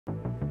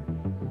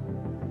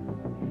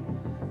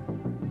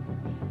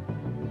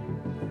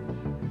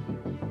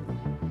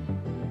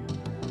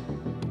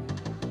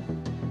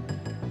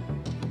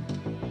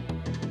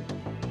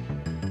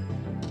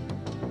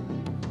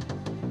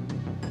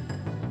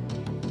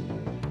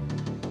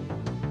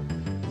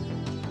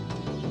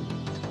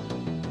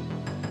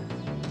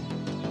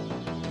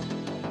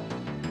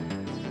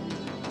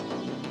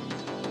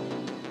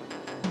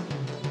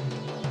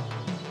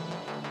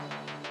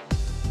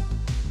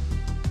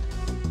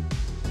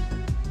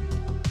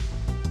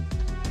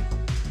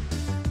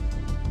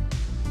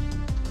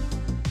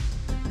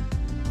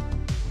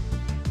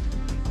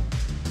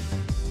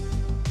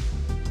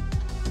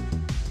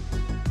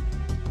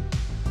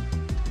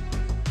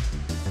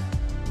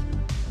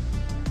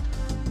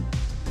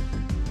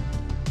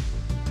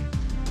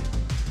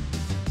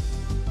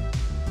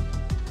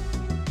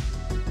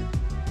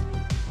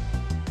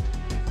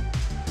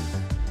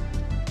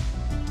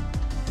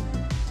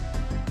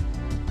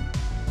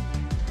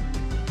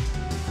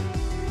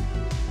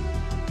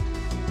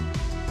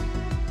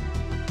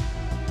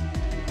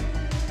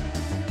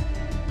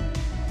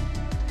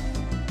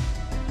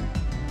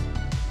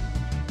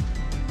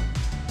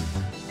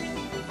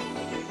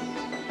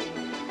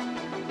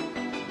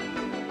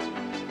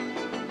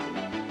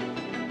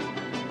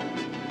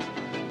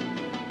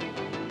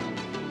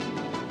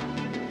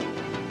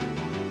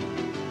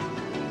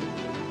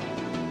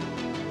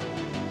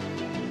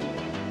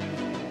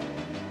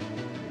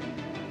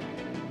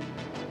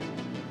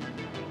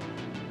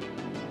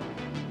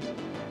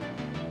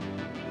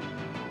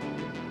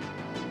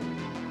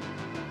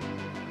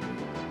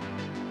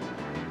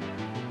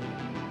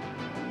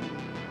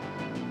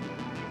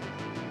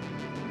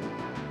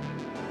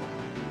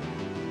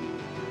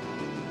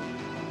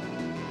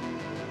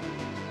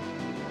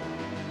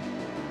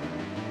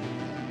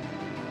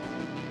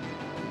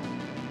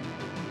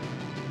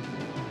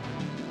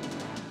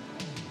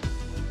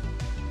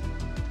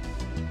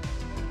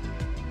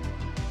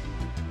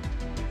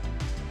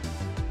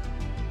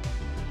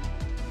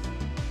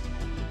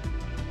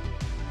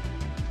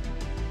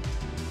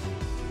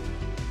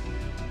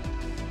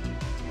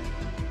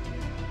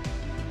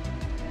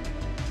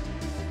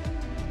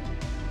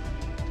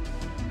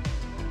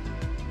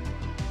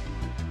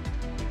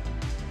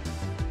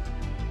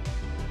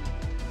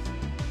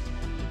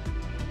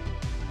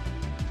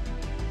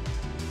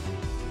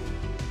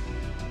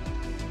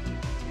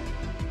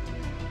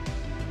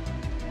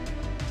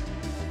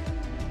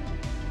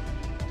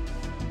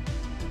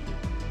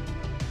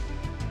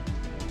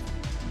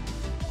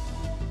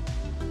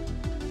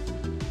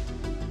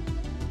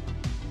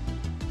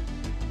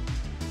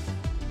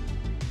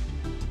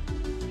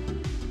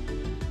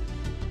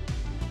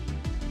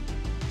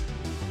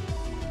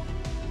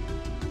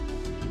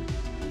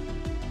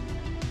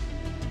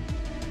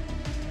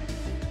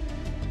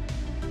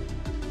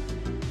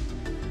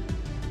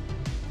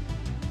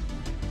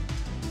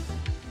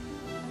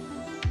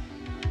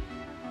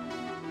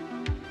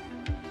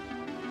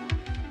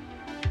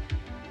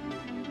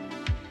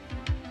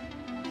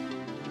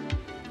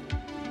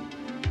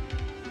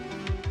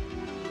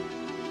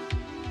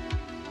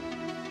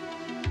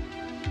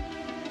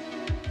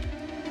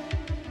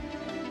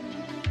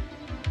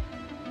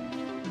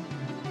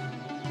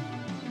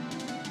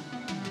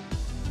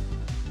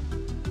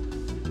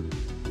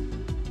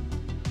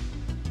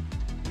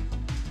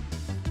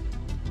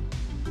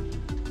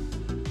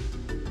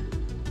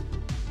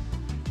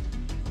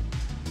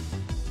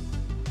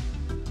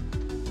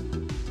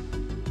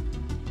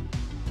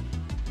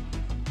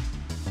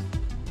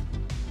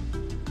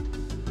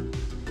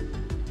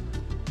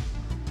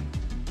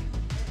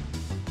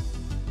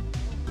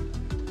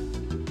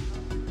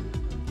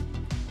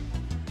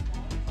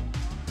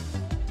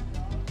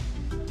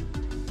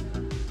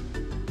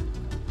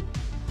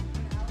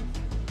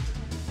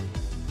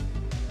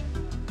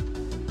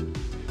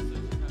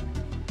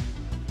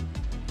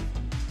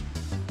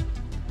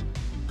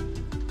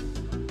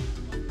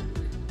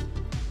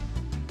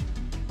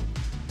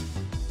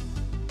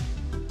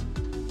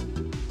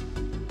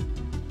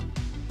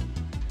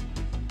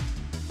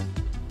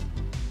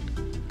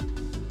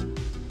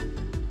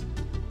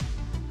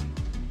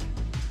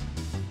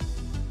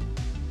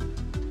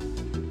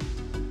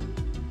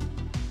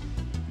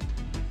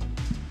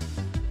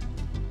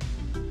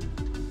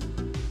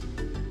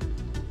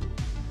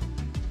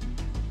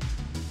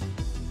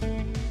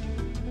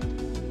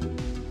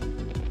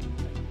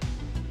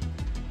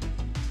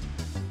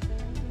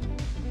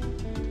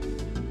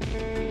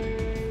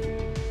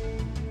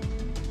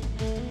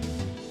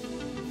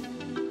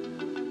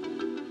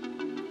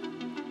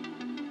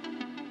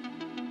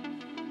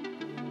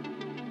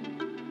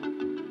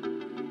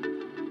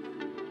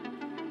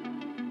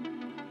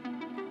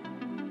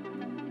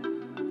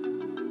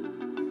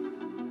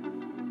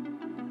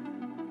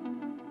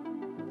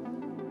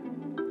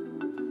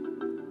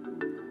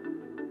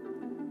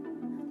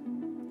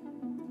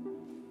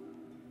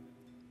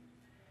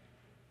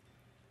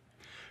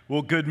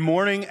Well, good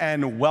morning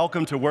and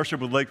welcome to Worship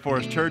with Lake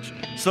Forest Church.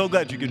 So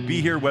glad you could be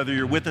here, whether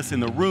you're with us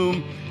in the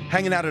room,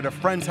 hanging out at a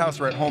friend's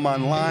house or at home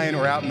online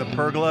or out in the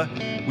pergola.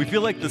 We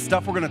feel like the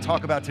stuff we're going to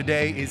talk about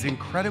today is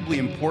incredibly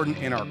important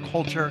in our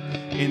culture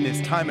in this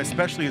time,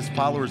 especially as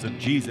followers of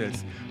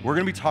Jesus. We're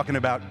going to be talking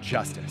about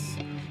justice.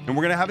 And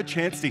we're going to have a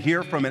chance to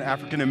hear from an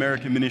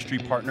African-American ministry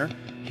partner,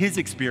 his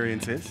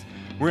experiences.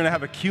 We're going to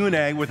have a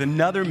Q&A with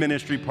another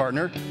ministry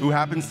partner who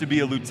happens to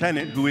be a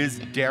lieutenant who is,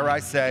 dare I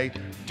say,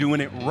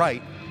 doing it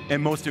right.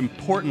 And most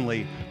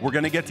importantly, we're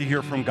going to get to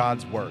hear from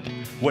God's word,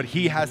 what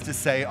he has to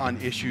say on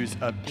issues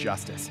of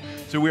justice.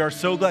 So we are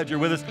so glad you're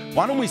with us.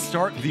 Why don't we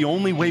start the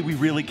only way we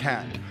really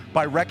can,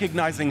 by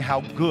recognizing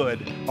how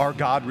good our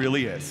God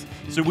really is.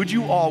 So would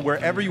you all,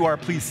 wherever you are,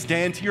 please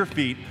stand to your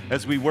feet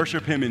as we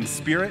worship him in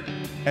spirit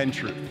and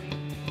truth.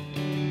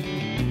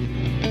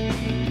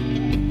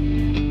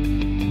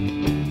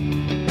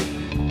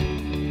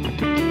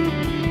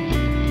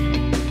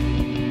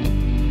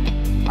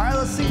 All right,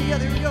 let's sing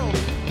together. Here we go.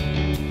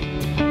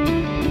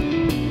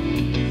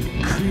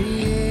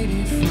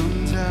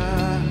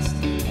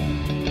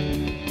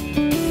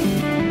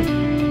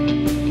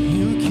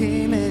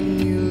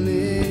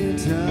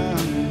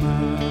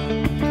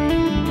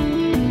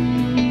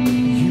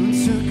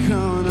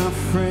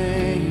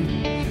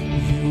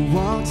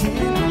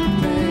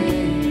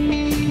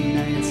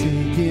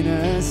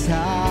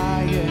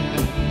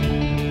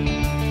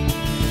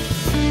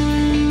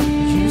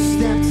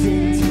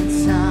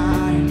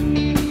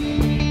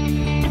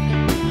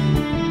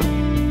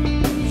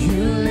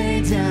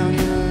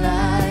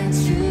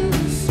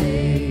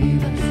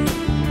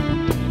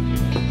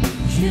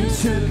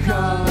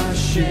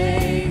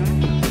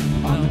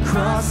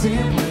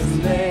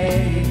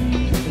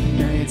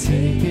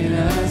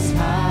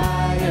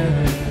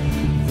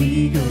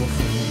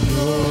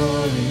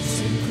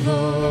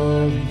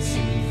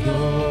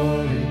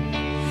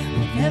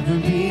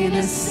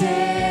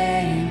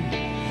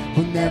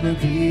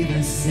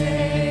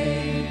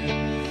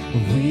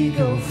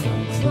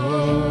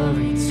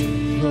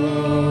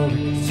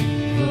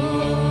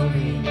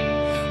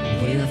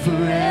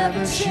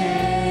 Forever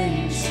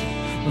change.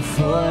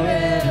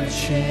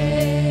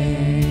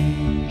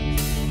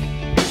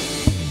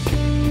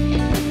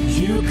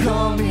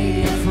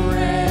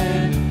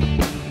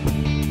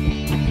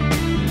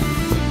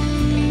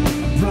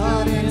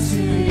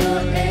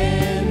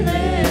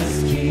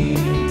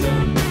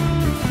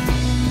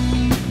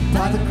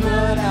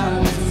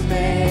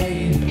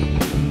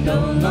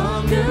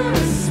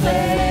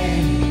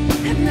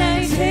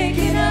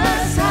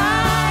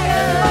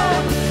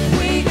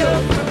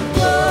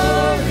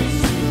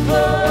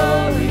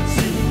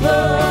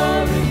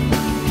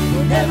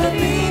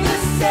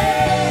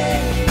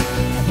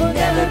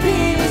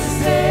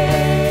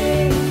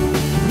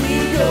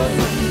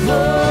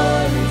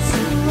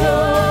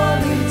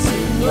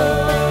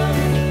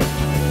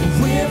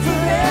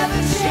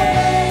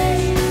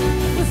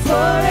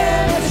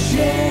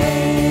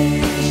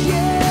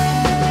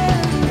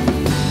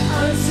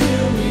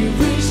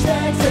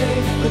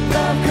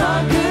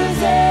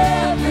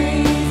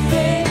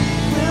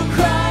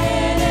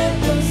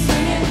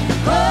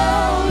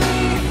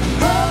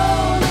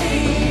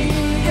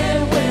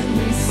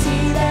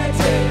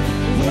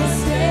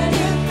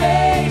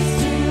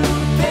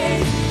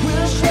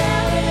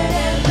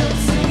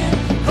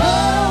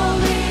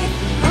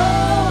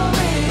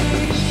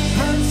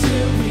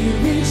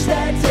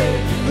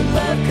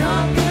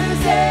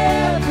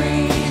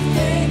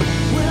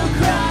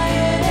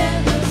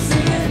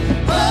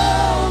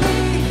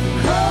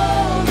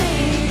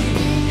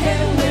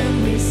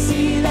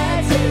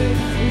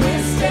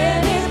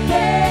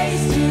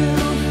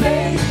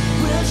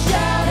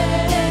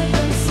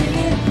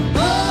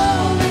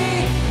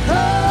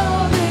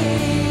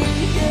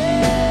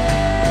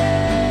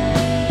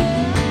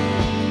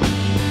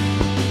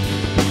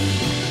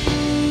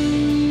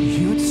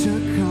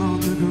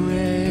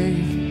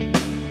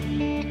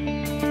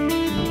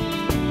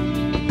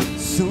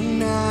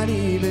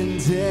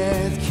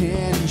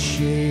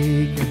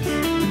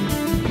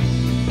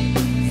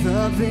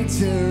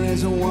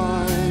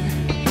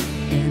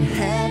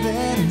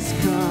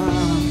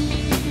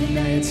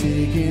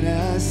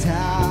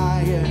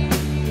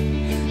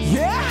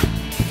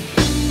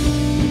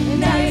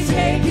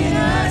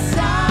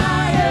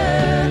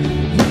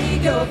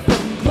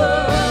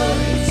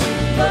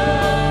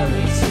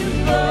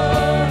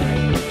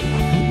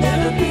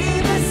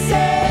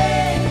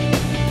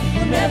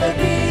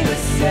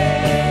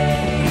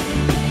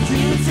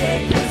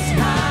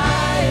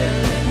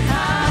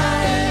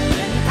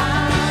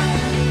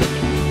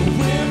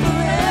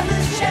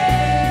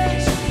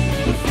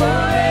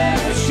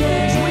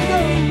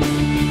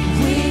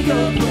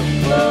 go.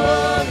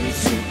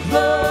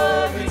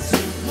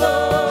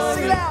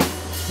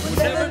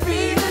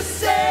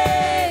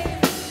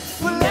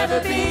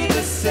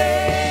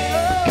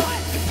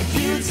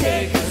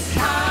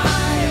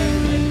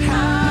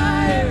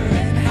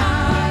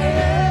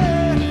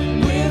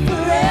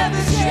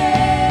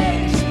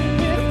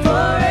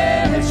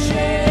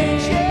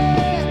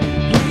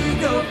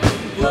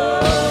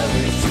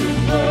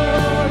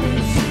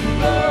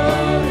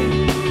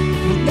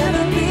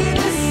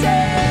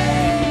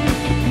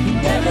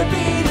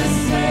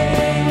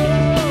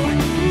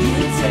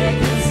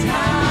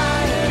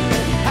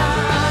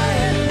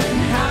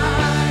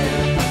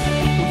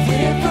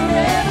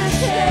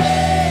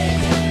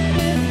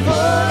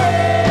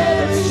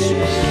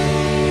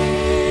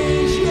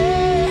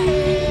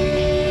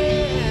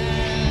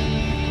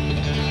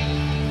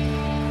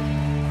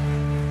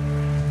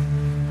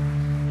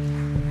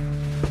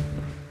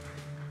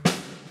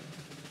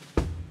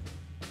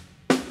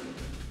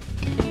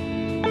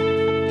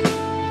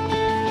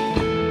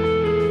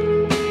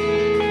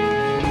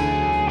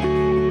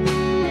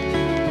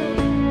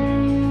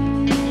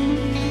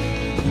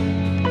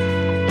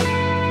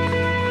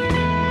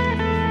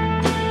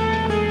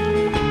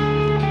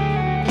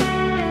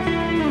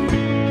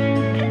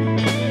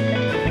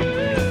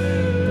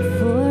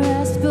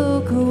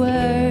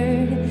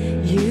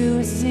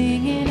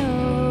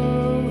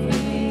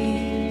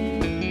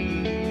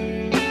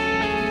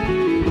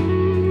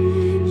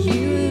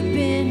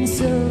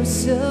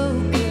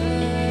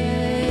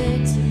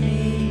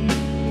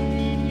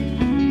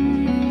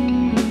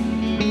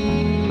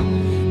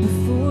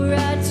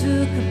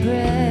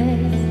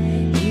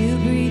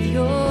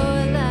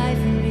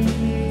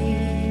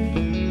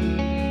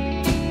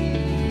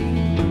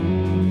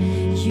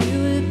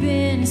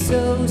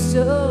 so,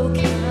 so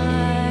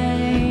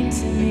kind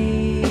to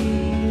me.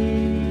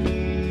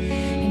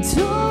 And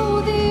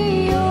oh,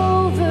 the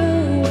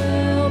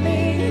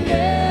overwhelming,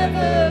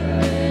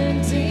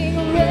 never-ending,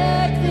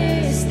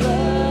 reckless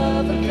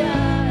love of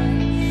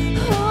God.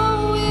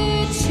 Oh,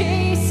 it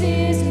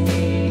chases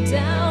me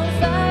down,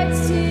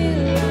 fights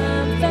till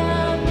I'm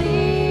found,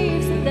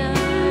 leaves the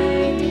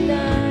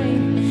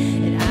 99.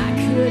 And I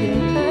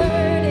couldn't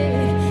earn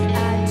it,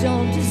 I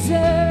don't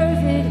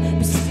deserve it,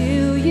 but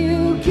still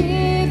you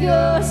give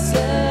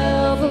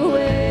yourself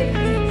away.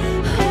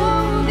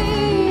 Oh,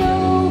 the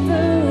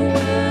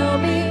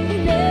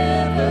overwhelming,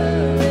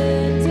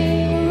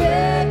 never-ending,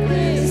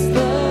 reckless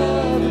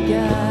love of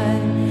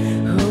God.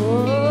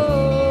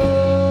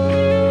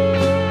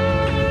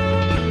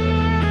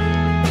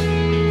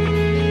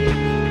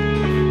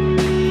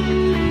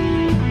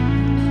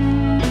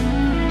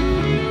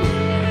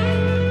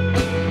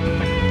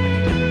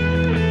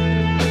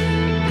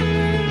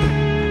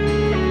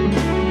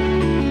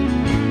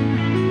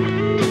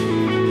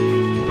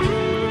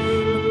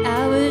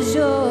 I was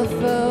your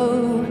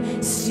foe,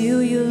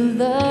 still your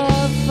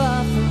love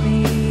fought for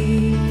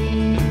me.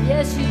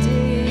 Yes, you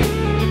did.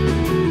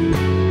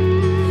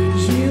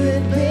 You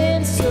have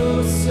been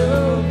so,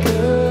 so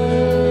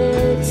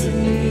good to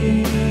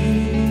me.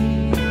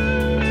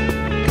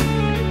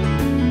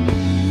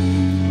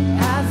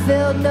 I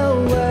felt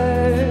no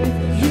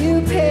worth,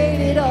 you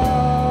paid it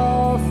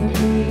all for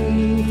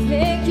me.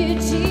 Thank you,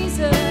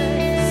 Jesus.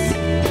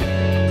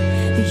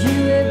 You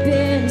have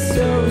been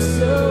so,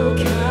 so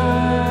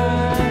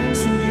kind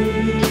to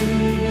me.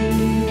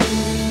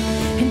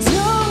 And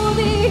oh,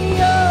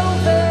 the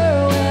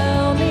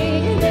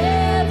overwhelming,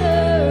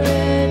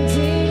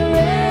 never-ending,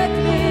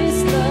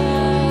 reckless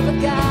love of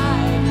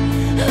God.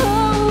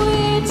 Oh,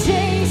 it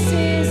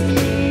chases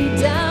me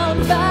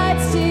down,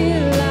 fights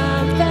till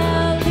I'm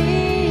found,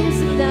 leaves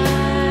the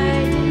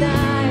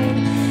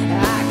 99.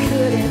 I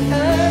couldn't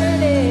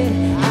earn it,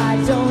 I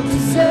don't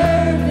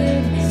deserve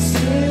it,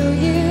 still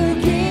you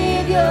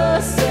give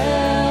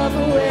yourself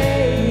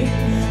away.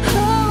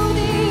 Oh,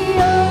 the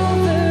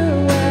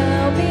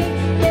overwhelming,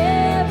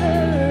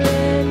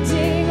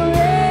 never-ending,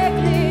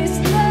 reckless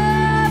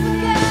love of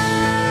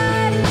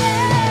God.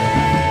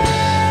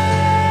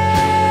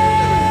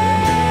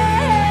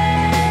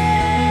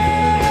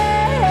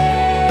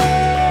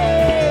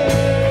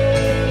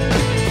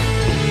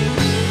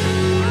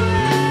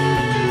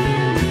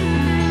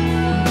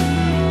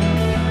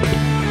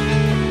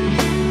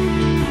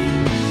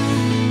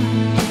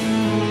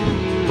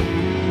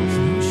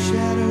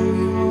 Shadow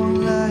you won't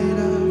light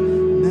up,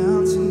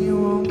 mountain you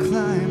won't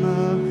climb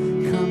up,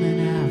 coming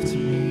after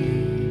me.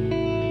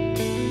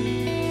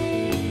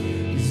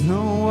 There's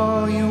no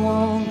wall you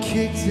won't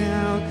kick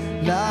down,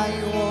 lie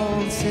you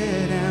won't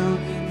tear down,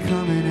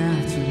 coming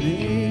after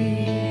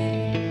me.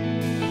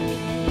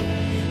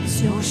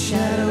 There's no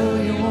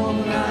shadow you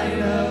won't light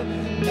up,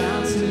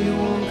 mountain you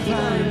won't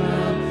climb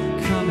up,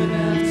 coming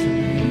after me.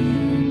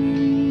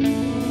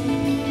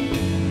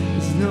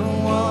 There's no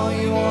wall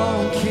you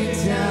won't kick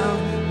down,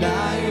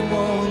 lie you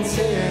won't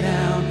tear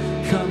down,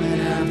 coming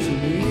after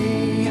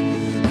me.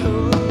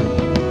 Oh,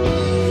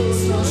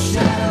 there's no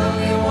shadow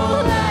you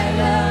won't light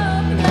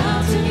up,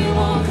 mountain you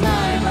won't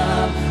climb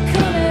up,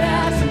 coming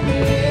after me.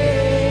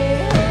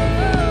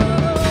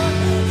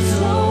 There's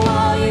no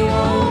wall you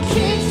won't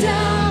kick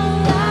down,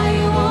 lie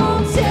you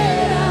won't tear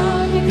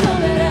down, you're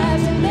coming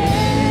after me.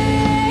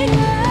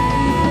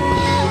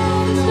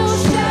 There's no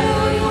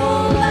shadow you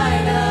won't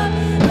light up,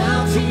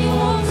 mountain you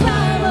won't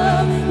climb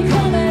up, you're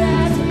coming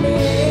after me.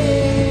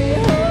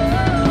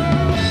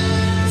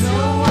 There's no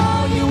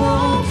wall you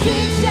won't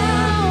kick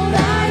down,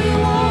 lie you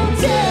won't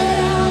tear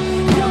down,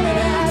 coming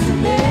after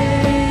me.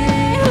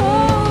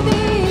 Oh,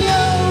 the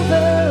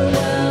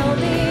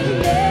overwhelming,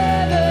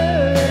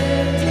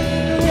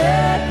 never-ending,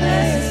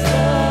 reckless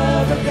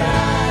love of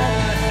God.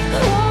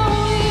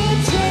 Oh, it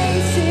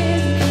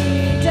chases me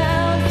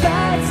down,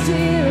 fights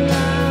till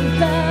I'm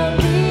found,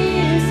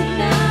 leaves the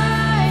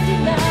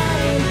 99.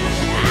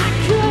 I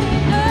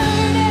couldn't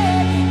earn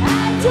it, I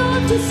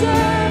don't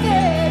deserve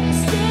it,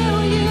 still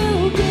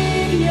you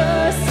give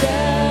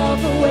yourself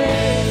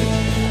away.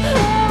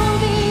 Oh,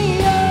 the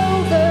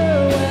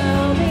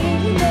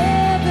overwhelming,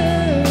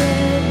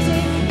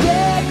 never-ending,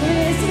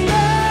 reckless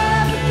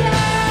love of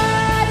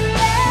God.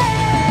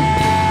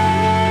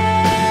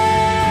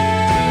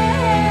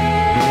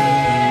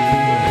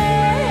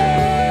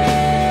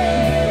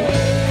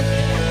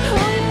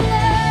 Oh, your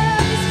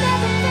love is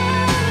never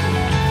failing.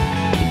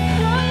 Oh,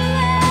 your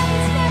love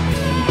is never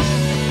failing.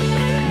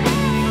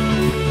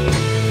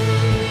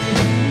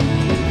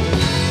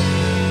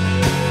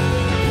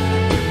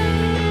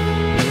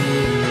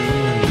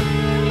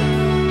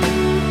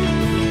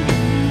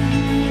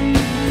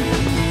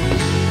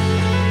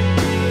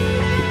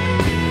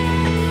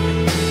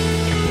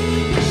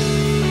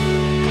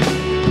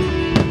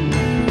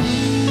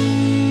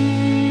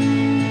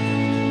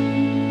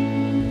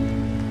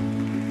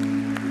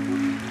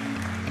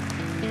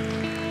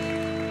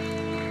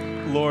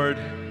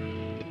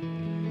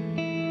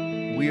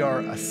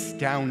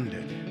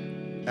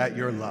 astounded at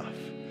your love.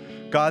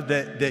 God,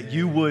 that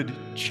you would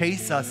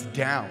chase us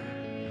down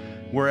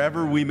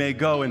wherever we may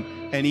go.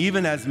 And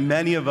even as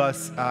many of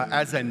us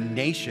as a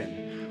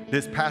nation,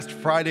 this past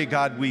Friday,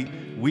 God,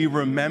 we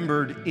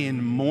remembered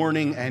in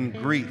mourning and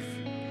grief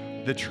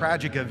the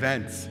tragic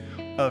events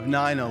of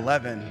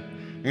 9/11.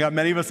 And God,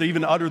 many of us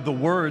even uttered the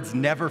words,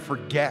 never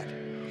forget,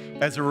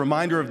 as a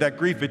reminder of that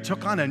grief. It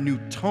took on a new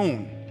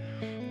tone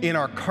in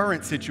our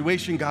current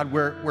situation, God,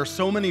 where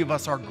so many of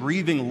us are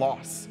grieving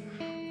loss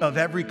of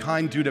every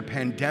kind due to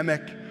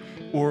pandemic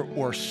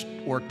or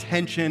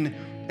tension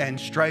and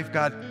strife,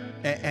 God.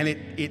 And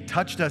it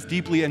touched us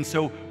deeply. And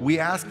so we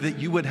ask that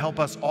you would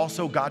help us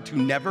also, God, to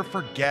never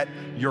forget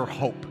your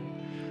hope.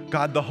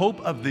 God, the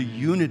hope of the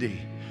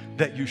unity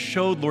that you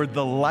showed, Lord,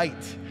 the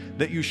light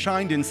that you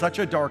shined in such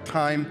a dark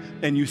time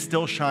and you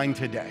still shine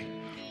today.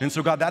 And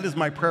so, God, that is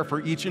my prayer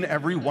for each and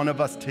every one of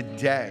us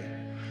today,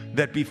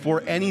 that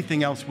before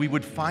anything else, we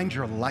would find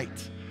your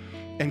light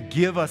and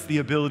give us the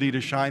ability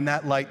to shine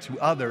that light to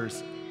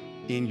others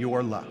in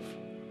your love.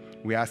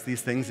 We ask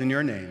these things in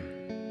your name.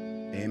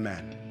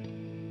 Amen.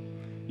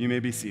 You may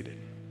be seated.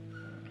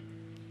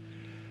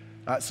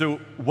 So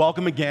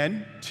welcome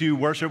again to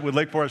worship with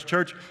Lake Forest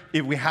Church.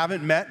 If we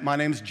haven't met, my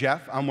name's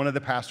Jeff. I'm one of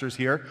the pastors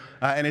here.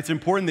 And it's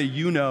important that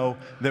you know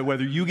that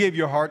whether you gave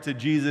your heart to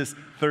Jesus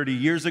 30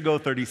 years ago,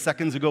 30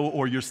 seconds ago,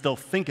 or you're still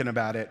thinking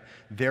about it,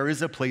 there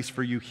is a place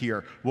for you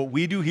here. What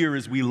we do here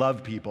is we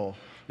love people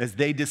as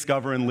they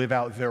discover and live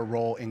out their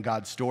role in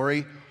God's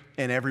story,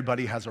 and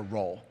everybody has a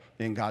role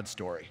in God's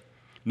story.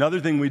 Another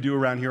thing we do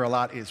around here a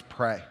lot is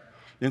pray.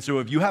 And so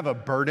if you have a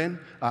burden,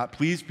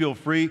 please feel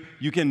free.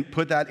 You can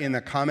put that in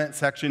the comment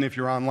section. If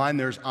you're online,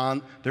 there's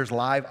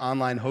live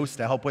online hosts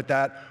to help with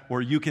that.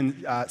 Or you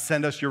can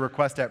send us your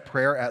request at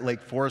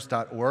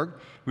prayer@lakeforest.org.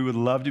 We would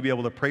love to be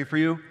able to pray for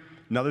you.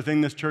 Another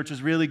thing this church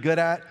is really good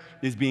at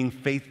is being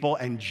faithful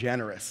and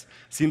generous.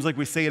 Seems like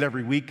we say it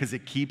every week because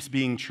it keeps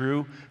being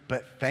true,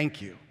 but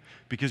thank you,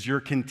 because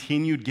your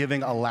continued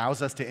giving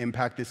allows us to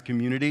impact this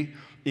community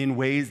in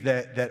ways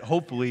that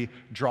hopefully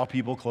draw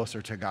people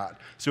closer to God.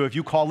 So if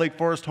you call Lake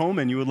Forest home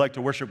and you would like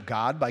to worship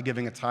God by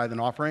giving a tithe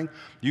and offering,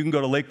 you can go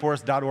to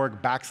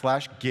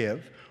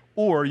lakeforest.org/give,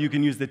 or you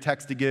can use the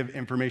text to give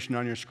information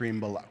on your screen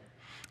below.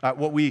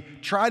 What we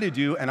try to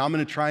do, and I'm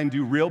going to try and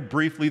do real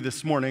briefly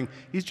this morning,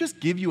 is just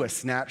give you a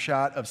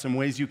snapshot of some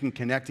ways you can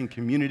connect in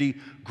community,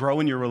 grow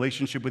in your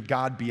relationship with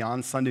God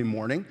beyond Sunday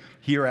morning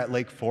here at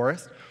Lake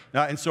Forest.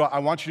 And so I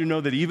want you to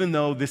know that even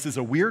though this is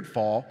a weird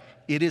fall,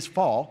 it is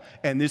fall,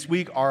 and this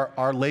week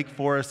our Lake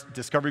Forest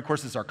Discovery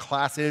courses, our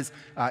classes,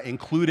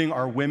 including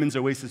our Women's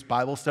Oasis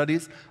Bible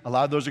studies, a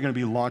lot of those are going to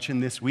be launching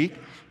this week.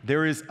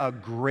 There is a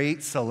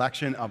great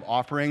selection of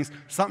offerings,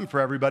 something for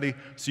everybody,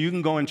 so you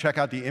can go and check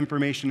out the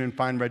information and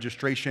find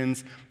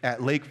registrations at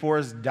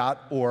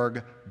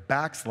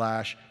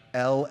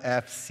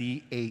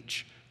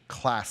lakeforest.org/LFCH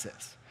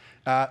classes.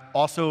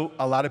 Also,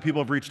 a lot of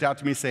people have reached out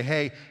to me and say,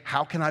 hey,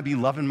 how can I be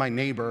loving my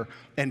neighbor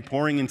and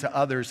pouring into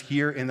others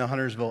here in the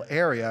Huntersville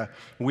area?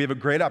 We have a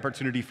great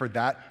opportunity for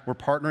that. We're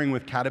partnering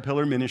with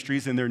Caterpillar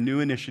Ministries in their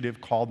new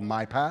initiative called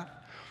My Path.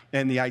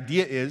 And the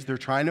idea is they're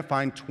trying to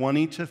find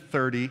 20 to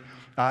 30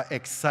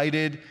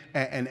 excited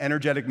and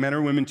energetic men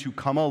or women to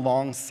come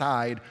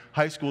alongside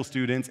high school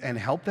students and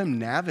help them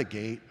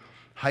navigate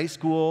high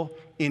school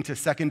into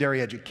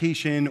secondary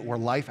education or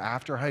life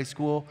after high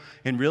school,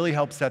 and really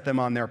help set them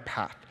on their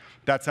path.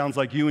 That sounds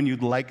like you and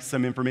you'd like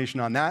some information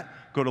on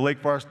that, go to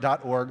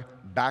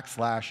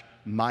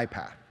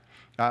lakeforest.org/mypath.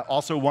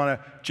 Also want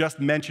to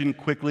just mention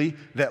quickly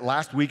that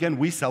last weekend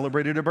we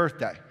celebrated a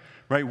birthday,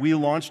 right? We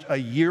launched a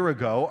year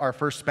ago our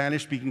first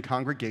Spanish-speaking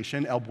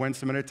congregation, El Buen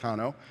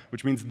Samaritano,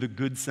 which means the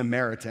Good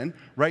Samaritan,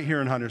 right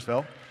here in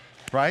Huntersville,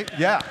 right?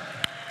 Yeah.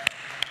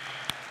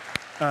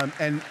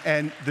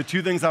 And the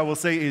two things I will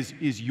say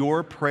is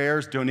your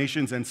prayers,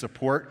 donations, and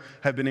support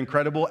have been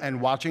incredible, and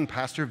watching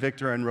Pastor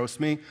Victor and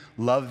Rosmi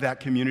love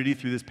that community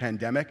through this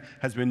pandemic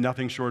has been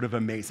nothing short of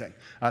amazing.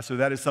 So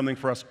that is something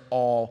for us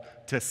all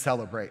to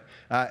celebrate.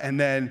 And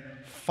then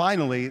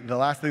finally, the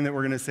last thing that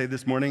we're going to say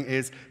this morning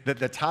is that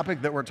the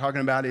topic that we're talking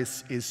about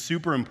is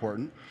super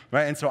important,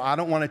 right? And so I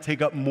don't want to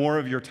take up more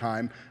of your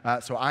time,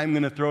 so I'm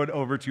going to throw it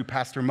over to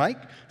Pastor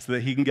Mike so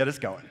that he can get us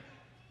going.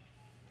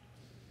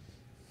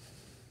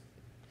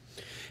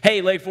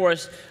 Hey, Lake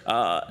Forest,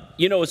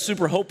 it's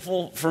super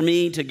hopeful for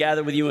me to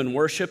gather with you in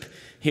worship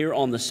here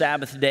on the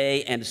Sabbath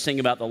day and to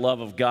sing about the love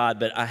of God,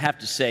 but I have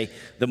to say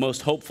the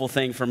most hopeful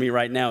thing for me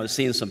right now is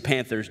seeing some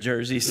Panthers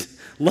jerseys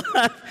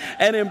live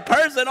and in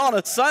person on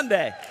a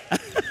Sunday.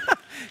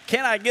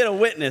 Can I get a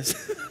witness?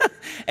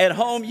 At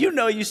home,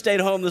 you stayed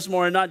home this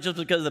morning not just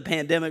because of the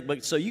pandemic,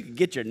 but so you could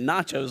get your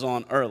nachos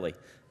on early.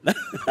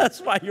 That's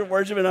why you're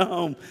worshiping at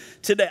home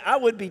today. I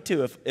would be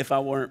too if I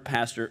weren't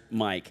Pastor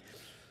Mike.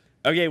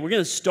 Okay, we're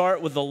going to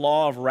start with the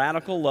law of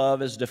radical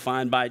love as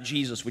defined by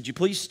Jesus. Would you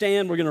please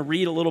stand? We're going to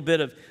read a little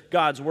bit of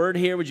God's word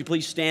here. Would you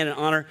please stand in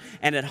honor?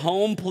 And at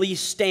home, please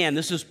stand.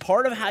 This is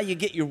part of how you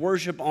get your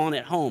worship on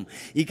at home.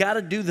 You got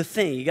to do the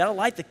thing. You got to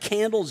light the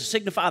candles to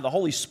signify the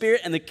Holy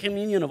Spirit and the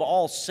communion of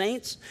all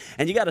saints.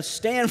 And you got to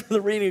stand for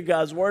the reading of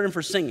God's word and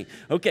for singing.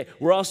 Okay,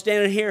 we're all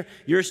standing here.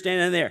 You're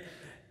standing there.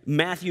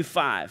 Matthew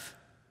 5.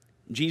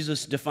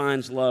 Jesus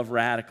defines love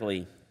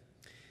radically.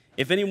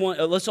 If anyone,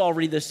 let's all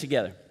read this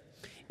together.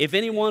 If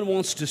anyone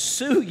wants to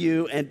sue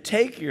you and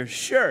take your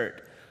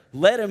shirt,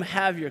 let him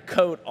have your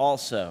coat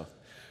also.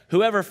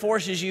 Whoever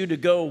forces you to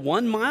go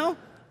 1 mile,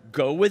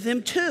 go with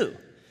him 2.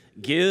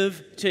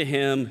 Give to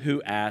him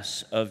who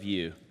asks of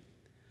you.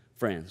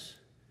 Friends,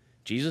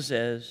 Jesus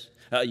says,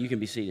 you can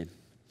be seated.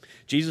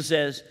 Jesus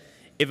says,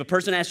 if a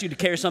person asks you to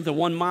carry something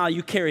 1 mile,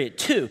 you carry it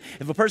 2.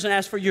 If a person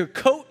asks for your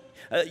coat,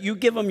 you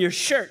give them your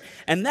shirt.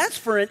 And that's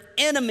for an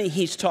enemy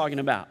he's talking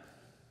about.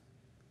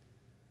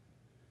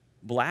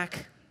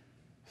 Black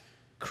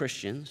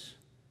Christians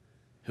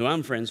who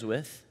I'm friends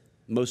with,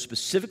 most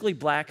specifically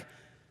black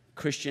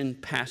Christian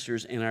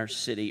pastors in our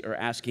city, are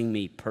asking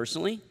me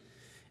personally,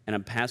 and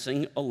I'm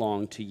passing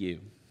along to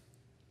you,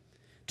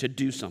 to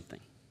do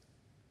something.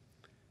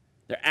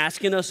 They're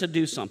asking us to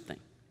do something.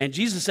 And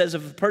Jesus says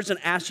if a person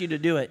asks you to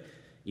do it,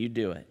 you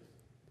do it.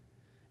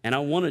 And I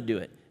want to do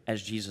it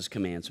as Jesus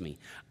commands me.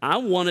 I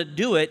want to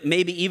do it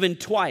maybe even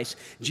twice.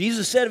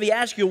 Jesus said if he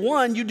asks you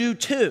 1, you do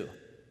 2.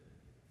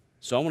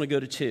 So I want to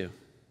go to 2.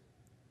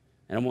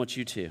 And I want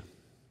you to.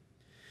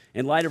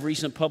 In light of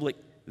recent public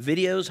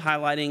videos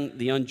highlighting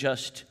the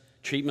unjust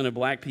treatment of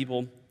black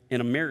people in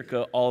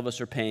America, all of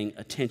us are paying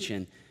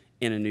attention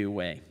in a new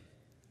way.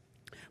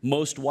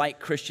 Most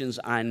white Christians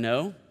I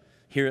know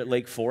here at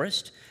Lake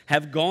Forest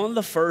have gone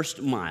the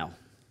first mile,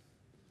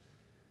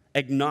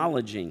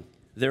 acknowledging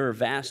there are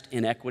vast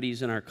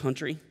inequities in our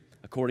country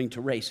according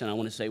to race, and I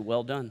want to say,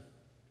 well done.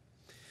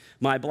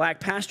 My black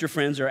pastor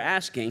friends are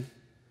asking,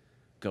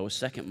 go a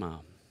 2nd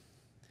mile.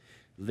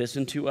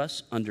 Listen to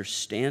us,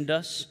 understand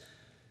us.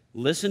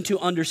 Listen to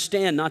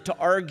understand, not to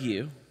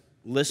argue.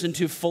 Listen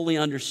to fully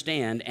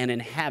understand and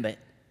inhabit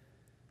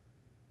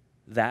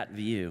that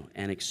view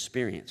and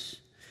experience.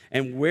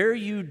 And where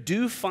you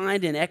do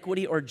find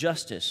inequity or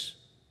justice,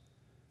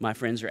 my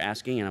friends are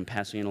asking, and I'm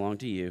passing it along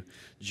to you,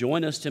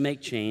 join us to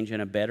make change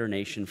and a better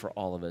nation for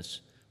all of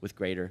us with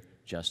greater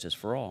justice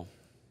for all.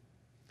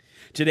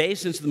 Today,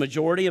 since the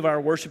majority of our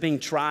worshiping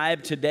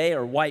tribe today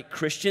are white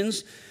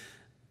Christians,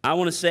 I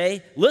want to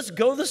say, let's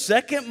go the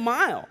 2nd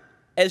mile,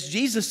 as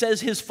Jesus says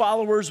his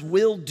followers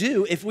will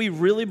do if we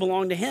really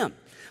belong to him.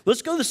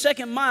 Let's go the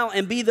 2nd mile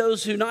and be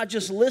those who not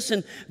just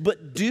listen,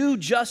 but do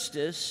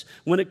justice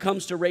when it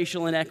comes to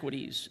racial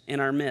inequities in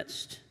our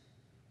midst.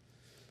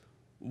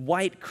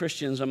 White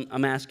Christians,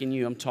 I'm asking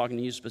you, I'm talking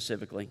to you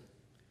specifically.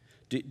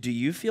 Do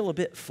you feel a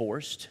bit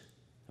forced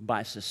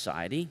by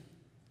society,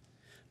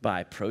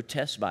 by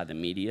protests, by the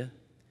media,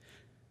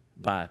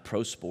 by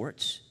pro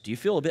sports? Do you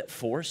feel a bit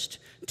forced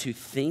to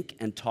think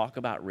and talk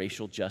about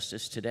racial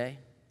justice today?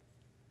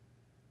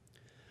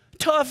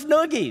 Tough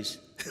noogies.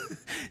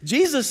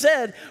 Jesus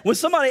said, when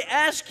somebody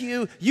asks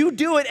you, you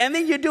do it, and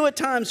then you do it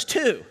times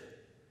 2.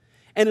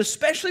 And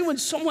especially when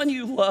someone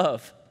you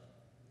love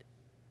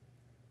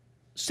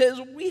says,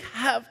 we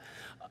have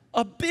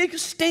a big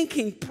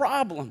stinking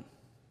problem.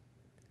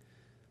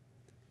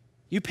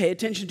 You pay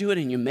attention to it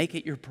and you make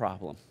it your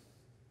problem.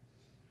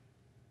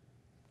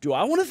 Do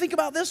I want to think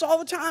about this all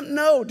the time?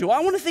 No. Do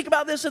I want to think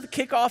about this at the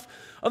kickoff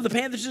of the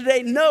Panthers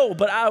today? No,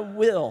 but I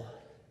will.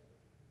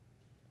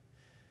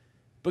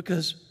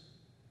 Because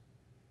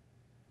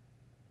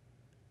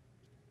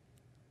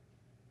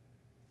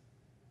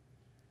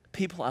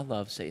people I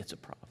love say it's a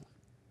problem.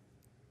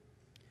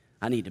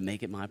 I need to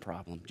make it my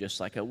problem, just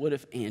like I would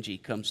if Angie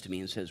comes to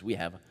me and says, we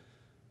have a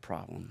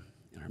problem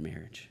in our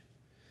marriage.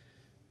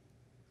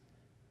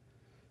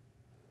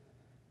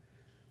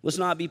 Let's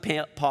not be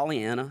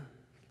Pollyanna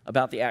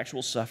about the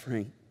actual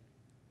suffering.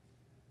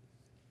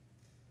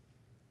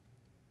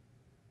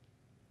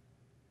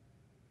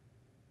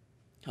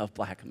 Of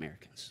black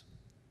Americans.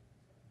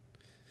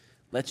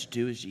 Let's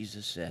do as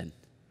Jesus said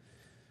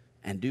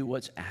and do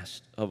what's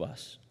asked of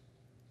us.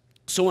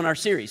 So in our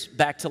series,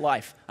 Back to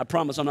Life, I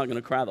promise I'm not going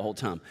to cry the whole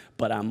time,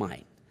 but I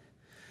might.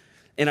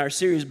 In our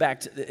series,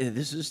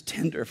 this is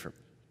tender for me.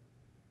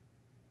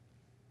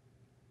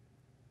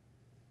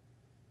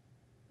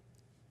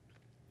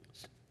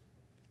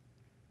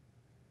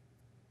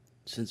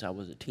 Since I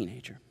was a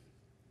teenager.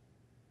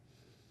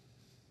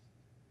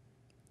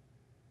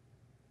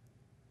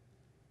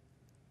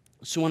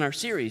 So in our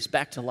series,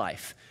 Back to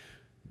Life,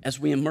 as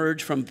we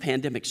emerge from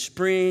pandemic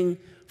spring,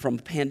 from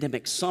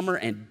pandemic summer,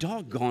 and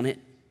doggone it,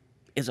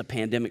 is a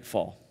pandemic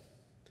fall.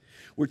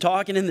 We're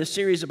talking in this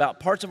series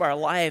about parts of our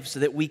lives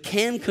that we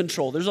can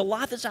control. There's a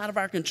lot that's out of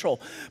our control.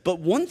 But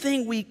one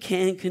thing we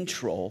can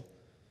control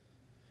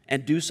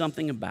and do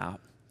something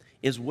about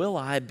is, will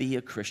I be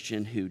a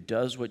Christian who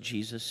does what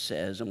Jesus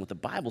says and what the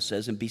Bible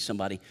says and be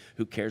somebody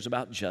who cares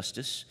about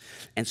justice?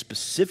 And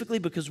specifically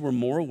because we're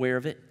more aware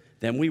of it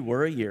than we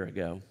were a year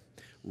ago.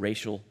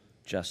 Racial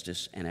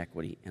justice and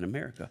equity in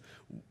America.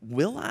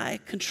 Will I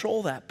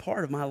control that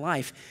part of my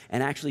life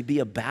and actually be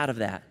about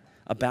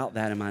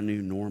that in my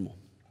new normal?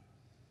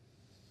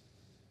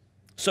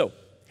 So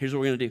here's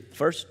what we're going to do.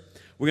 First,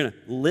 we're going to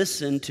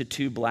listen to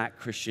two black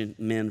Christian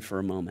men for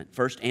a moment.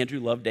 First,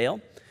 Andrew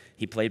Lovedale.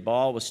 He played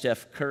ball with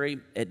Steph Curry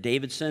at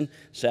Davidson,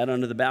 sat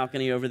under the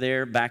balcony over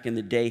there back in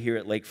the day here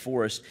at Lake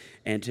Forest,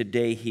 and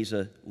today he's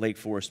a Lake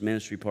Forest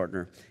ministry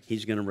partner.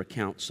 He's going to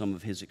recount some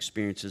of his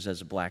experiences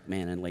as a black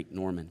man in Lake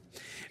Norman.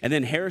 And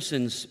then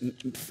Harrison's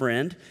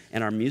friend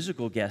and our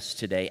musical guest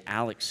today,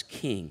 Alex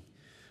King,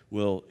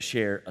 will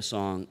share a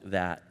song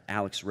that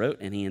Alex wrote,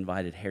 and he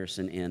invited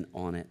Harrison in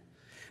on it.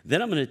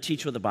 Then I'm going to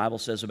teach what the Bible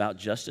says about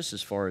justice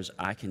as far as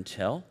I can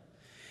tell.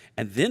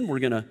 And then we're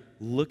going to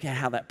look at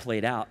how that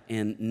played out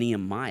in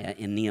Nehemiah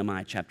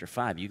chapter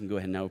 5. You can go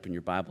ahead and open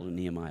your Bible to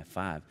Nehemiah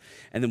 5.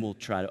 And then we'll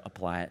try to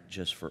apply it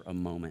just for a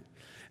moment.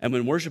 And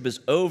when worship is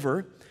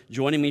over,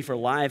 joining me for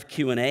live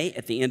Q&A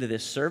at the end of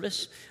this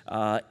service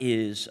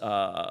is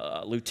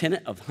a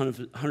lieutenant of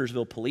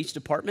Huntersville Police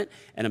Department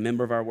and a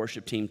member of our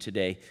worship team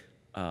today,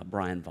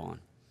 Brian Vaughn.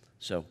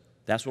 So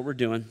that's what we're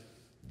doing.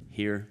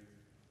 Here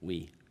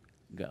we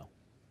go.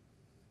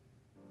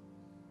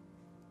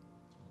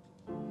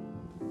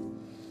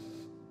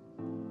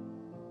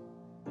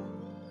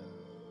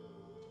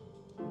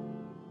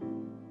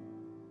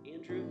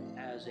 Andrew,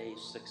 as a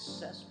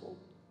successful,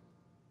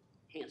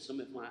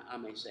 handsome, if I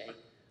may say,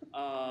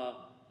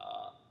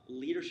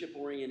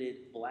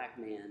 leadership-oriented black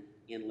man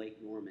in Lake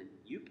Norman,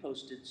 you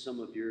posted some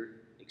of your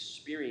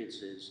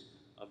experiences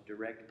of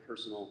direct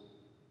personal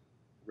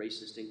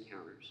racist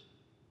encounters.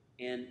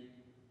 And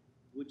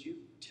would you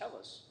tell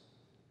us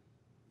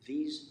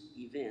these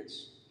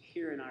events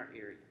here in our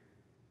area?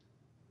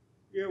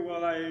 Yeah,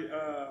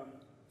 well,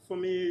 for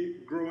me,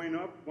 growing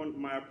up,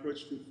 my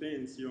approach to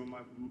things,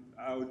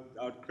 I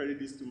would credit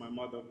this to my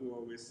mother, who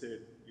always said,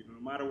 no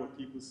matter what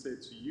people say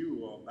to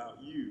you or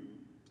about you,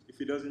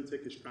 if it doesn't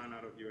take a strand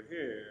out of your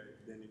hair,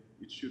 then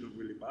it shouldn't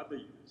really bother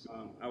you.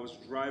 I was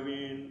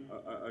driving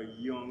a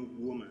young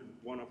woman,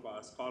 one of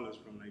our scholars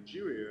from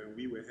Nigeria, and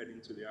we were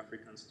heading to the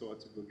African store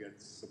to go get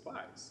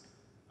supplies.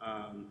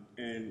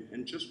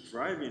 And just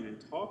driving and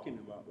talking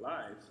about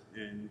life,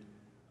 and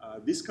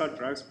this car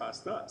drives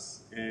past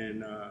us,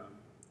 and a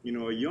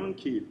young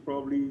kid,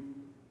 probably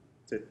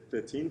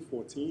 13,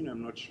 14,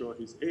 I'm not sure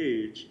his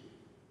age,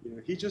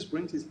 he just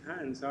brings his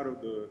hands out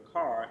of the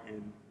car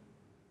and,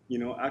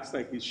 acts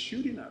like he's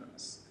shooting at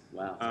us.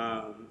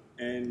 Wow.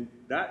 And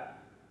that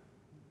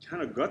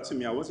kind of got to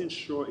me. I wasn't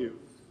sure if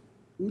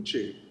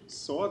Uche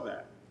saw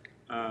that.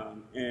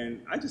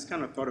 And I just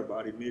kind of thought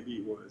about it. Maybe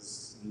it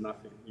was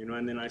nothing,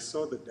 and then I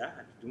saw the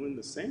dad doing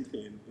the same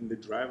thing in the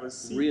driver's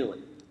seat.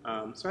 Really?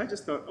 So I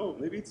just thought, oh,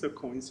 maybe it's a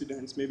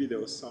coincidence. Maybe there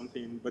was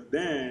something. But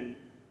then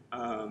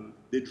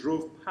they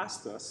drove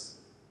past us,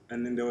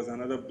 and then there was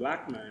another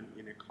black man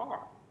in a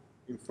car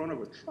in front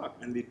of a truck,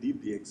 and they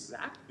did the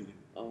exact thing.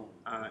 Oh.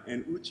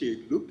 And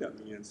Uche looked at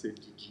me and said,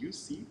 "Did you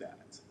see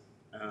that?"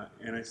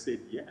 And I said,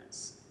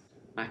 "Yes."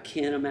 I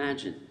can't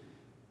imagine.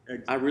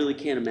 I really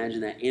can't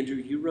imagine that. Andrew,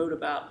 you wrote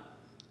about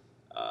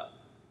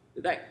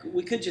that.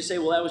 We could just say,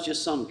 well, that was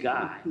just some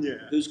guy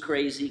who's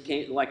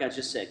crazy, like I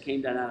just said,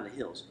 came down out of the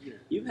hills. Yeah.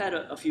 You've had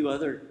a few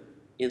other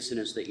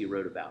incidents that you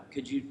wrote about.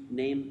 Could you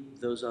name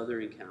those other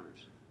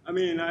encounters? I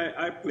mean,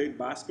 I played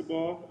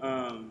basketball.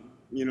 I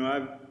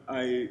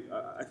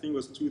think it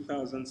was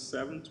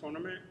 2007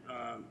 tournament,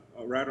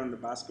 right on the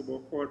basketball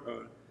court.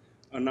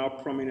 A now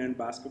prominent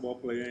basketball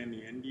player in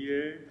the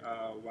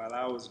NBA, while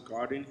I was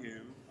guarding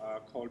him,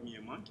 called me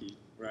a monkey,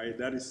 right?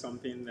 That is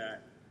something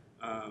that,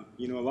 a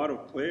lot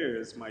of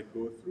players might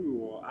go through,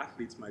 or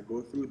athletes might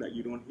go through, that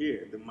you don't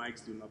hear. The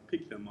mics do not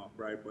pick them up,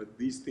 right? But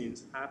these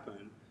things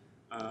happen.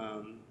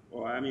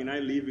 I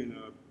live in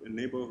a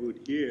neighborhood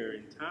here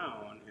in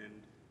town,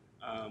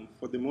 and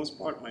for the most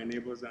part, my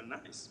neighbors are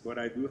nice. But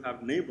I do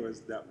have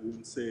neighbors that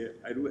wouldn't say,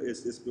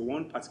 it's the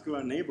one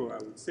particular neighbor I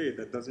would say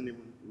that doesn't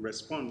even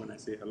respond when I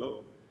say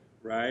hello,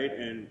 right?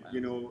 And,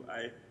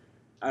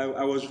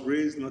 I was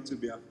raised not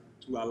to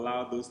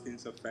allow those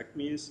things affect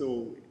me.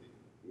 So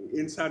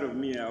inside of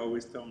me, I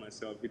always tell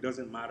myself, it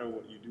doesn't matter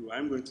what you do,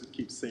 I'm going to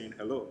keep saying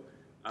hello.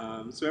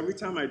 So every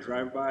time I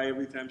drive by,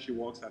 every time she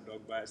walks her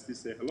dog by, I still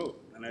say hello,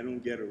 and I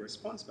don't get a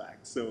response back.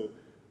 So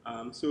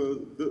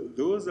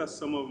those are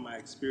some of my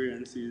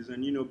experiences,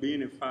 and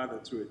being a father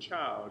to a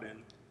child,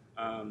 and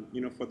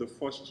for the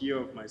first year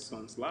of my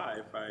son's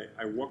life,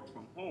 I worked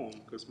from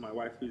home because my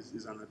wife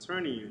is an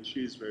attorney and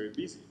she's very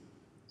busy.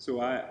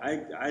 So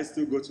I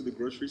still go to the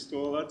grocery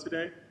store a lot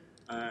today,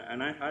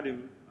 and I had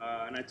him,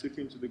 and I took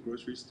him to the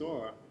grocery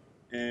store,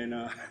 and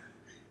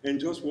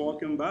just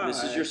walking by.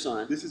 This is your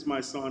son. This is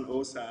my son,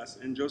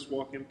 Osas, and just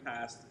walking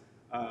past,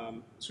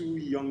 two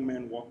young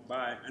men walked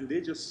by, and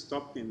they just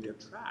stopped in their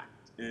track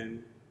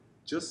and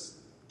just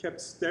kept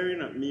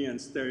staring at me and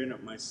staring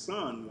at my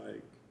son,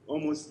 like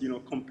almost,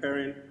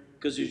 comparing.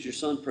 Because does your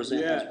son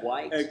present as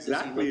white?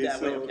 Exactly. Does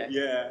he look that way? Okay.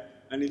 Yeah,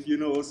 and if you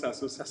know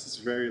Osas is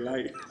very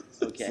light.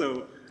 Okay.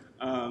 So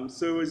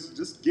So it's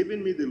just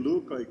giving me the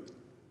look like,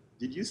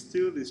 did you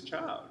steal this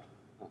child,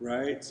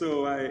 right?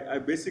 So I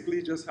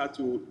basically just had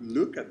to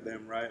look at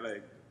them, right?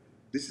 Like,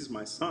 this is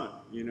my son,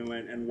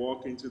 and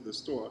walk into the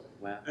store.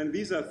 Wow. And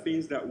these are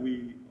things that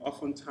we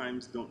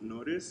oftentimes don't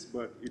notice,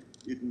 but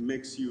it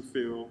makes you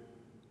feel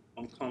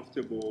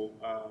uncomfortable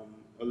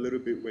a little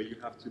bit, where you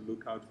have to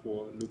look out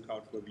for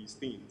these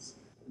things.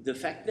 The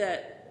fact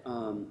that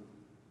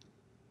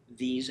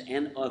these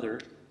and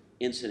other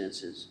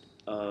incidences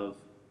of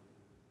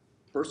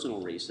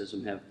personal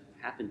racism have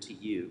happened to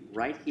you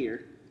right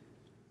here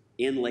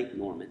in Lake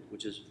Norman,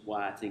 which is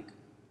why I think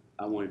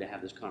I wanted to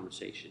have this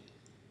conversation.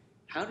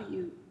 How do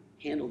you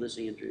handle this,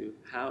 Andrew?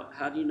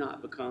 How do you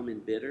not become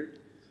embittered?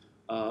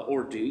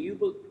 Or do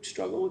you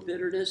struggle with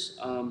bitterness?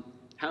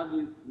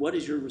 What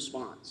is your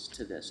response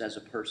to this as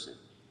a person?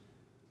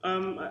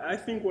 I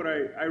think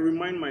I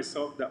remind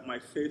myself that my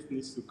faith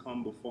needs to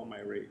come before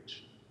my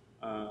rage.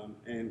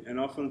 And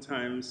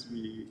oftentimes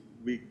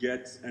we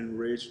get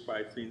enraged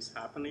by things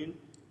happening.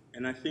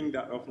 And I think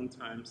that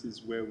oftentimes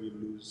is where we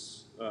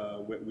lose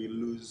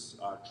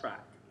our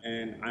track.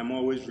 And I'm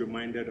always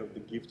reminded of the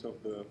gift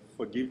of the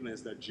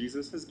forgiveness that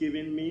Jesus has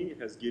given me,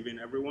 has given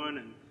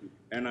everyone.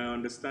 And I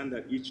understand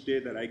that each day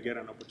that I get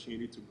an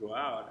opportunity to go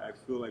out, I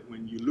feel like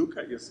when you look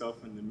at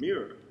yourself in the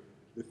mirror,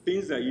 the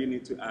things that you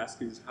need to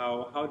ask is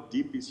how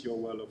deep is your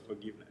well of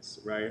forgiveness,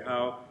 right?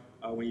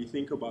 When you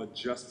think about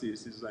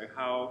justice, it's like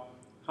how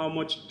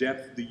much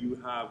depth do you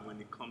have when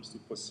it comes to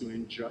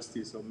pursuing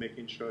justice or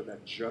making sure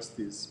that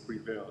justice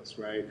prevails,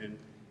 right?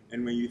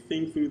 And when you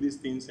think through these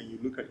things and you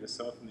look at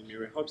yourself in the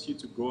mirror, it helps you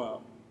to go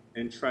out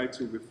and try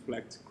to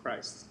reflect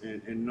Christ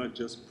and not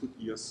just put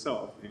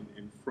yourself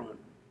in front.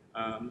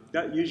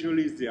 That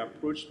usually is the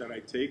approach that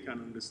I take,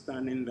 and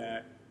understanding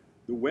that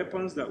the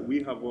weapons that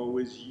we have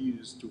always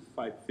used to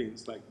fight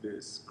things like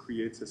this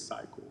creates a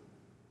cycle,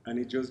 and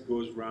it just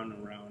goes round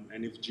and round.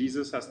 And if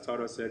Jesus has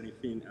taught us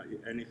anything,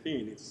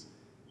 it's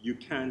you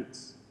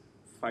can't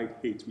fight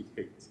hate with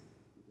hate,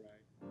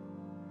 right?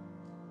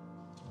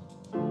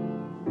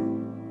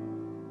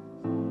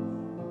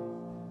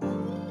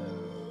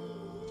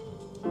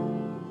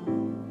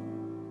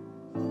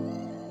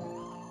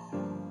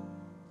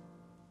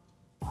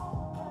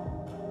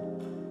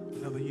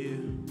 Another year,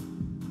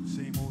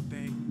 same old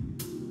thing.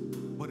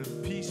 But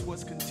if peace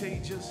was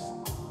contagious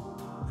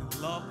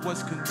and love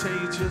was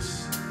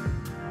contagious,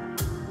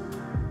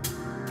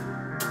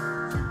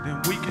 then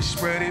we can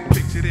spread it.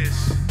 Picture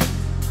this: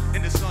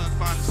 in the sun,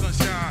 find the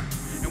sunshine.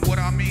 And what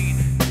I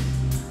mean,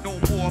 no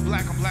more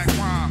black on black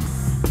crime.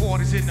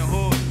 Parties in the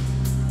hood,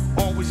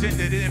 always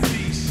ended in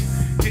peace.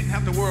 Didn't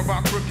have to worry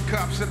about crooked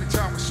cops every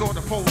time we saw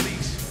the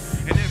police.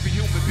 And every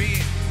human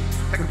being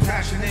had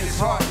compassion in his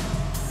heart.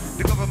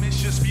 The government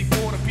should speak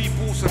for the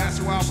people, so that's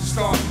where I would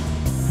start.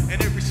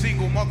 And every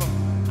single mother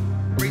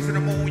raising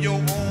them on your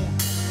own.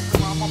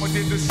 My mama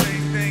did the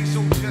same thing,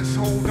 so just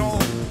hold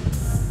on.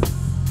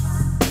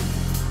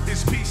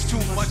 Is peace too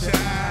much to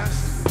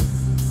ask?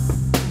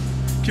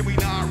 Can we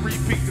not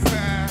repeat the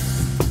past?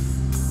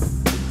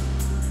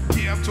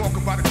 Yeah, I'm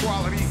talking about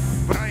equality,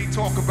 but I ain't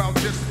talking about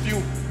just a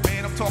few.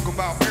 Man, I'm talking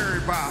about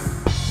everybody.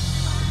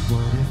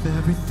 What if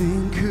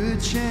everything could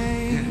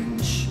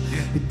change?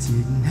 It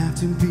didn't have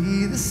to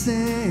be the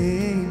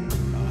same.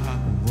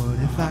 What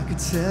if I could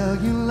tell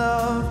you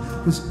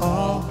love was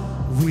all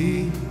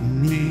we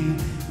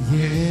need?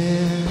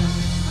 Yeah.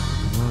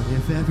 What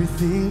if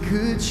everything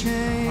could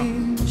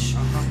change?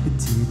 It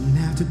didn't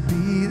have to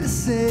be the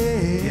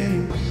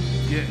same.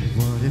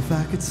 What if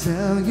I could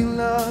tell you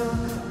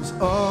love was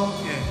all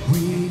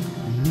we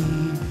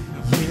need?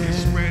 We can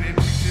spread it,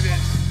 picture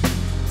this.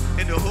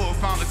 In the hood,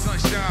 found the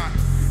sunshine.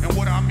 And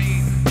what I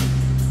mean,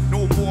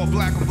 no more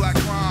black on black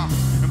crime.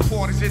 And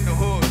parties in the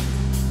hood,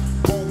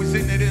 always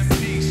in it in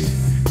peace.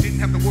 Didn't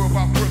have to worry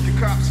about crooked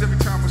cops every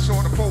time I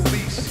saw the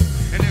police.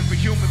 And every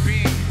human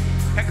being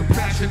had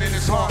compassion in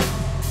his heart.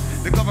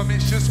 The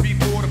government should speak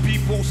for the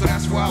people, so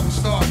that's where I would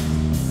start.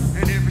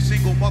 And every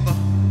single mother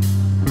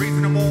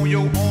raising them on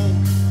your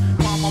own.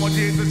 My mama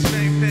did the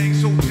same thing,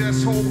 so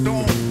just hold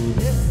on.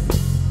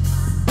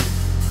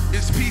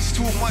 Is peace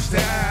too much to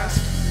ask?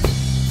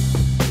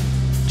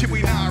 Can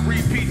we not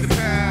repeat the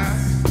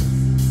past?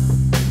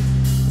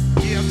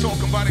 Yeah, I'm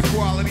talking about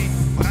equality,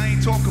 but I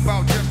ain't talking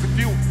about just a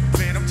few.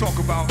 Man, I'm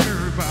talking about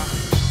everybody.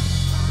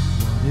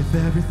 What if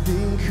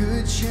everything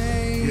could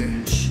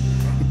change?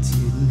 It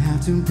didn't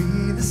have to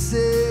be the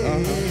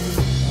same.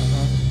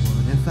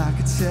 What if I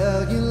could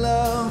tell you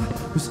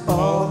love was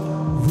all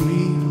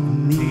we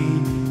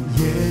need?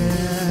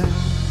 Yeah.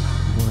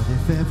 What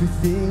if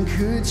everything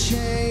could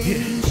change?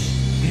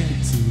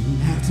 It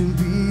didn't have to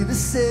be the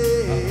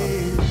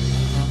same.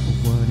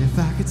 What if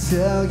I could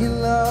tell you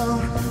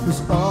love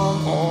was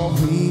all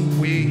we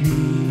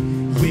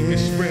need? We can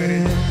spread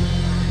it.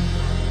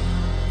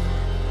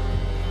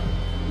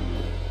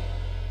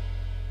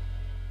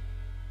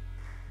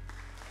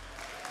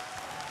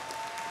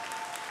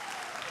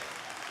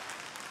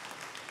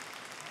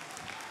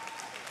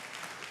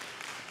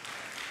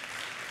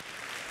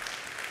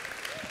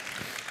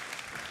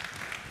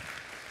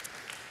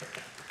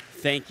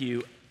 Thank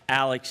you,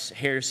 Alex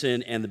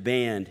Harrison and the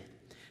band.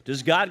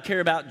 Does God care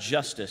about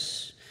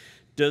justice?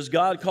 Does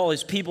God call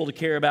his people to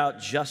care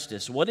about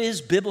justice? What is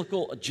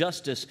biblical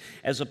justice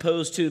as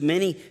opposed to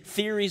many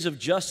theories of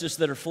justice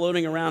that are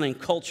floating around in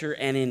culture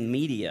and in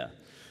media?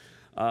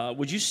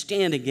 Would you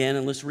stand again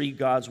and let's read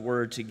God's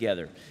word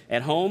together?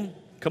 At home,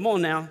 come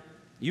on now.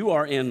 You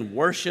are in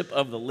worship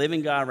of the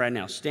living God right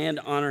now.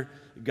 Stand, honor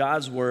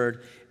God's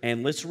word,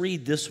 and let's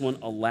read this one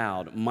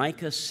aloud.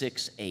 Micah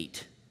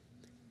 6:8.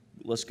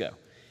 Let's go.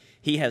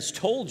 He has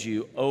told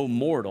you, O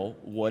mortal,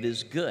 what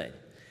is good.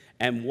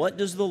 And what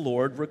does the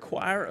Lord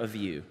require of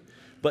you?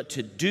 But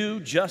to do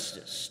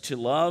justice, to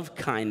love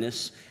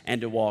kindness, and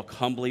to walk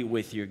humbly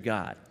with your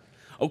God.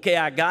 Okay,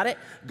 I got it.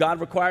 God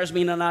requires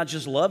me to not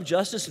just love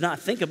justice, not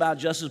think about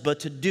justice, but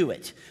to do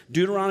it.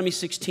 Deuteronomy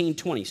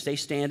 16:20. Stay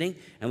standing,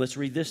 and let's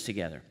read this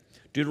together.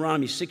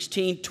 Deuteronomy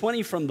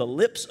 16:20 from the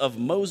lips of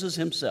Moses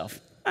himself.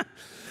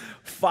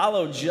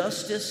 Follow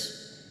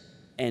justice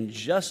and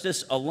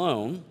justice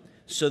alone,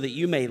 so that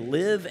you may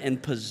live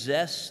and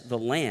possess the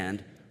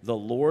land the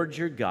Lord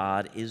your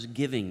God is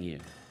giving you.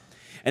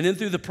 And then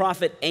through the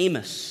prophet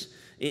Amos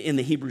in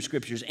the Hebrew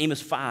Scriptures,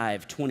 Amos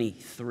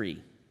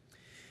 5:23.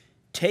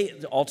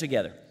 All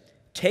together.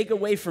 Take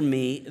away from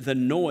me the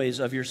noise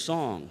of your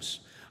songs.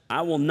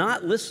 I will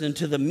not listen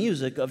to the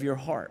music of your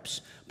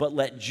harps, but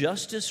let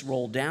justice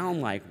roll down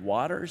like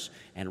waters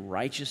and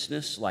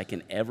righteousness like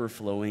an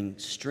ever-flowing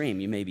stream.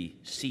 You may be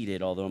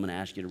seated, although I'm going to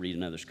ask you to read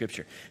another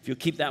scripture. If you'll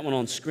keep that one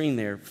on screen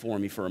there for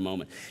me for a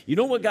moment. You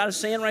know what God is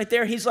saying right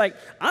there? He's like,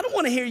 I don't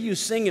want to hear you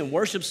singing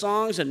worship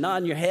songs and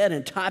nodding your head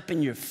and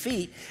tapping your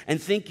feet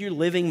and think you're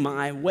living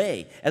my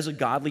way as a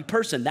godly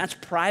person. That's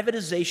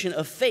privatization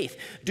of faith.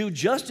 Do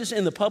justice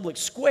in the public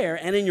square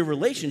and in your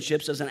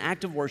relationships as an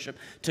act of worship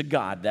to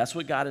God. That's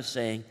what God is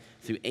saying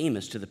through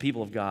Amos to the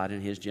people of God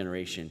in his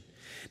generation.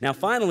 Now,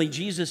 finally,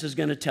 Jesus is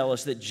going to tell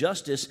us that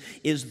justice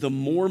is the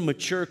more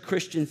mature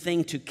Christian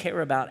thing to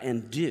care about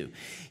and do.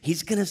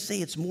 He's going to say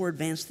it's more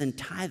advanced than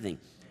tithing.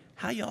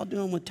 How y'all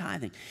doing with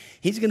tithing?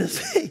 He's going to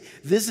say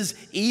this is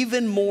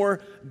even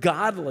more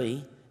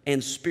godly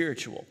and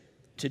spiritual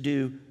to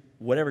do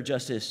whatever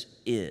justice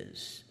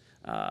is.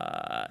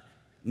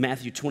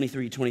 Matthew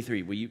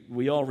 23:23.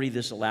 Will you all read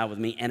this aloud with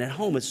me? And at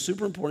home, it's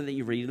super important that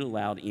you read it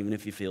aloud even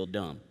if you feel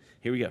dumb.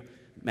 Here we go.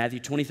 Matthew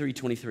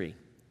 23:23.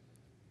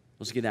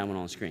 Let's get that one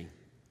on screen.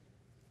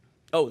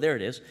 Oh, there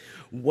it is.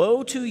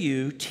 Woe to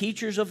you,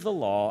 teachers of the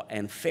law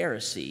and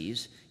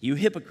Pharisees, you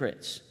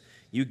hypocrites!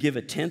 You give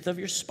 1/10 of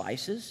your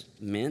spices,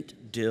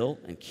 mint, dill,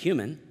 and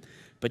cumin,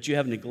 but you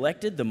have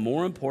neglected the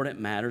more important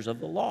matters of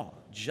the law,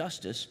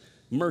 justice,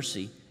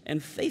 mercy,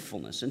 and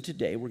faithfulness. And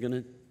today we're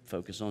going to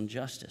focus on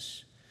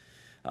justice.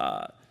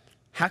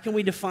 How can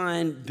we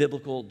define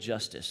biblical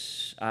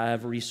justice?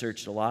 I've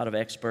researched a lot of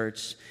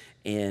experts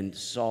and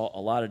saw a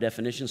lot of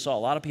definitions, saw a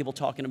lot of people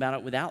talking about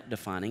it without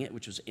defining it,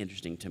 which was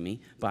interesting to me,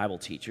 Bible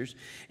teachers.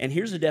 And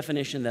here's a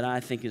definition that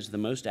I think is the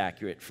most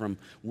accurate from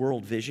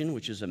World Vision,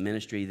 which is a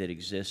ministry that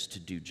exists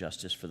to do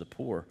justice for the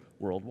poor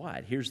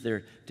worldwide. Here's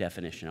their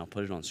definition. I'll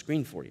put it on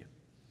screen for you.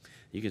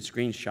 You can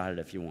screenshot it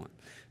if you want.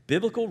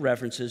 Biblical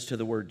references to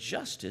the word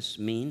justice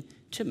mean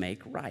to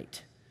make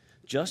right.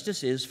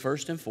 Justice is,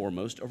 first and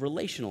foremost, a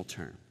relational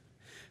term.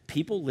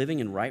 People living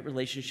in right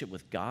relationship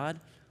with God,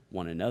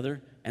 one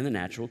another, and the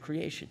natural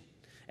creation.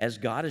 As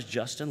God is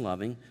just and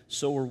loving,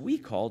 so are we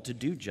called to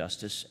do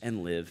justice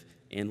and live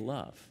in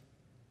love.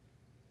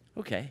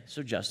 Okay,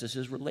 so justice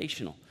is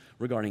relational,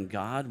 regarding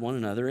God, one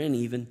another, and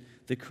even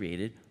the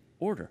created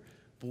order.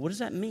 But what does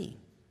that mean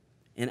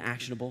in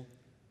actionable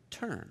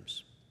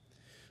terms?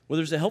 Well,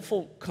 there's a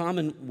helpful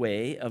common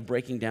way of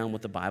breaking down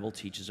what the Bible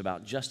teaches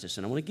about justice.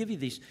 And I want to give you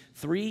these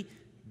 3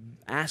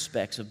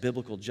 aspects of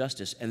biblical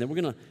justice, and then we're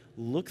going to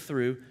look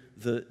through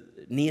the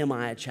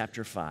Nehemiah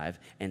chapter 5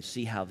 and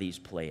see how these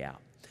play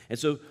out. And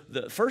so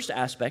the first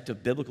aspect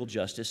of biblical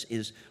justice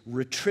is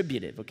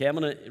retributive. Okay, I'm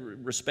going to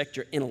respect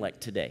your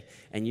intellect today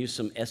and use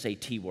some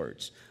SAT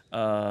words.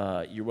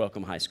 You're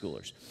welcome, high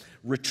schoolers.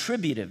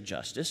 Retributive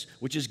justice,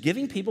 which is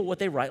giving people what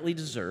they rightly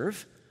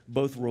deserve,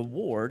 both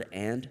reward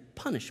and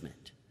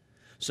punishment.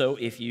 So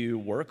if you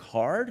work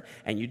hard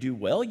and you do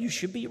well, you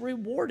should be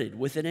rewarded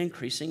with an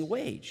increasing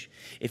wage.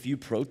 If you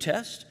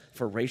protest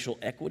for racial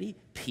equity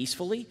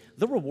peacefully,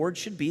 the reward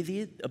should be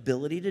the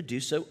ability to do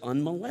so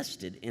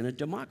unmolested in a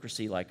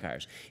democracy like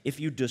ours. If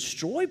you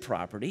destroy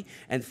property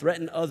and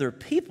threaten other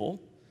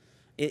people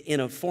in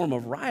a form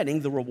of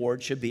rioting, the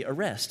reward should be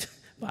arrest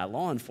by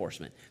law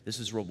enforcement. This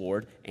is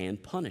reward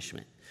and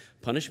punishment.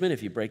 Punishment,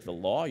 if you break the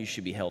law, you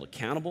should be held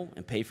accountable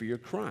and pay for your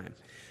crime.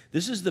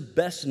 This is the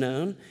best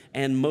known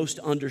and most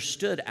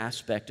understood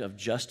aspect of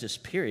justice,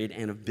 period,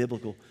 and of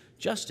biblical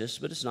justice,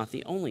 but it's not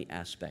the only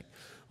aspect.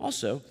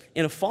 Also,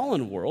 in a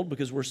fallen world,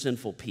 because we're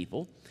sinful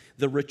people,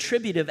 the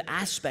retributive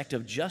aspect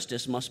of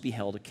justice must be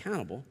held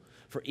accountable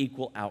for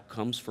equal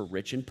outcomes for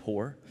rich and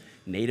poor,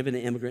 native and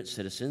immigrant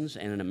citizens,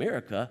 and in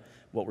America,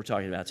 what we're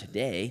talking about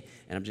today,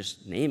 and I'm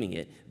just naming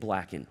it,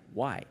 black and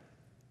white.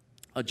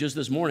 Just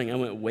this morning, I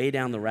went way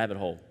down the rabbit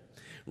hole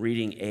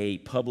reading a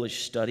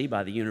published study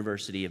by the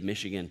University of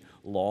Michigan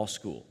Law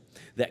School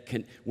that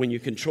when you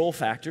control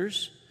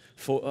factors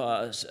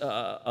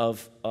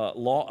of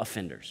law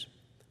offenders,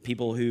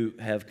 people who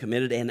have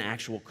committed an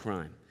actual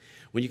crime,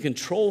 when you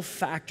control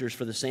factors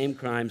for the same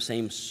crime,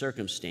 same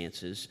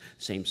circumstances,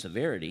 same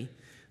severity,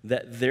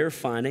 that their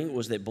finding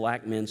was that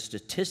black men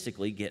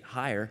statistically get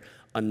higher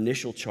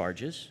initial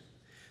charges,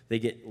 they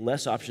get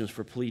less options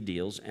for plea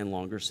deals and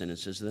longer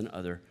sentences than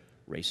other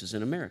races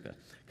in America,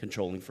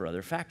 controlling for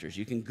other factors.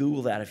 You can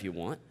Google that if you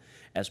want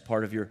as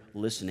part of your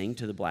listening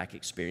to the black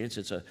experience.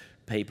 It's a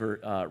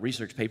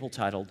research paper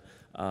titled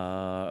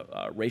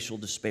Racial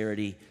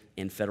Disparity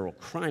in Federal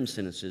Crime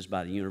Sentences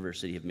by the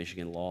University of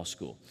Michigan Law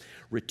School.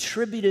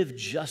 Retributive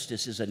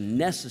justice is a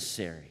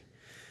necessary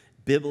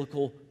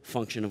biblical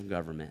function of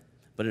government,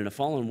 but in a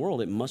fallen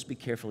world, it must be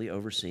carefully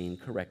overseen,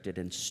 corrected,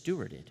 and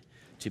stewarded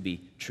to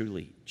be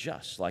truly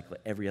just, like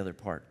every other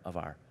part of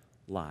our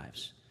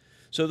lives.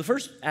 So the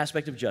first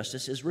aspect of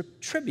justice is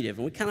retributive,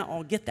 and we kind of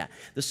all get that.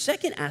 The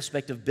second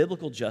aspect of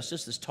biblical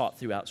justice that's taught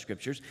throughout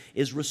scriptures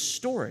is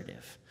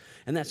restorative,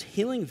 and that's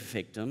healing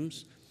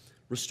victims,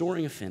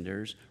 restoring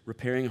offenders,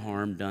 repairing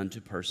harm done to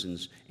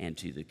persons and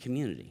to the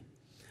community.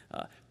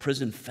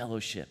 Prison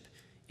fellowship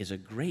is a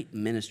great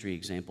ministry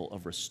example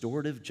of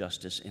restorative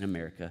justice in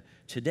America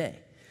today.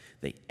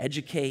 They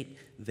educate,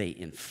 they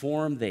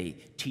inform, they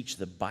teach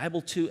the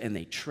Bible to, and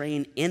they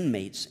train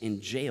inmates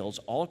in jails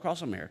all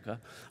across America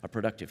a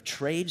productive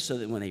trade so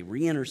that when they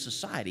re-enter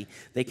society,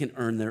 they can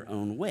earn their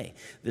own way.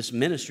 This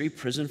ministry,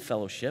 Prison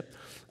Fellowship,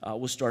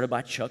 was started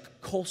by Chuck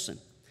Colson,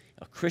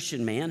 a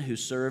Christian man who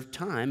served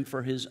time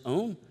for his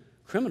own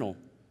criminal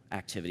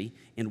activity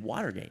in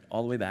Watergate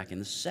all the way back in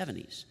the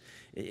 70s.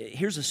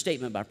 Here's a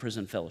statement by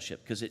Prison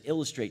Fellowship because it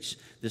illustrates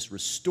this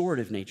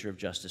restorative nature of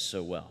justice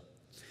so well.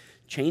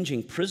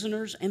 Changing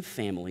prisoners and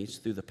families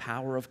through the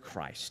power of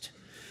Christ.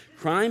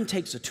 Crime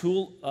takes a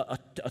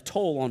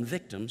toll on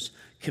victims,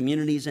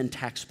 communities, and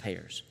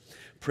taxpayers.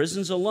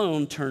 Prisons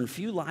alone turn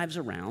few lives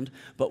around,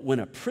 but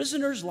when a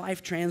prisoner's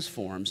life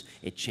transforms,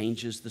 it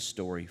changes the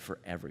story for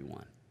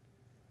everyone.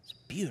 It's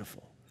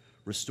beautiful.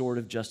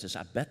 Restorative justice.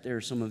 I bet there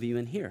are some of you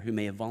in here who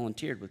may have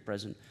volunteered with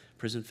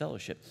Prison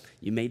Fellowship.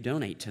 You may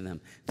donate to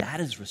them. That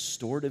is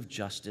restorative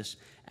justice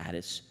at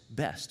its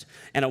best.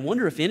 And I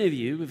wonder if any of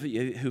you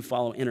who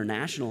follow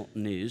international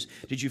news,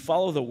 did you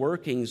follow the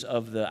workings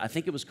of I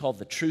think it was called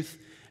the Truth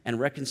and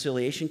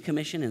Reconciliation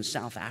Commission in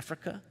South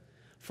Africa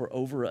for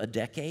over a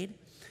decade?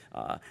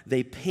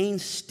 They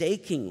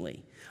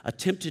painstakingly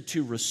attempted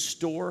to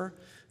restore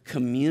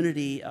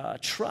community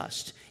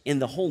trust in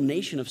the whole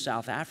nation of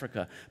South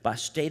Africa by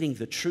stating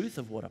the truth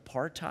of what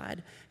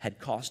apartheid had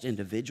cost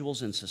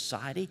individuals in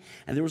society.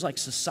 And there was like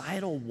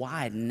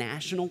societal-wide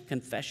national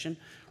confession,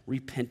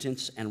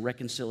 repentance, and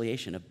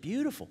reconciliation. A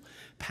beautiful,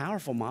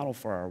 powerful model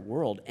for our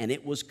world. And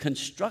it was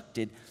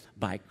constructed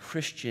by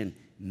Christian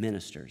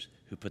ministers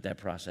who put that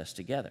process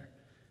together.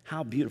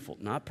 How beautiful.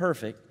 Not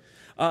perfect.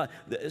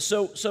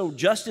 So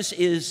justice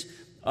is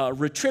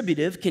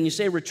retributive. Can you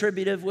say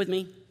retributive with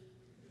me?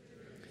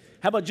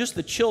 How about just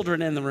the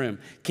children in the room?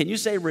 Can you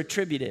say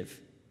retributive?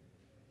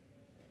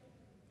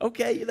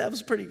 Okay, that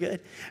was pretty good.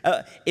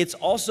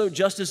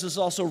 Justice is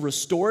also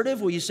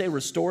restorative. Will you say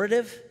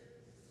restorative?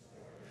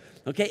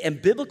 Okay,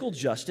 and biblical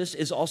justice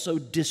is also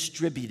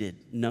distributive,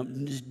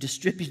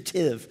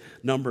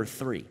 number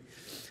 3.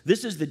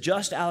 This is the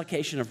just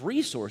allocation of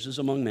resources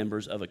among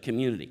members of a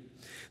community.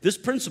 This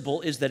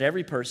principle is that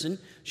every person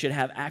should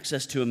have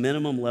access to a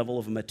minimum level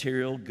of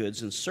material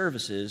goods and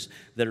services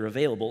that are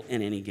available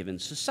in any given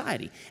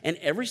society. And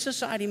every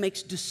society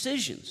makes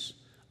decisions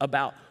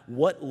about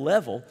what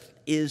level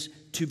is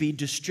to be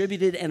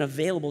distributed and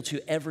available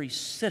to every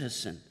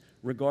citizen,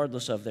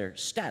 regardless of their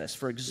status.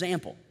 For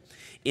example,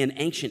 in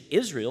ancient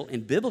Israel,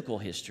 in biblical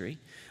history,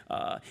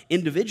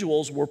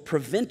 individuals were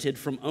prevented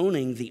from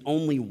owning the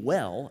only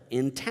well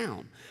in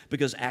town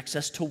because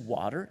access to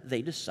water,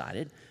 they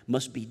decided,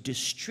 must be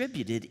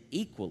distributed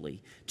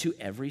equally to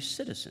every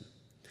citizen.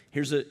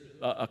 Here's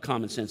a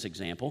common sense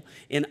example.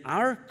 In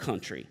our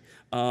country,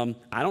 I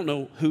don't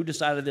know who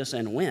decided this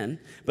and when,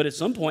 but at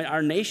some point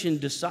our nation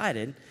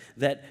decided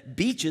that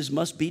beaches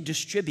must be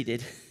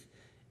distributed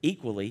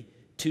equally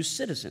to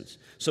citizens.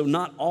 So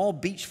not all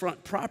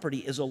beachfront property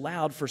is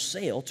allowed for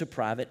sale to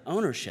private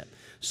ownership,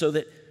 so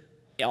that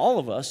all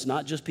of us,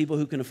 not just people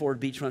who can afford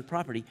beachfront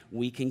property,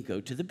 we can go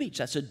to the beach.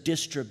 That's a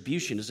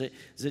distribution. Does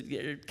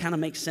it kind of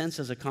make sense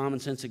as a common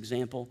sense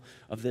example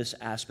of this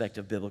aspect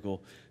of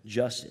biblical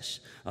justice?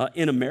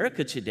 In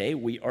America today,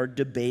 we are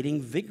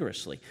debating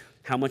vigorously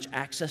how much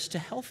access to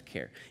health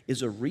care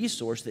is a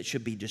resource that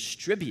should be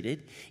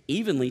distributed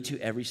evenly to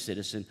every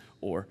citizen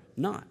or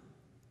not.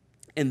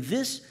 And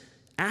this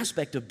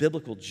aspect of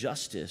biblical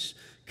justice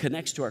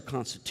connects to our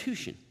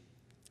Constitution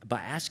by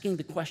asking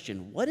the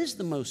question, what is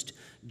the most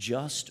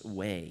just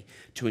way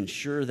to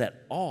ensure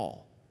that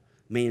all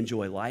may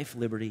enjoy life,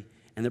 liberty,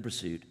 and the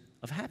pursuit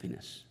of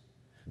happiness?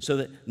 So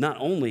that not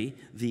only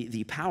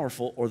the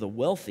powerful or the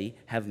wealthy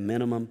have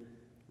minimum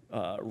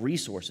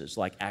resources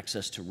like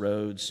access to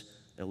roads,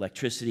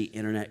 electricity,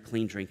 internet,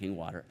 clean drinking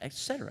water,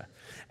 etc.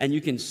 And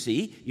you can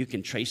see, you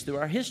can trace through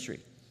our history.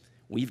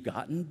 We've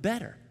gotten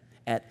better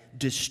at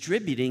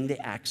distributing the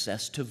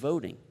access to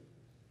voting,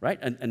 right?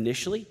 And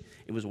initially,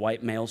 it was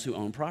white males who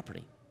owned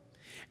property.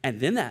 And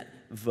then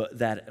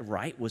that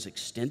right was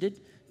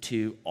extended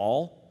to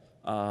all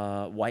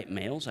white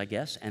males, I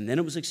guess, and then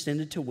it was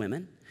extended to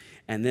women,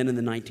 and then in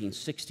the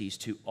 1960s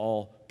to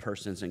all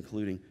persons,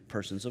 including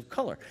persons of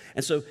color.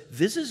 And so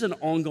this is an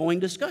ongoing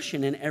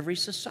discussion in every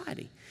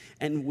society,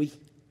 and we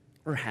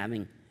are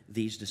having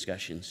these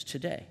discussions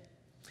today.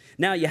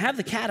 Now, you have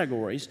the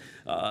categories,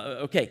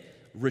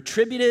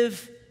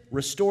 retributive,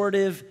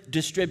 restorative,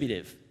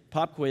 distributive.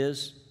 Pop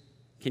quiz.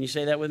 Can you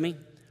say that with me?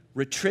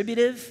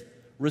 Retributive,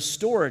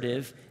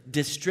 restorative,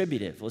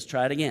 distributive. Let's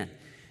try it again.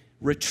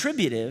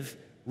 Retributive,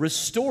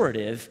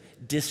 restorative,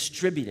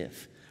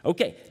 distributive.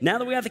 Okay, now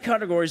that we have the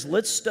categories,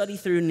 let's study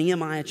through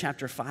Nehemiah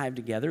chapter 5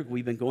 together.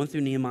 We've been going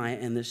through Nehemiah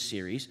in this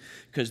series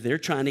because they're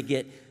trying to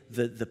get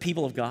the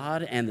people of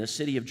God and the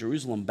city of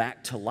Jerusalem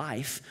back to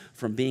life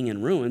from being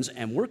in ruins,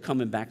 and we're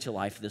coming back to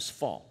life this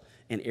fall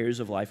in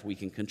areas of life we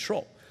can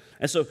control.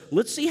 And so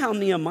let's see how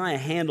Nehemiah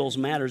handles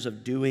matters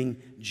of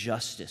doing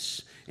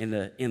justice in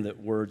the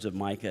words of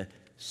Micah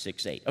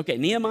 6:8. Okay,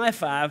 Nehemiah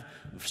 5,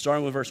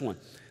 starting with verse 1.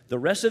 The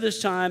rest of this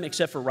time,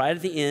 except for right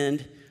at the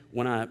end,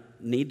 when I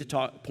need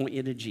to point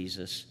you to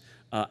Jesus,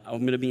 I'm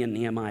going to be in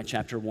Nehemiah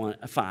chapter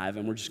 5,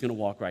 and we're just going to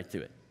walk right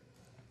through it.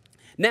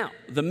 Now,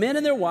 the men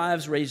and their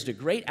wives raised a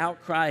great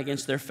outcry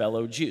against their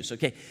fellow Jews.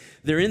 Okay,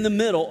 they're in the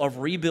middle of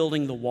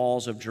rebuilding the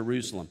walls of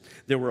Jerusalem.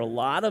 There were a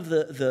lot of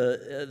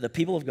the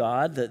people of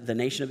God, the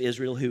nation of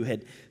Israel, who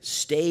had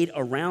stayed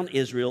around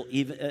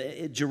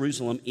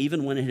Jerusalem,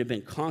 even when it had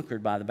been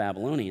conquered by the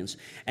Babylonians.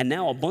 And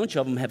now a bunch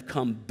of them have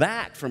come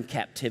back from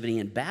captivity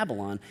in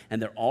Babylon,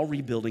 and they're all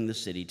rebuilding the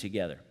city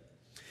together.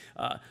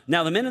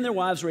 Now, the men and their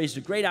wives raised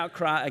a great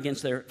outcry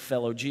against their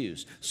fellow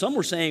Jews. Some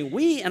were saying,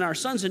 we and our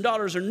sons and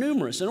daughters are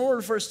numerous. In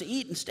order for us to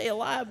eat and stay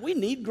alive, we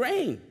need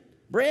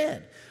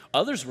bread.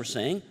 Others were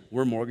saying,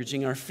 we're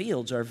mortgaging our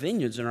fields, our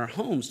vineyards, and our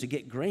homes to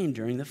get grain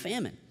during the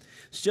famine.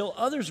 Still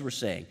others were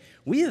saying,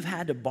 we have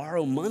had to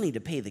borrow money to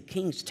pay the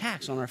king's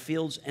tax on our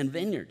fields and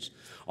vineyards.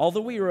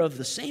 Although we are of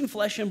the same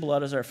flesh and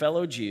blood as our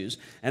fellow Jews,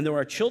 and though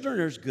our children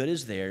are as good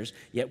as theirs,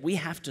 yet we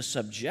have to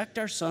subject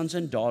our sons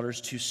and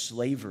daughters to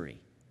slavery.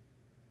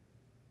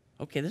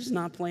 Okay, this is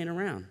not playing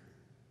around.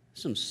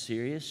 There's some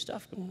serious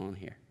stuff going on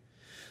here.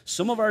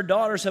 Some of our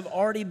daughters have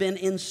already been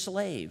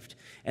enslaved,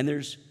 and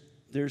there's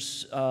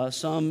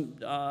some,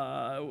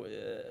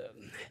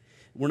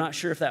 we're not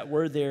sure if that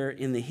word there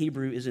in the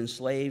Hebrew is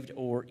enslaved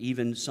or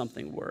even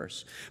something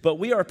worse. But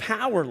we are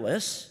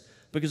powerless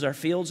because our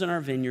fields and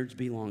our vineyards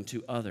belong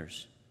to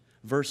others.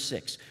 Verse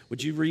 6.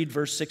 Would you read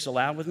verse 6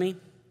 aloud with me?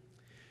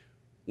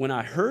 When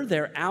I heard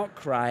their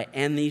outcry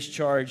and these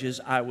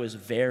charges, I was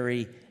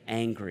very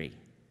angry.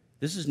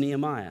 This is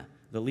Nehemiah,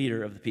 the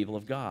leader of the people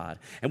of God.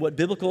 And what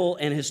biblical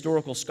and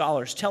historical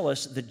scholars tell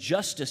us, the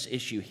justice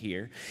issue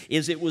here,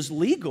 is it was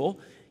legal,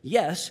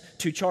 yes,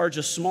 to charge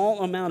a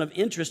small amount of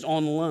interest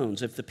on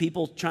loans. If the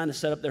people trying to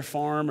set up their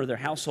farm or their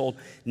household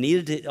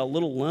needed a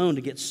little loan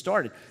to get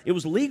started, it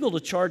was legal to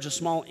charge a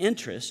small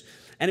interest,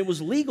 and it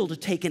was legal to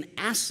take an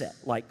asset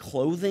like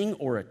clothing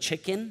or a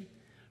chicken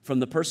from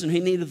the person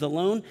who needed the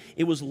loan.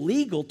 It was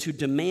legal to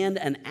demand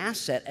an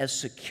asset as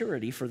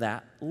security for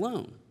that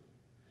loan.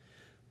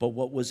 But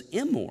what was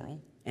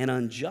immoral and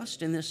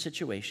unjust in this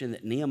situation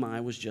that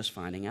Nehemiah was just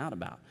finding out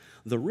about,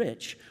 the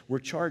rich were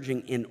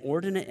charging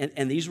inordinate,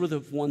 and these were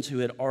the ones who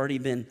had already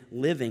been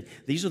living.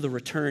 These are the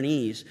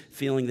returnees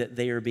feeling that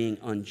they are being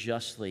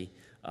unjustly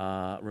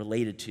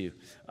related to.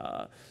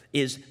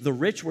 Is the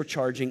rich were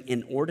charging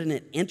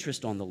inordinate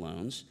interest on the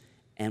loans,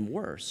 and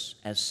worse,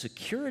 as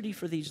security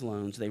for these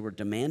loans, they were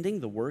demanding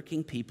the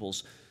working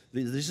people's.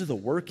 This is the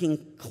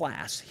working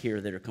class here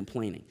that are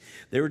complaining.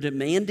 They were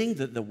demanding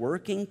that the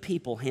working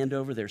people hand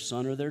over their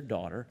son or their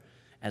daughter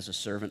as a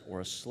servant or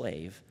a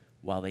slave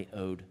while they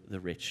owed the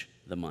rich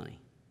the money.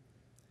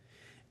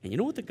 And you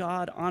know what the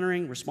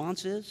God-honoring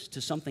response is to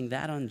something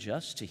that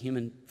unjust,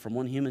 from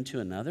one human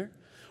to another,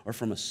 or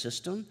from a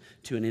system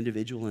to an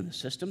individual in the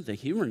system? The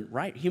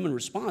human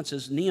response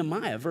is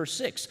Nehemiah, verse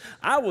 6.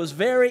 I was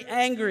very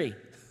angry.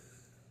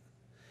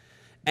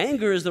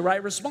 Anger is the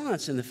right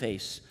response in the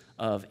face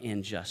of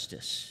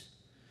injustice,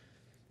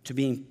 to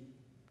being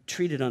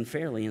treated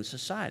unfairly in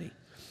society.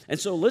 And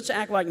so let's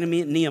act like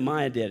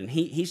Nehemiah did. And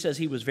he says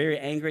he was very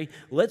angry.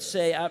 Let's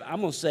say,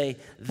 I'm going to say,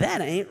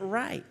 that ain't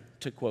right,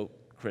 to quote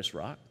Chris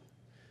Rock.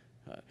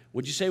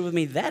 Would you say with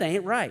me, that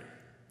ain't right?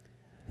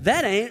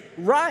 That ain't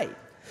right.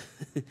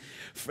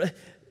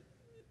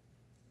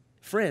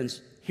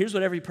 Friends, here's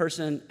what every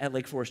person at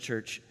Lake Forest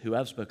Church who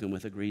I've spoken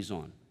with agrees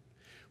on.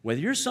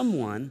 Whether you're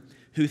someone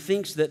who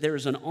thinks that there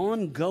is an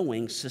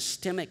ongoing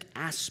systemic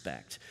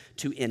aspect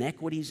to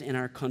inequities in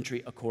our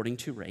country according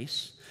to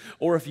race,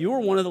 or if you're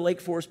one of the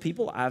Lake Forest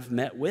people I've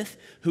met with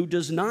who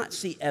does not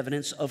see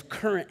evidence of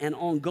current and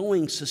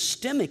ongoing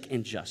systemic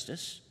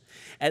injustice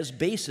as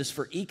basis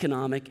for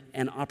economic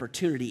and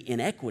opportunity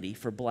inequity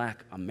for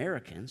Black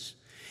Americans,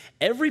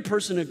 Every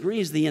person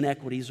agrees the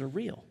inequities are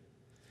real.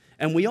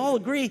 And we all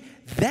agree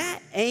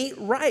that ain't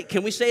right.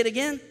 Can we say it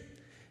again?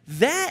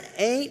 That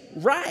ain't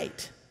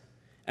right.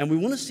 And we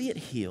want to see it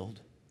healed.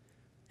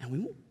 And we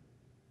want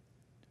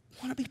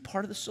to be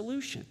part of the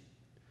solution.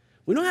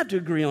 We don't have to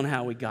agree on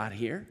how we got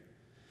here,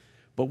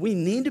 but we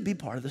need to be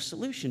part of the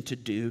solution to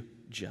do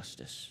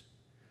justice.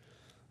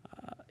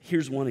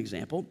 Here's one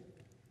example.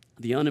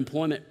 The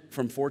unemployment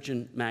from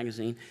Fortune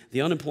magazine,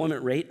 the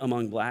unemployment rate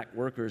among black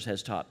workers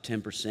has topped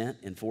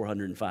 10% in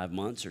 405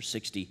 months, or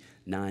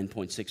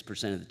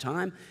 69.6% of the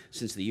time,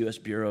 since the U.S.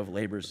 Bureau of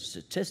Labor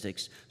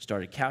Statistics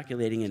started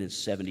calculating it in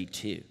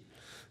 72.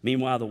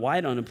 Meanwhile, the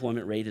white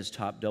unemployment rate has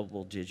topped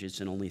double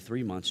digits in only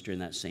 3 months during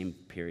that same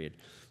period,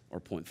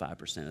 or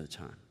 0.5% of the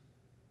time.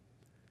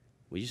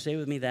 Will you say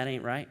with me, that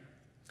ain't right?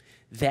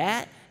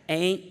 That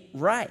ain't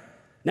right.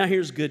 Now,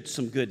 here's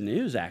some good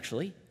news,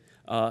 actually.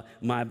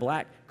 My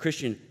black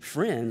Christian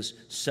friends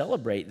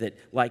celebrate that,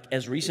 like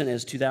as recent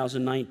as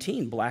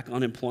 2019, black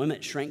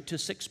unemployment shrank to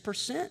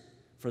 6%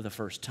 for the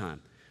first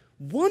time.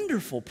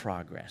 Wonderful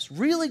progress,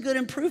 really good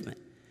improvement.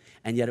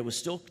 And yet it was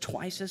still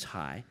twice as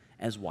high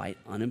as white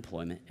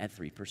unemployment at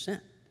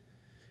 3%.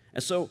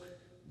 And so,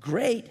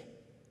 great,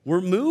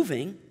 we're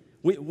moving.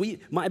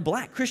 My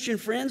black Christian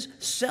friends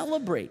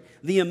celebrate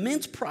the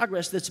immense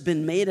progress that's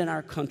been made in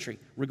our country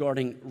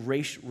regarding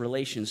race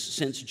relations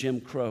since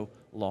Jim Crow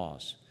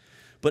laws.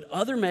 But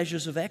other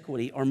measures of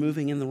equity are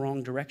moving in the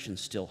wrong direction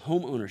still.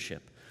 Home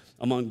ownership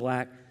among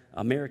black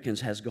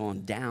Americans has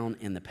gone down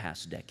in the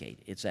past decade.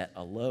 It's at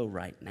a low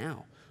right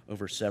now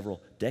over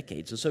several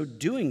decades. And so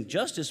doing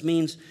justice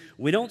means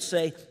we don't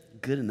say,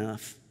 good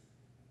enough.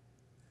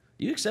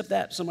 Do you accept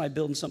that? Somebody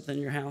building something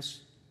in your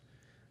house?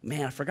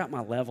 Man, I forgot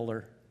my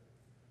leveler.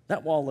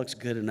 That wall looks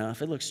good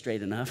enough. It looks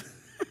straight enough.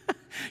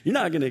 You're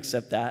not going to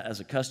accept that as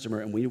a customer,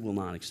 and we will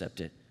not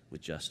accept it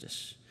with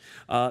justice.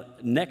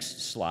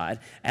 Next slide.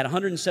 At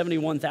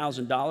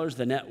 $171,000,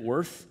 the net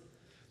worth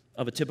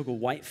of a typical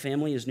white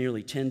family is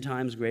nearly 10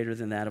 times greater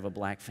than that of a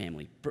black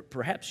family.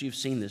 Perhaps you've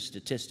seen this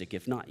statistic.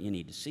 If not, you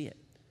need to see it.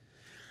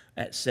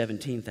 At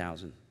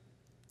 $17,000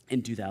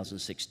 in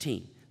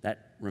 2016.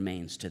 That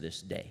remains to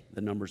this day.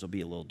 The numbers will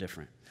be a little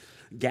different.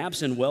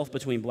 Gaps in wealth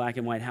between black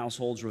and white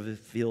households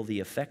reveal the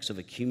effects of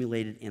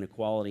accumulated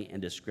inequality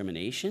and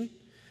discrimination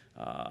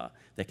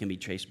that can be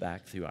traced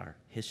back through our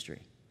history.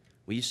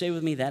 Will you say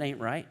with me, that ain't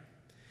right?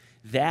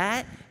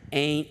 That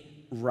ain't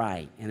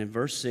right. And in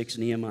verse 6,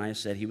 Nehemiah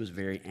said he was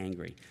very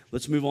angry.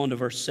 Let's move on to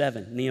verse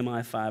 7,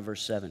 Nehemiah 5,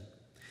 verse 7.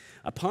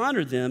 I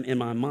pondered them in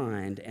my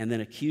mind and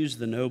then accused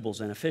the nobles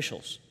and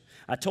officials.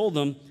 I told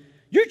them,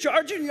 you're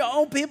charging your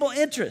own people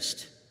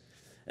interest.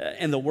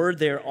 And the word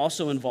there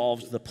also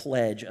involves the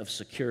pledge of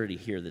security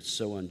here that's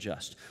so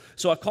unjust.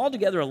 So I called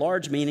together a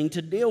large meeting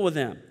to deal with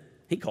them.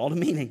 He called a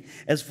meeting.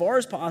 As far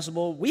as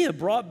possible, we have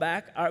bought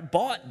back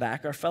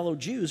our fellow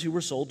Jews who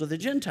were sold to the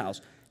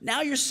Gentiles.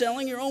 Now you're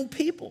selling your own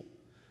people,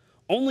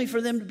 only for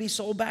them to be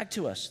sold back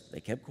to us. They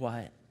kept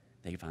quiet.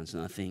 They found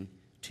nothing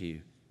to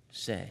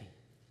say.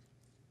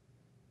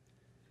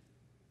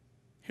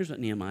 Here's what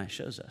Nehemiah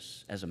shows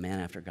us as a man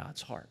after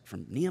God's heart.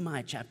 From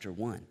Nehemiah chapter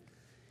 1,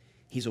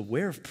 he's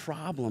aware of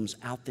problems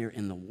out there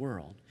in the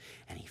world,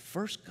 and he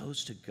first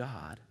goes to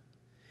God,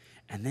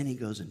 and then he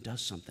goes and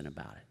does something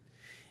about it.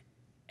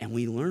 And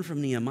we learn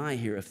from Nehemiah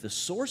here, if the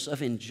source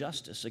of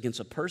injustice against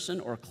a person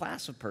or a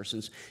class of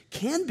persons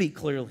can be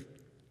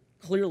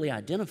clearly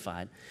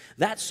identified,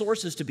 that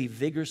source is to be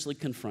vigorously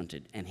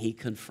confronted, and he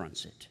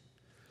confronts it.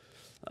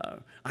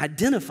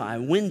 Identify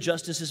when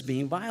justice is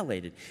being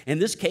violated. In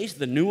this case,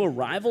 the new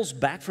arrivals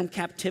back from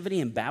captivity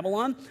in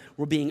Babylon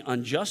were being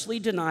unjustly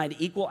denied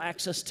equal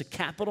access to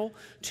capital,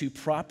 to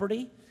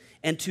property,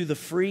 and to the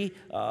free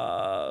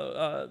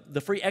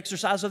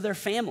exercise of their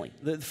family,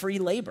 the free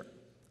labor.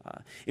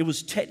 It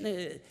was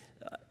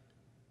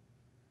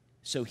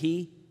so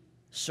he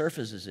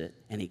surfaces it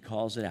and he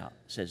calls it out.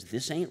 Says,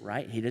 this ain't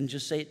right. He didn't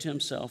just say it to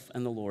himself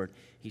and the Lord.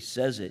 He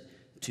says it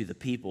to the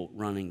people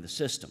running the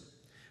system.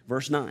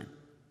 Verse 9.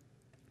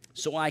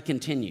 So I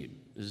continued.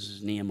 This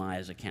is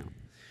Nehemiah's account.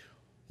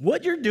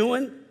 What you're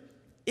doing,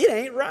 it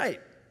ain't right.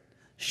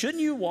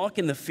 Shouldn't you walk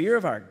in the fear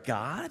of our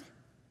God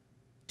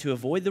to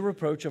avoid the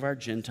reproach of our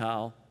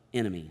Gentile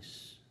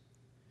enemies?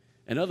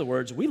 In other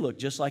words, we look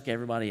just like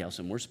everybody else,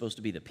 and we're supposed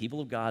to be the people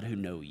of God who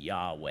know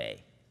Yahweh,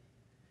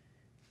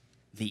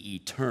 the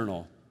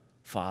eternal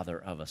Father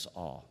of us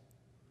all.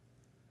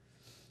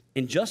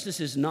 Injustice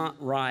is not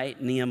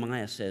right,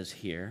 Nehemiah says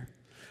here,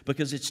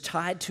 because it's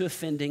tied to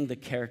offending the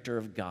character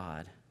of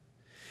God.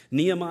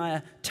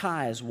 Nehemiah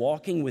ties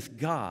walking with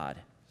God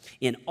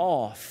in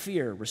awe,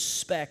 fear,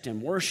 respect,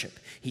 and worship.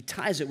 He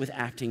ties it with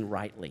acting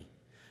rightly,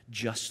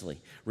 justly.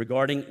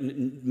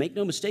 Make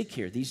no mistake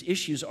here, these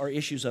issues are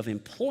issues of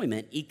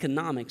employment,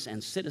 economics,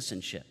 and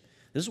citizenship.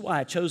 This is why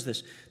I chose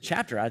this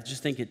chapter. I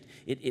just think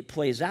it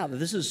plays out that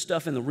this is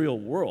stuff in the real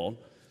world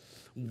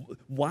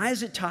Why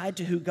is it tied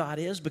to who God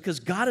is? Because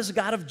God is a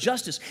God of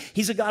justice.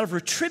 He's a God of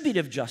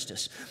retributive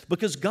justice.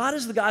 Because God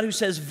is the God who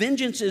says,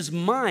 vengeance is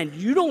mine.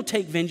 You don't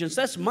take vengeance,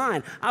 that's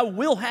mine. I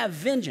will have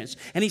vengeance.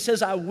 And he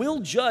says, I will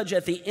judge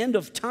at the end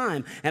of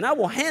time, and I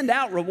will hand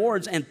out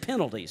rewards and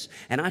penalties.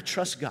 And I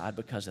trust God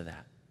because of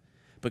that,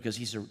 because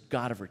he's a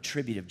God of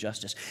retributive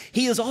justice.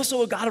 He is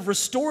also a God of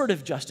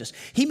restorative justice.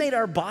 He made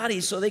our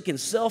bodies so they can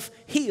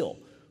self-heal.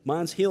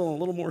 Mine's healing a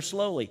little more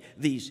slowly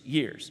these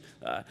years.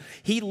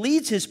 He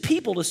leads his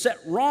people to set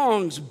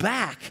wrongs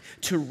back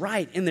to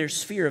right in their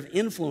sphere of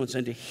influence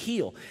and to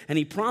heal. And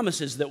he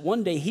promises that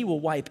one day he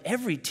will wipe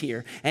every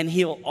tear and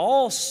heal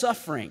all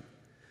suffering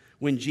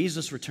when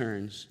Jesus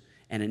returns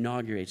and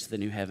inaugurates the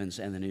new heavens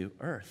and the new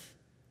earth.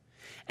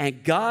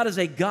 And God is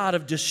a God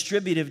of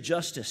distributive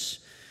justice.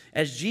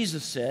 As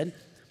Jesus said,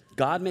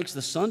 God makes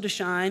the sun to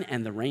shine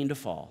and the rain to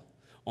fall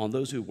on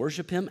those who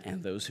worship him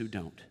and those who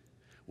don't.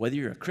 Whether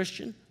you're a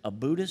Christian, a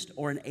Buddhist,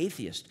 or an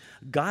atheist,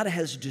 God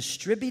has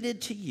distributed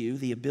to you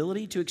the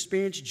ability to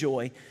experience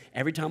joy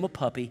every time a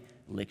puppy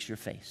licks your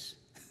face.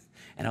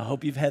 And I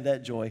hope you've had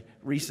that joy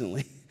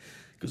recently,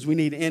 because we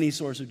need any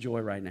source of joy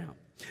right now.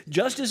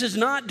 Justice is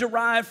not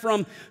derived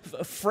from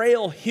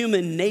frail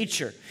human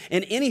nature,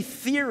 and any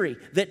theory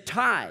that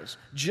ties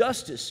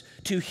justice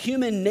to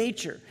human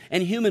nature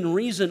and human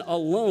reason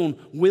alone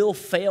will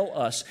fail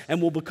us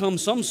and will become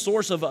some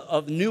source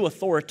of new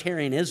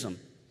authoritarianism.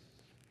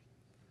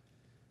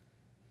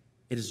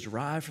 It is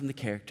derived from the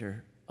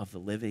character of the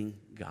living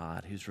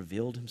God who's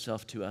revealed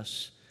himself to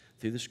us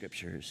through the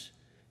scriptures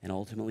and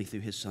ultimately through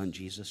his son,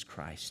 Jesus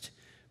Christ.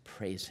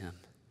 Praise him.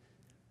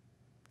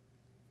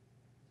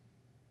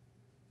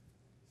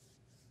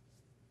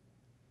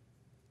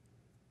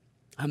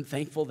 I'm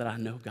thankful that I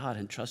know God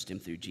and trust him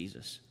through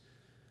Jesus,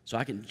 so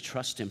I can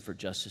trust him for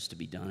justice to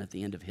be done at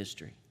the end of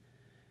history,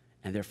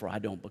 and therefore I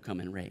don't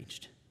become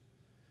enraged.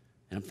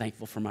 And I'm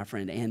thankful for my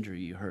friend Andrew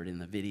you heard in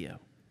the video.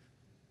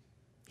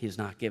 He has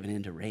not given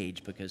in to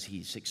rage because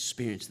he's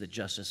experienced the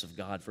justice of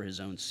God for his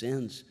own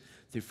sins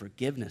through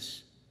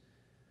forgiveness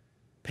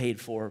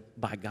paid for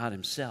by God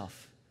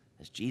himself,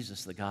 as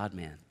Jesus, the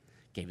God-man,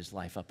 gave his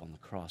life up on the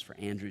cross for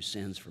Andrew's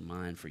sins, for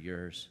mine, for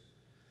yours,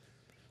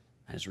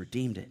 and has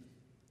redeemed it.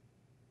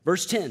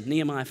 Verse 10,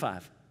 Nehemiah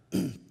 5.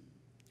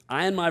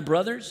 I and my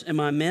brothers and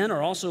my men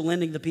are also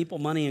lending the people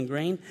money and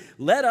grain.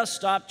 Let us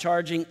stop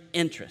charging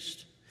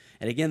interest.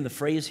 And again, the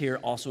phrase here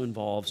also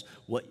involves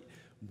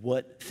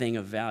what thing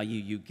of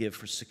value you give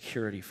for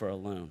security for a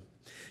loan.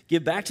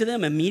 Give back to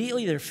them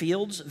immediately their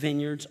fields,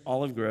 vineyards,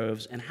 olive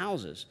groves, and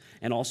houses,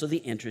 and also the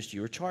interest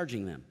you are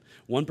charging them.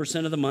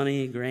 1% of the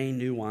money, grain,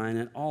 new wine,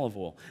 and olive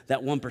oil.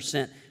 That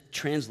 1%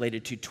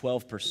 translated to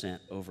 12%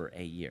 over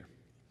a year.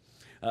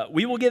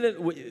 We will give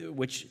it,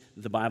 which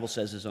the Bible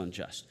says is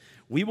unjust.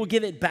 We will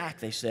give it back,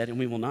 they said, and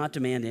we will not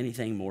demand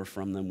anything more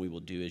from them. We will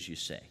do as you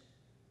say.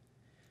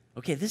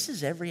 Okay, this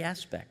is every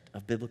aspect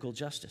of biblical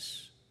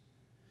justice.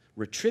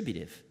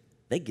 Retributive,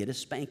 they get a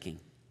spanking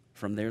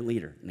from their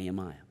leader,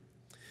 Nehemiah.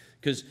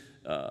 Because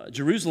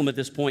Jerusalem at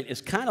this point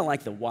is kind of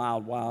like the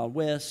wild, wild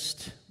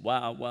west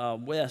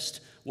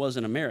was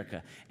in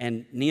America.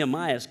 And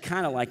Nehemiah is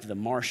kind of like the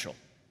marshal.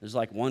 There's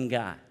like one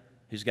guy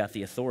who's got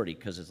the authority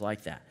because it's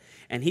like that.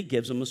 And he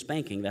gives them a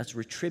spanking. That's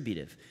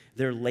retributive.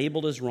 They're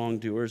labeled as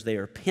wrongdoers. They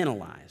are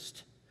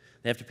penalized.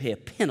 They have to pay a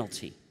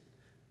penalty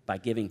by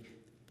giving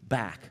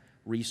back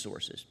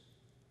resources.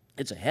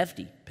 It's a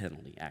hefty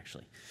penalty,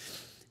 actually.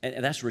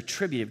 And that's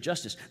retributive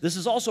justice. This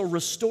is also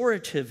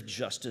restorative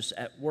justice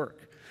at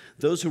work.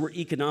 Those who were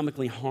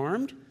economically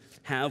harmed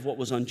have what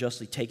was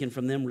unjustly taken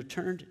from them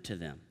returned to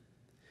them.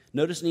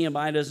 Notice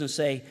Nehemiah doesn't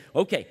say,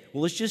 okay,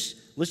 well, let's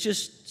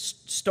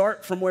just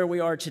start from where we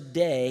are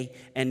today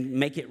and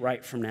make it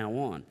right from now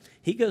on.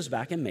 He goes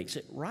back and makes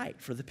it right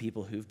for the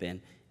people who've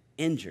been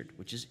injured,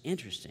 which is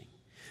interesting.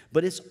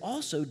 But it's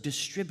also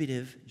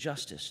distributive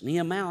justice.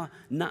 Nehemiah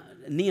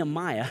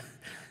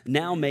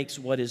now makes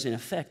what is in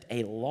effect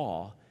a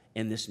law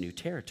in this new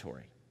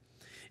territory.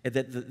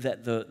 That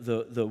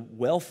the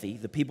wealthy,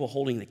 the people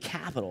holding the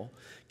capital,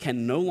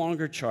 can no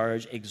longer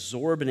charge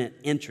exorbitant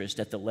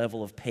interest at the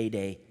level of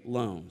payday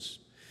loans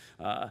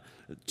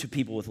to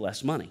people with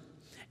less money.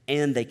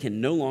 And they can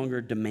no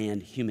longer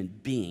demand human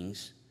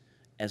beings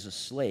as a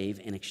slave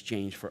in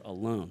exchange for a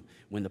loan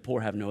when the poor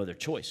have no other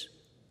choice.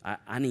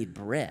 I need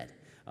bread.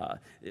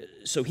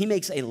 So he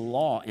makes a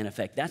law in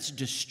effect. That's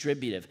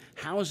distributive.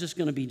 How is this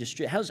going to be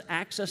distributed? How's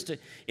access to,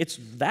 it's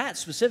that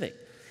specific.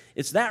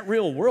 It's that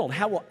real world.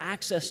 How will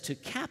access to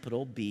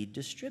capital be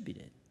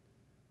distributed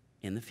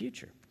in the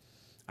future?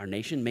 Our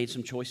nation made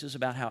some choices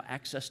about how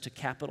access to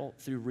capital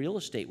through real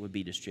estate would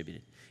be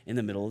distributed in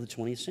the middle of the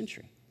 20th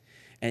century.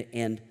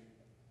 And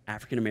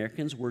African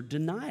Americans were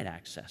denied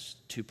access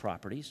to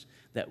properties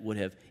that would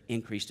have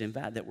increased in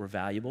value, that were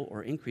valuable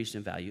or increased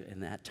in value in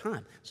that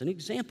time. It's an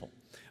example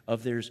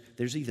of there's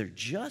either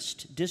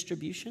just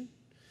distribution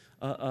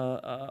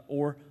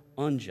or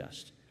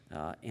unjust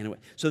in a way.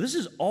 So this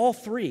is all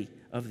three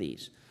of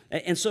these.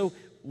 And so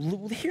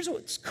here's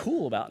what's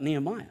cool about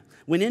Nehemiah.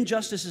 When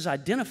injustice is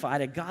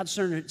identified, a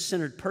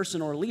God-centered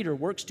person or leader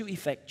works to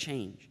effect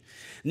change.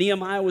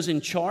 Nehemiah was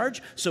in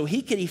charge, so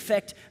he could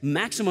effect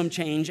maximum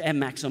change at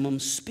maximum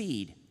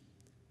speed.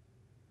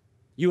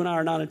 You and I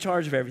are not in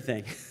charge of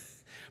everything,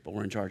 but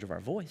we're in charge of our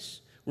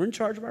voice. We're in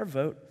charge of our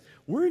vote.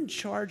 We're in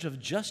charge of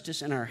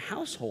justice in our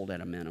household at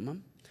a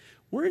minimum.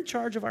 We're in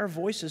charge of our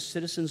voice as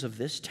citizens of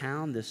this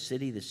town, this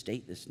city, this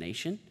state, this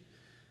nation.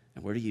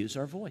 And we're to use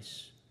our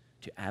voice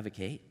to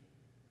advocate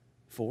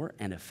for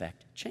and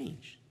effect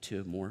change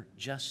to a more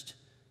just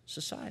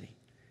society.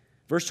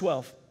 Verse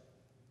 12,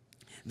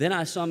 then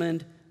I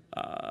summoned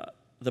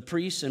the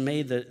priests and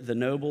made the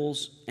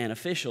nobles and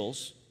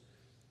officials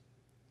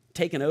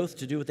take an oath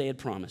to do what they had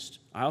promised.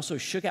 I also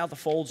shook out the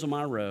folds of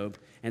my robe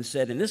and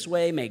said, in this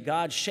way may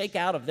God shake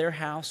out of their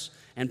house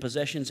and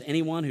possessions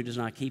anyone who does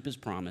not keep his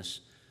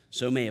promise.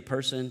 So may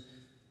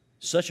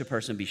such a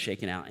person be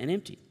shaken out and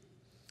emptied.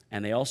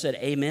 And they all said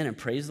amen and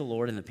praised the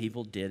Lord, and the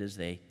people did as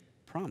they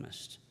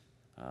promised.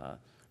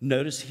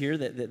 Notice here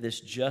that this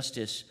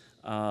justice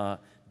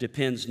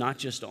depends not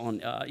just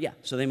on,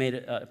 so they made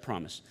a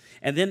promise.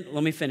 And then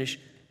let me finish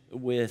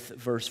with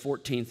verse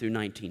 14 through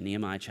 19,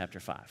 Nehemiah chapter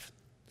 5.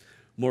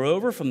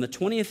 Moreover, from the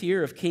 20th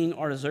year of King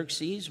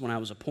Artaxerxes, when I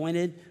was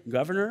appointed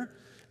governor,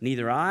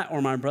 neither I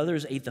or my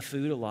brothers ate the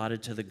food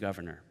allotted to the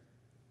governor,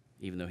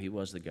 even though he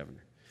was the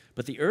governor.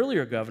 But the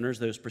earlier governors,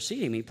 those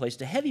preceding me,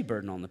 placed a heavy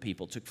burden on the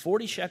people, took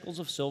 40 shekels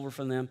of silver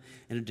from them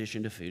in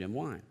addition to food and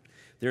wine.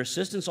 Their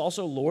assistants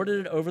also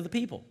lorded it over the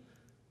people.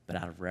 But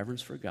out of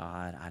reverence for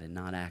God, I did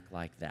not act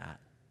like that.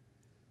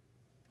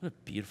 What a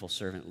beautiful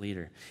servant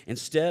leader.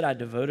 Instead, I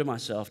devoted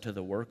myself to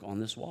the work on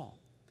this wall.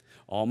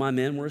 All my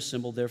men were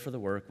assembled there for the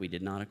work. We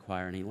did not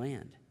acquire any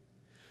land.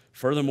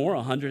 Furthermore,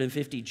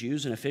 150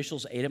 Jews and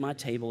officials ate at my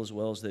table, as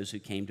well as those who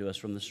came to us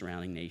from the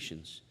surrounding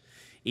nations.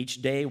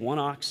 Each day, 1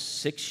 ox,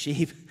 6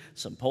 sheep,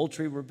 some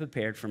poultry were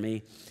prepared for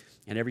me,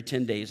 and every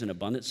 10 days, an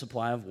abundant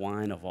supply of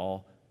wine of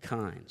all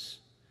kinds.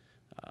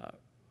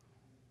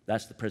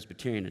 That's the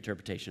Presbyterian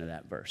interpretation of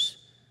that verse.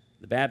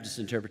 The Baptist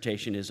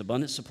interpretation is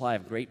abundant supply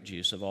of grape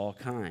juice of all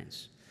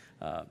kinds.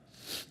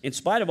 In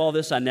spite of all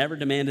this, I never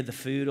demanded the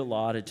food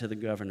allotted to the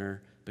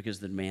governor because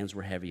the demands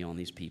were heavy on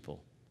these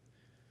people.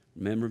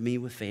 Remember me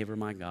with favor,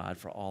 my God,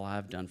 for all I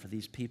have done for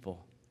these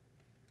people.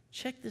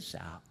 Check this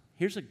out.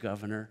 Here's a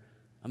governor,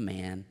 a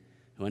man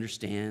who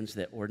understands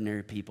that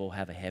ordinary people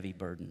have a heavy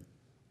burden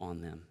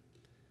on them.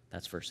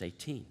 That's verse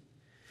 18.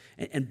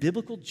 And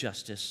biblical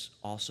justice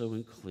also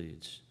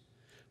includes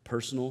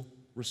personal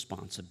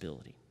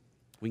responsibility.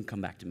 We can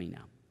come back to me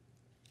now.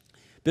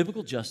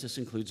 Biblical justice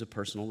includes a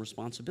personal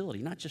responsibility,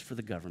 not just for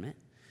the government.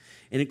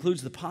 It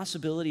includes the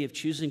possibility of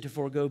choosing to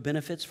forego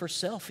benefits for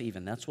self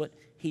even. That's what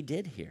he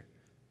did here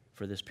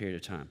for this period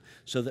of time,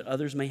 so that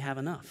others may have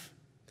enough.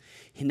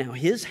 Now,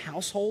 his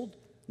household,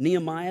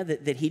 Nehemiah,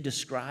 that he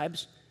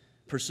describes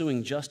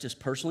pursuing justice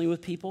personally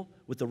with people,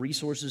 with the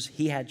resources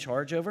he had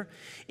charge over,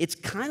 it's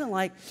kind of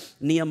like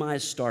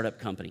Nehemiah's startup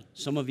company.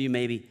 Some of you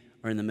maybe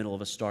are in the middle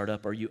of a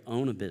startup or you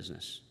own a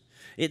business.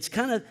 It's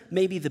kind of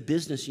maybe the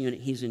business unit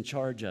he's in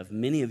charge of.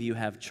 Many of you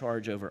have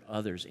charge over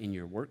others in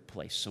your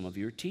workplace. Some of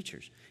you are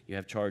teachers. You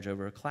have charge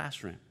over a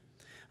classroom.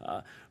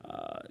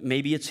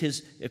 Maybe it's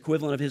his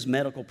equivalent of his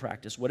medical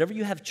practice, whatever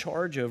you have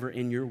charge over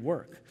in your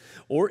work.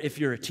 Or if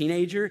you're a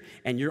teenager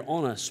and you're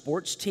on a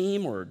sports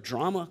team or a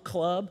drama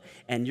club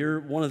and you're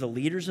one of the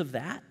leaders of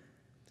that,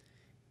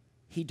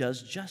 he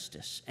does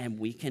justice, and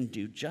we can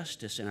do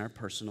justice in our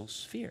personal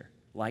sphere,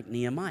 like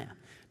Nehemiah.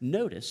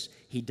 Notice,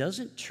 he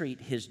doesn't treat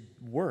his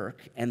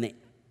work and the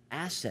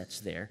assets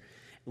there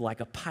like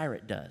a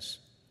pirate does.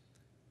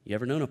 You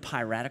ever known a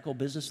piratical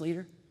business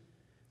leader?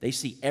 They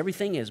see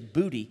everything as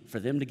booty for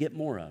them to get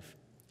more of.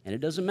 And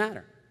it doesn't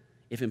matter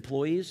if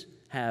employees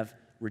have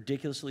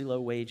ridiculously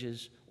low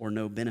wages or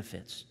no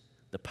benefits.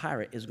 The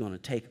pirate is going to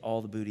take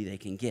all the booty they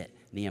can get.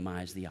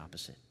 Nehemiah is the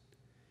opposite.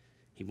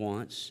 He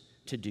wants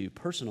to do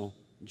personal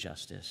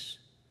justice.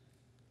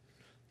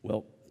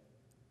 Well,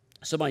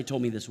 somebody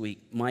told me this week,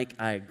 Mike,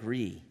 I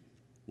agree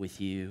with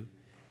you,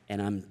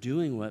 and I'm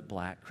doing what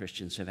black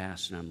Christians have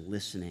asked, and I'm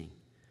listening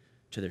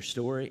to their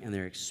story and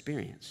their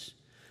experience.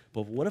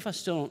 But what if I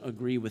still don't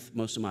agree with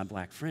most of my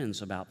black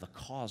friends about the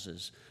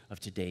causes of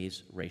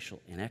today's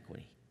racial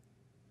inequity?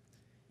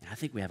 And I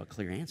think we have a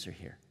clear answer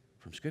here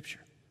from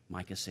Scripture,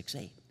 Micah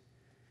 6:8.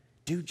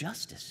 Do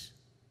justice.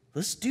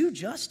 Let's do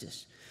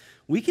justice.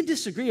 We can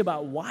disagree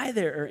about why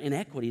there are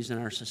inequities in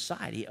our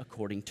society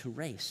according to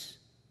race.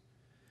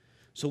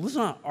 So let's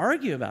not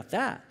argue about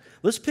that.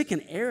 Let's pick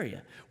an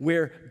area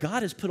where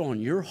God has put on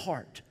your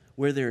heart,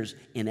 where there's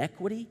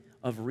inequity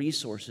of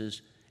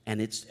resources and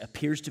it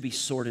appears to be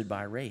sorted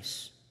by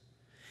race.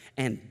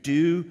 And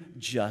do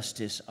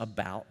justice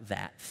about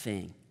that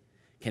thing.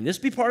 Can this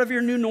be part of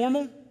your new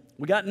normal?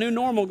 We got new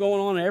normal going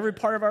on in every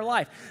part of our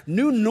life.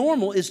 New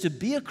normal is to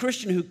be a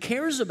Christian who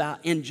cares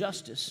about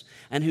injustice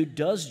and who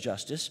does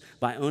justice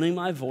by owning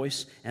my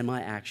voice and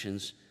my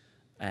actions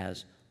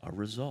as a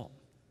result.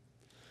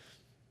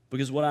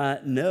 Because what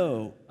I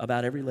know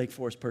about every Lake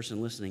Forest person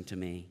listening to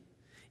me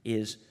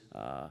is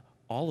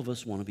all of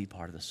us want to be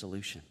part of the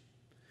solution.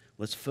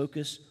 Let's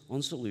focus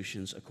on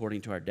solutions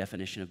according to our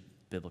definition of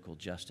biblical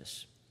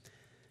justice.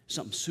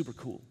 Something super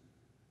cool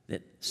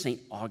that St.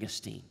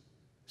 Augustine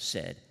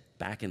said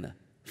back in the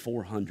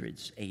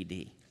 400s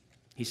AD.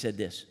 He said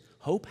this: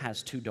 hope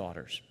has two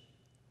daughters,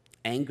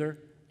 anger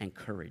and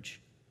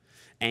courage.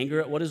 Anger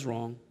at what is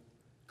wrong,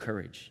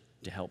 courage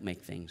to help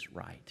make things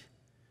right.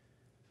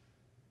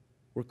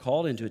 We're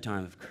called into a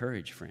time of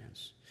courage,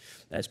 friends.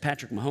 As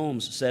Patrick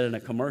Mahomes said in a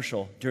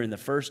commercial during the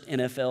first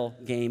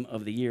NFL game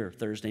of the year,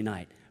 Thursday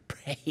night,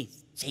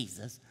 praise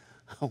Jesus.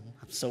 Oh,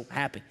 I'm so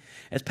happy.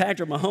 As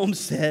Patrick Mahomes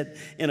said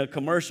in a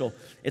commercial,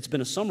 it's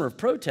been a summer of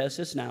protests.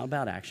 It's now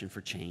about action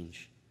for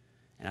change.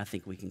 And I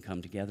think we can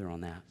come together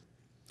on that.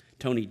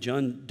 Tony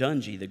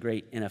Dungy, the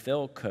great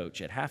NFL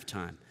coach, at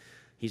halftime,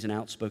 he's an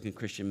outspoken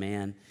Christian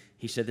man.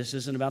 He said, this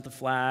isn't about the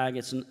flag.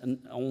 It's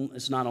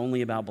not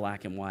only about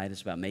black and white.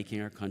 It's about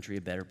making our country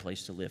a better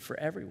place to live for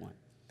everyone.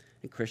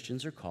 And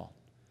Christians are called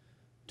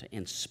to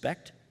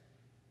inspect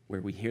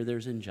where we hear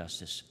there's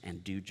injustice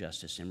and do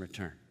justice in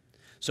return.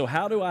 So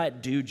how do I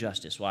do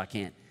justice? Well, I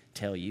can't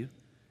tell you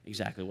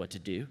exactly what to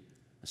do.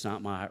 It's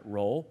not my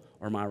role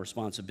or my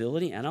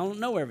responsibility, and I don't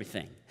know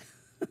everything.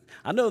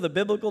 I know the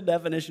biblical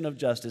definition of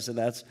justice, and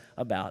that's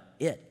about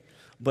it.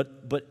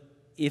 But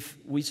if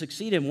we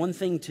succeed in one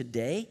thing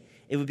today,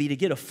 it would be to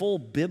get a full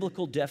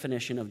biblical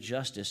definition of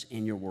justice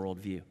in your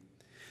worldview.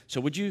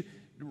 So would you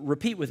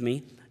repeat with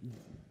me?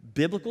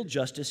 Biblical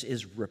justice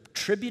is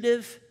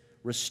retributive,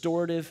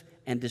 restorative,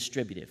 and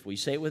distributive. Will you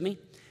say it with me?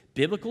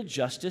 Biblical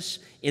justice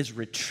is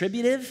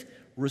retributive,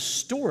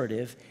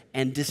 restorative,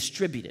 and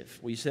distributive.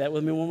 Will you say that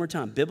with me one more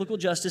time? Biblical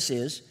justice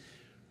is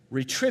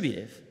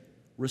retributive,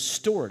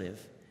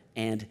 restorative,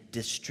 and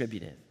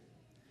distributive.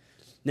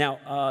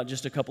 Now,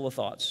 just a couple of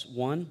thoughts.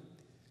 One,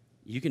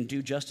 you can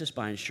do justice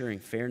by ensuring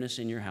fairness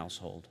in your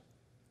household.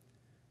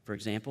 For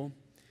example,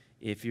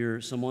 if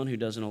you're someone who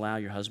doesn't allow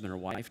your husband or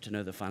wife to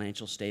know the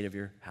financial state of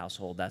your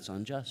household, that's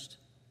unjust.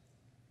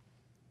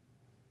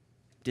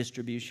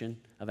 Distribution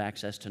of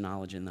access to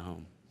knowledge in the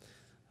home.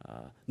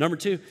 Number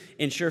two,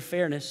 ensure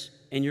fairness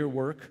in your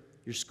work,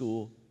 your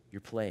school,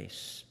 your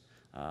place,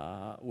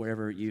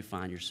 wherever you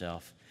find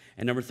yourself.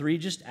 And number three,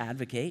 just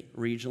advocate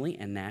regionally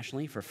and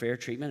nationally for fair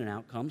treatment and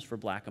outcomes for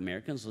Black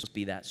Americans. Let's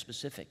be that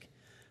specific,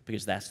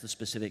 because that's the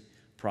specific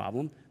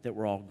problem that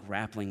we're all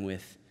grappling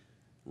with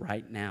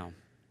right now.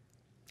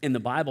 In the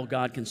Bible,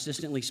 God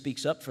consistently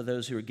speaks up for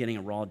those who are getting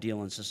a raw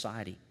deal in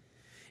society.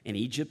 In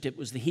Egypt, it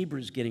was the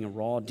Hebrews getting a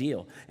raw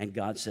deal, and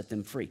God set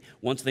them free.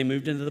 Once they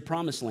moved into the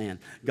Promised Land,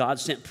 God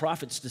sent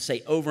prophets to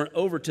say over and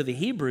over to the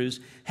Hebrews,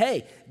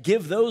 hey,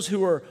 give those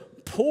who are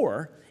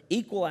poor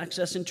equal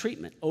access and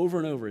treatment. Over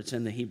and over, it's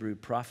in the Hebrew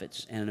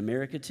prophets. And in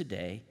America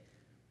today,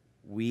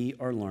 we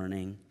are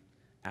learning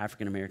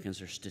African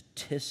Americans are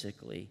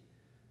statistically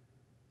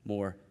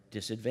more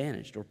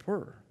disadvantaged or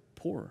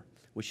poorer,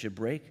 which should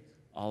break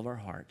all of our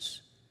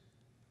hearts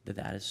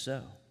that is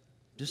so.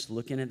 Just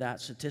looking at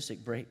that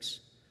statistic breaks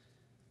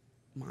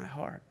my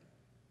heart.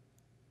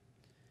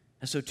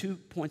 And so 2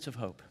 points of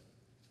hope.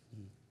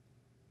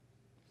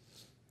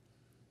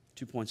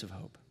 2 points of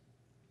hope.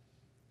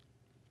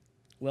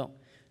 Well,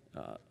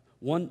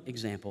 one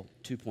example,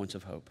 2 points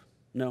of hope.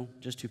 No,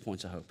 just 2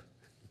 points of hope.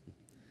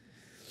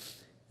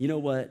 You know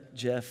what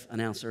Jeff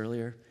announced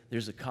earlier?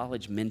 There's a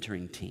college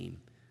mentoring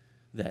team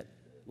that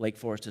Lake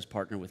Forest has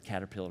partnered with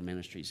Caterpillar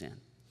Ministries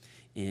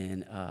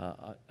in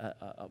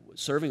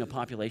serving a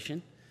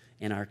population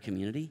in our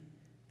community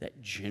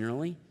that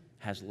generally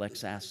has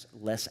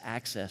less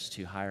access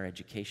to higher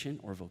education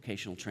or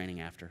vocational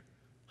training after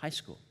high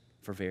school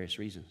for various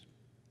reasons.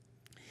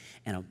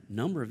 And a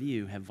number of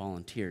you have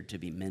volunteered to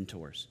be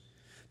mentors,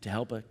 to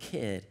help a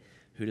kid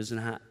who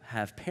doesn't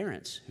have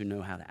parents who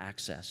know how to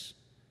access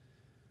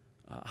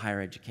higher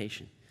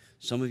education.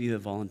 Some of you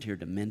have volunteered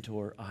to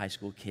mentor a high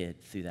school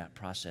kid through that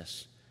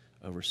process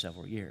over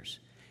several years.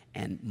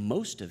 And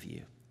most of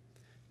you,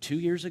 2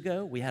 years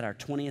ago, we had our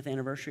 20th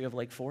anniversary of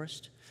Lake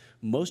Forest.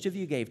 Most of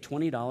you gave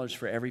 $20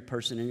 for every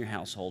person in your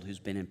household who's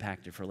been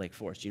impacted for Lake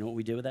Forest. You know what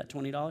we did with that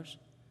 $20?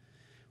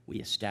 We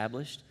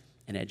established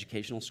an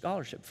educational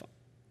scholarship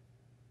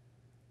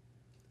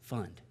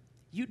fund.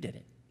 You did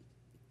it.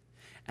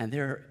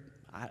 And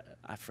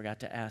I forgot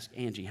to ask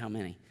Angie how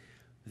many.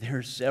 There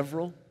are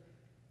several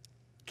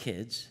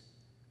kids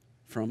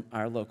from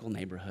our local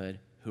neighborhood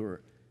who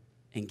are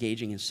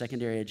engaging in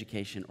secondary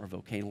education or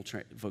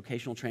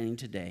vocational training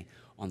today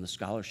on the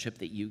scholarship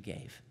that you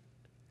gave.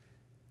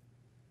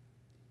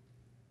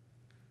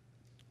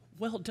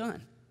 Well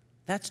done.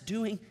 That's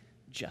doing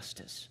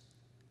justice.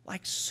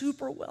 Like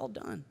super well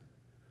done.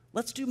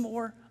 Let's do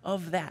more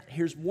of that.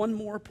 Here's one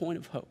more point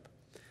of hope.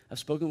 I've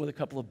spoken with a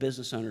couple of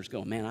business owners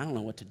going, man, I don't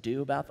know what to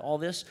do about all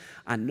this.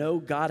 I know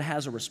God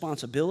has a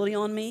responsibility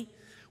on me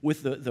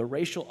with the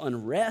racial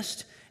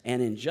unrest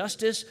and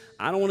injustice.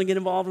 I don't want to get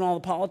involved in all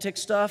the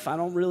politics stuff. I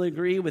don't really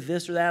agree with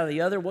this or that or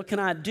the other. What can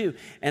I do?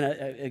 And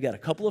I got a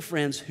couple of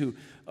friends who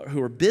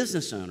are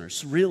business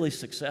owners, really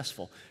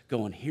successful,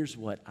 going, here's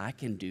what I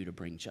can do to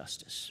bring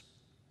justice.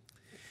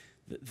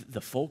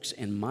 The folks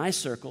in my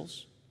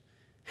circles,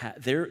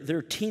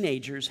 their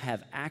teenagers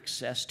have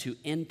access to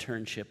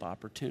internship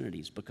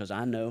opportunities because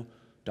I know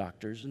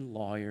doctors and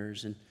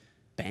lawyers and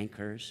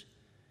bankers.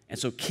 And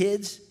so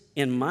kids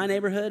in my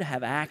neighborhood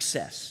have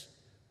access.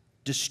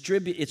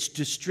 It's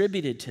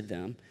distributed to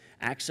them,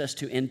 access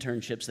to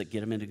internships that get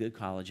them into good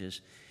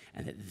colleges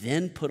and that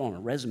then put on a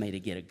resume to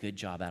get a good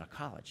job out of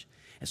college.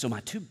 And so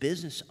my two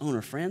business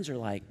owner friends are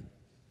like,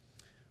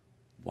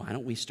 why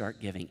don't we start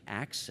giving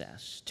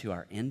access to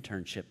our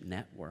internship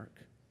network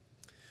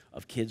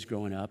of kids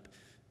growing up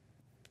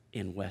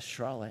in West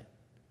Charlotte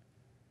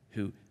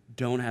who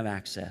don't have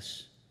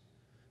access.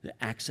 The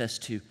access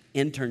to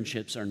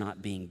internships are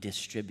not being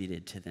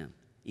distributed to them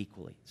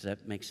equally. Does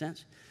that make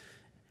sense?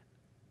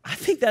 I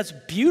think that's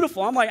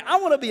beautiful. I'm like, I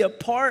want to be a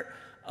part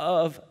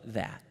of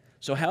that.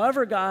 So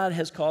however God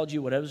has called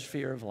you, whatever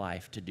sphere of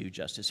life, to do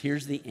justice.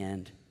 Here's the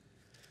end,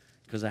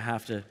 because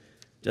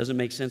doesn't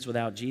make sense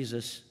without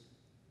Jesus.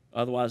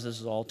 Otherwise, this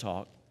is all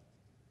talk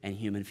and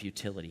human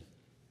futility.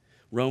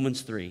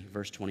 Romans 3,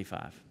 verse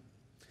 25.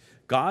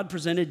 God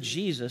presented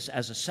Jesus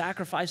as a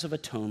sacrifice of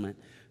atonement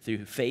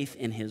through faith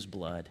in his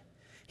blood.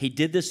 He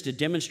did this to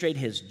demonstrate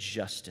his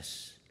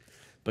justice,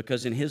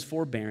 because in his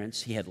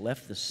forbearance he had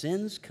left the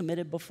sins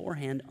committed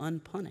beforehand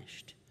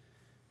unpunished.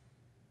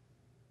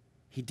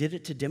 He did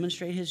it to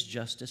demonstrate his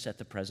justice at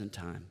the present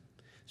time,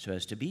 so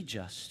as to be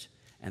just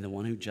and the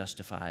one who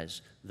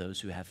justifies those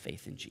who have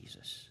faith in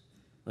Jesus.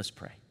 Let's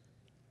pray.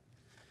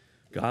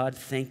 God,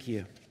 thank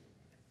you.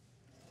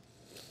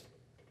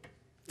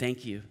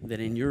 Thank you that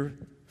in your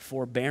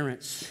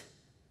forbearance,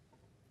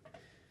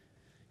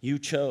 you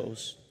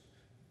chose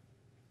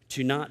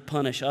to not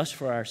punish us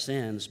for our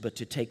sins, but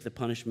to take the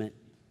punishment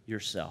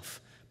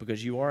yourself,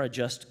 because you are a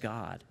just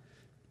God,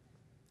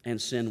 and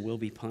sin will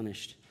be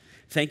punished.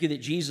 Thank you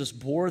that Jesus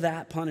bore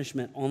that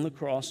punishment on the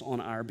cross on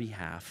our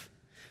behalf,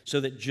 so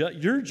that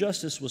your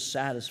justice was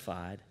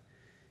satisfied,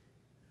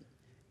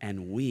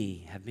 and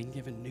we have been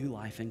given new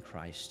life in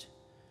Christ.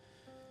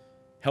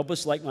 Help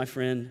us, like my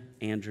friend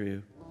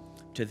Andrew,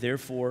 to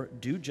therefore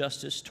do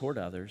justice toward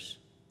others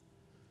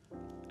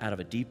out of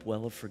a deep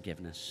well of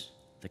forgiveness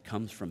that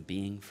comes from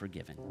being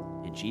forgiven.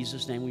 In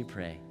Jesus' name we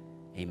pray,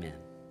 amen.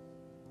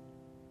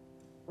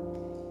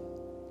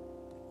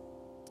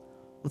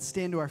 Let's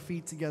stand to our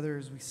feet together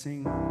as we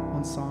sing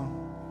one song.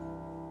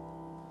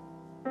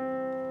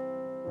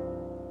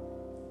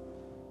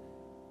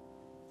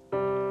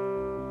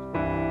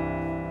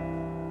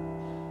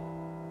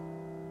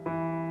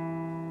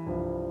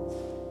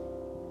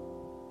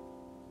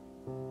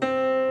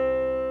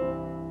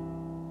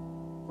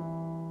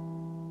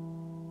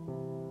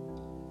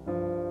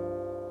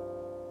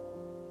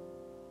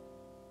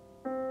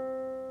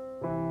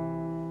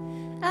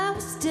 I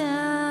was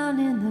down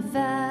in the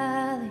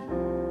valley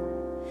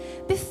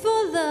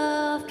before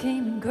love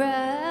came and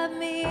grabbed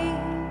me.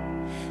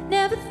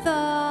 Never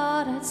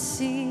thought I'd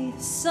see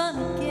the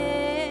sun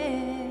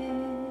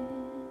again.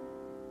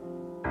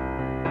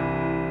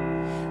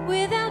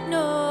 Without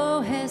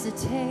no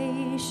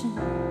hesitation,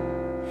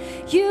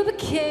 you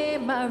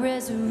became my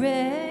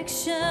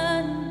resurrection,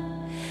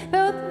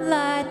 oh, the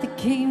light that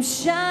came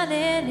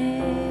shining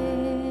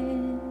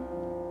in.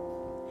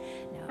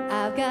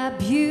 Now I've got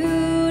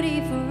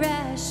beauty for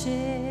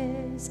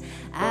ashes,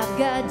 I've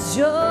got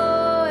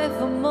joy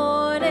for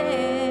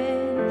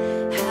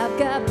mourning, I've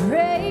got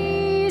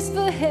praise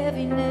for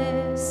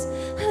heaviness.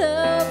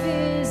 Love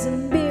is a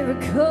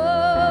miracle.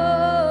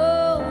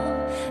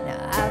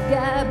 Now I've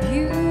got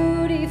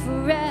beauty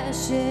for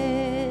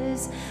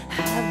ashes,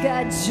 I've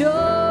got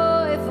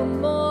joy for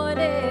mourning,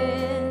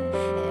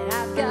 and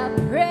I've got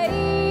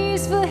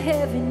praise for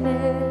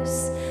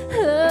heaviness.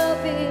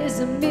 Love is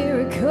a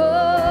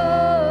miracle.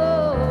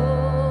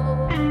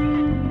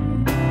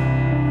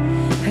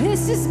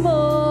 This is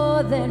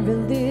more than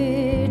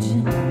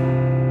religion.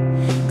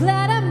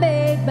 Glad I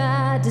made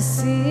my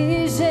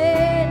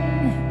decision.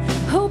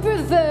 Hope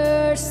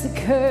reversed the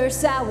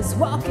curse I was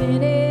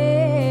walking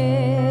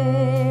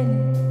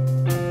in.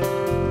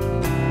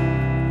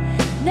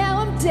 Now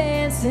I'm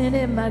dancing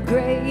in my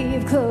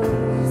grave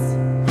clothes.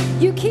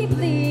 You keep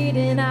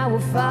leading, I will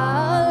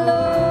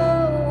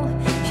follow.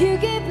 You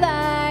give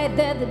light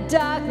that the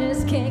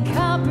darkness can't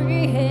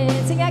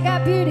comprehend. Sing, I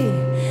got beauty.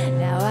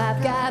 Now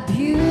I've got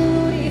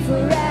beauty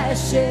for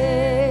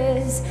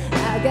ashes,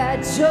 I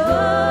got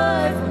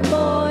joy for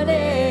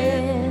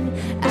mourning,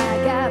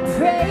 I got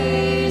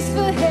praise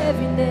for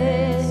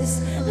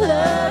heaviness.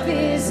 Love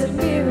is a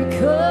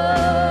miracle.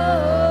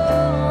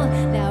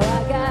 Now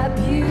I got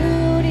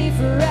beauty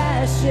for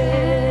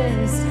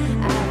ashes,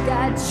 I've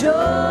got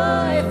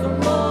joy for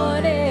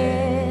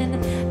mourning,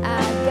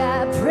 I've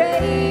got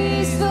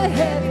praise for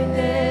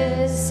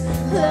heaviness.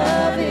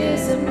 Love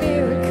is a miracle.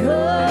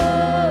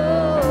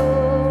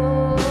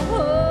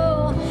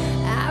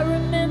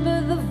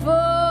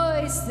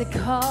 That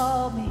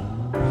called me.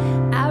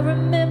 I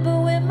remember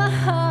when my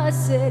heart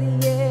said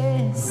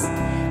yes.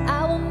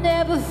 I will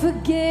never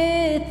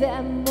forget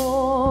that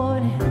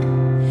morning.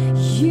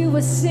 You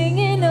were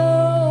singing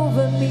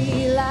over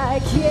me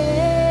like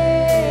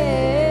yes.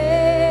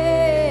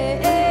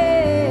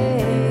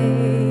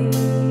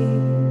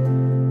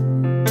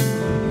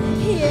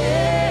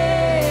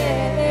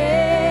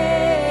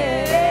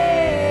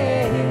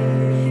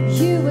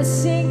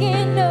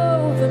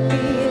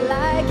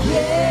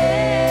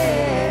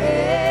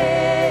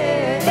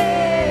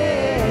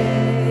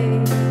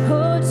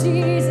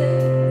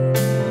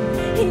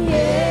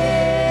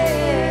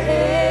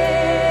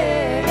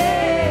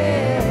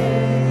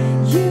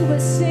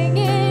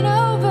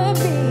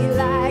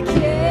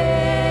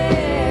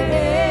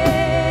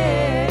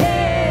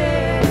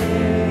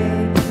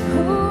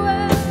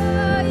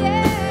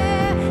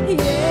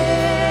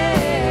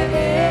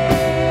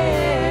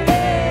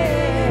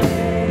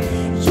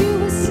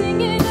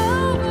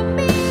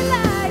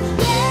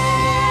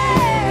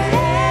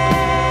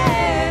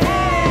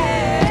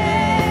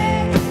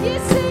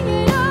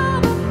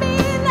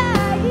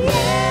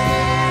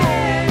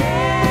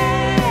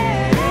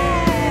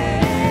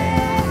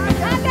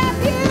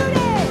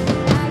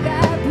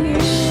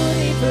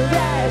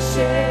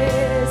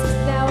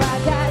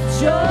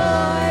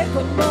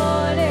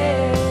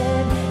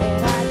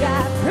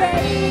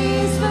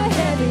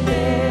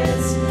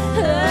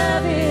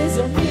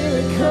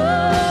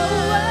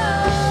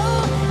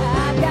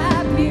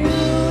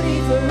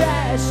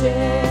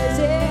 ashes.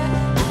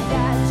 Yeah, I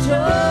got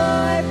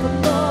joy for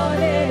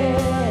morning.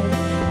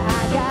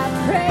 I got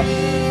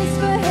praise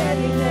for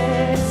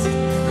heaviness.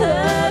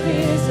 Love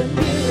is a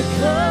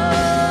miracle.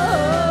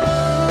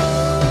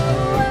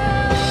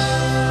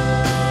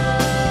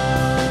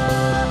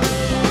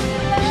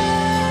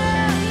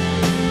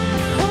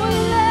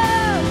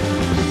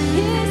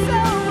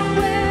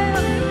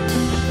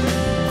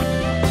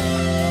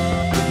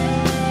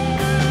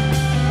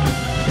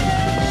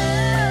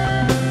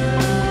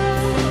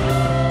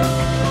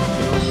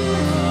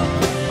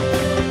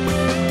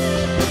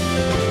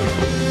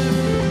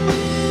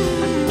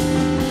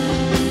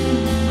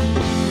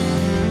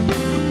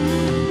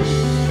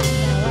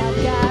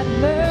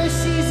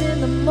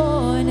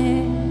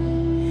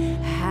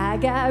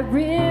 Got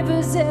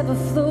rivers ever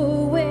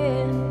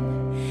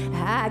flowing.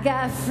 I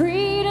got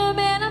freedom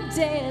and I'm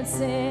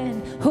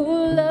dancing.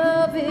 Oh,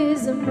 love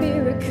is a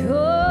miracle.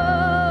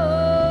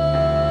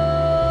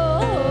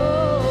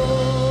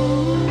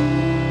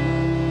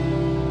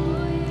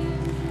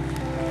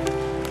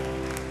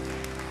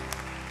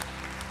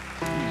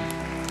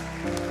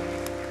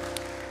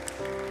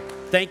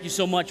 Thank you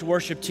so much,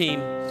 worship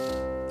team.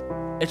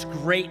 It's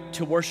great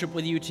to worship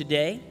with you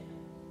today.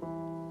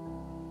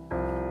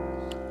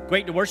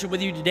 Great to worship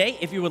with you today.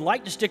 If you would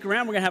like to stick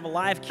around, we're going to have a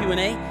live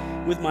Q&A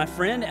with my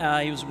friend.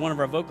 He was one of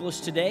our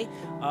vocalists today,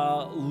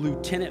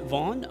 Lieutenant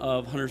Vaughn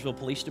of Huntersville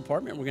Police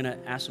Department. We're going to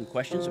ask some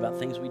questions about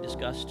things we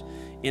discussed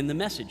in the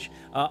message.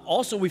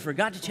 Also, we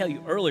forgot to tell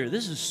you earlier,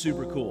 this is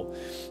super cool.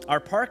 Our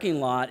parking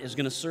lot is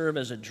going to serve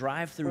as a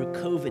drive-through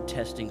COVID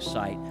testing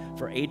site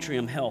for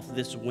Atrium Health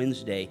this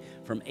Wednesday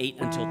from 8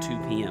 until 2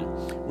 p.m.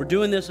 We're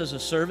doing this as a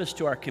service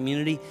to our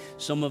community,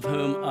 some of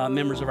whom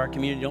members of our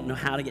community don't know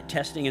how to get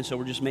testing, and so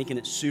we're just making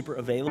it super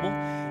available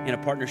in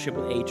a partnership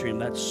with Atrium.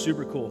 That's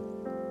super cool.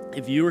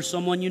 If you or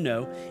someone you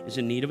know is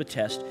in need of a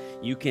test,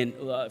 you can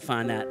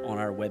find that on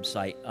our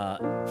website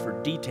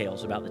for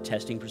details about the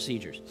testing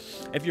procedures.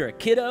 If you're a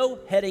kiddo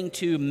heading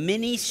to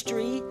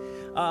ministry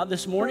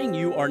this morning,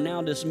 you are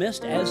now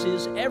dismissed, as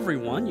is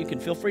everyone. You can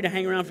feel free to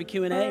hang around for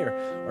Q&A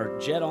or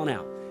jet on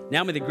out.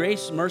 Now may the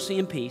grace, mercy,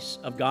 and peace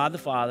of God the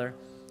Father,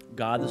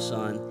 God the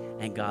Son,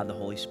 and God the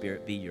Holy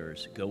Spirit be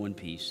yours. Go in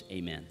peace.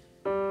 Amen.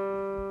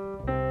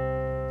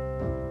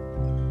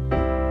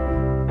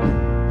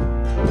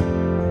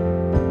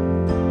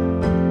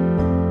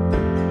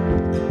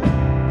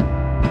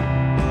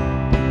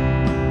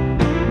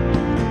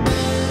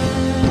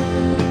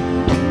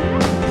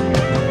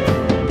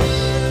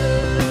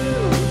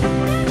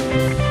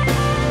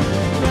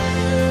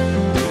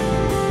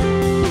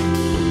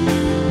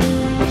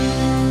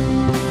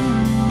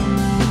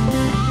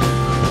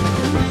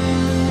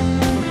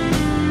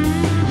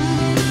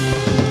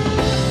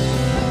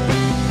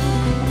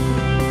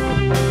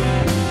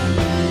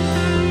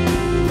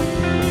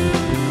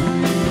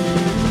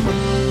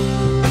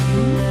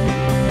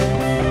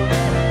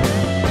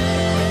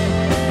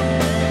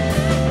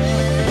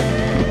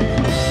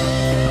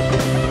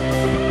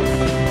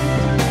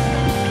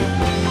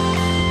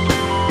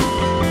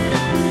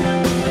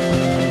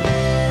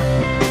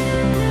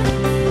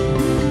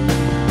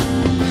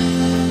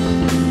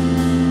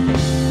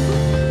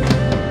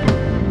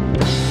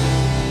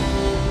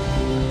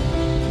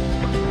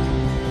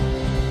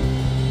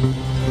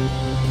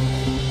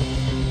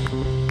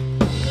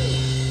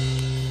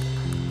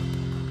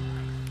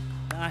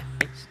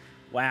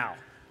 Wow,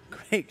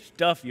 great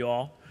stuff,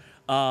 y'all.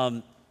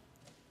 We're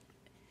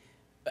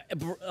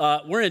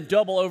in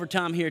double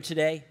overtime here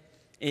today,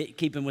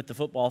 keeping with the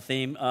football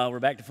theme. We're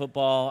back to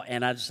football,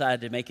 and I decided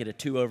to make it a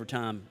 2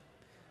 overtime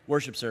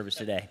worship service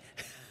today.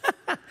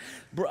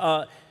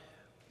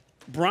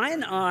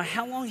 Brian,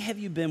 how long have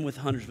you been with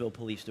Huntersville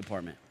Police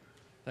Department?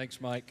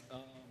 Thanks, Mike.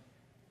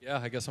 Yeah,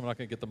 I guess I'm not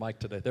going to get the mic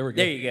today. There we go.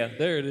 There you go.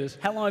 There it is.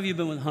 How long have you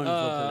been with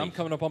Huntersville Police? I'm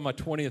coming up on my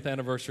 20th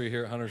anniversary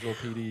here at Huntersville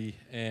PD,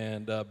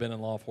 and been in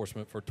law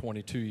enforcement for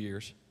 22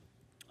 years.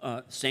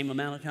 Same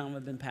amount of time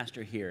I've been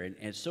pastor here, and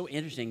it's so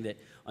interesting that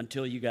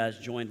until you guys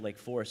joined Lake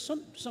Forest,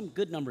 some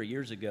good number of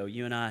years ago,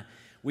 you and I,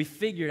 we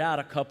figured out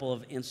a couple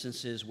of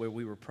instances where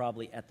we were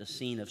probably at the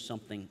scene of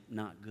something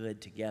not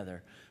good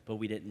together, but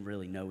we didn't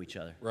really know each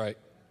other. Right.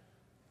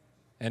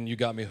 And you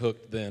got me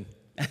hooked then.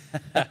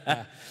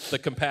 The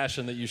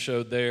compassion that you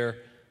showed there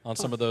on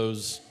some of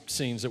those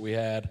scenes that we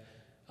had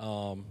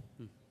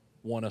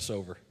won us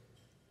over.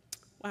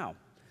 Wow.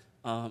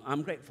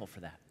 I'm grateful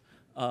for that.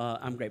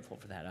 I'm grateful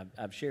for that.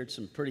 I've shared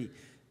some pretty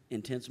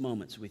intense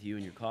moments with you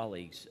and your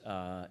colleagues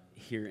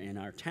here in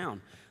our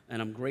town, and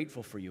I'm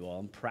grateful for you all.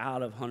 I'm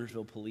proud of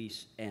Huntersville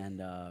Police,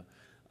 and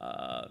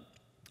I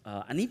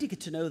need to get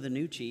to know the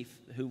new chief,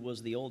 who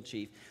was the old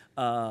chief.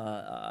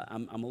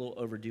 I'm a little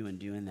overdue in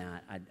doing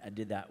that. I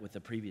did that with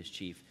the previous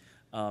chief.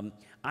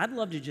 I'd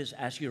love to just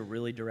ask you a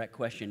really direct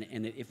question,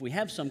 and if we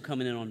have some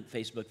coming in on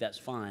Facebook, that's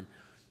fine.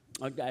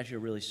 I'll ask you a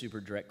really super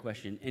direct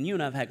question, and you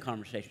and I have had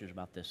conversations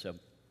about this, so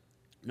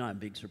not a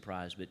big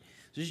surprise, but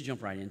just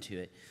jump right into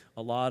it.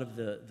 A lot of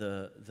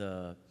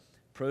the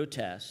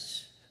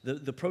protests,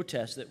 the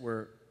protests that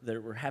were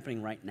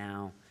happening right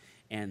now,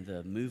 and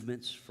the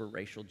movements for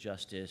racial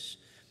justice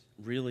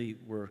really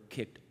were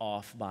kicked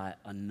off by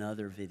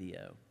another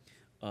video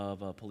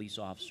of a police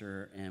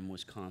officer in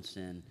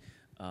Wisconsin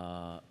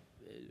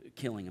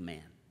killing a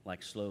man,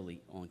 like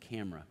slowly on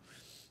camera.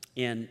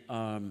 And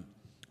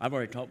I've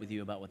already talked with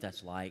you about what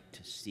that's like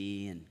to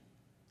see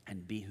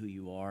and be who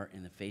you are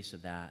in the face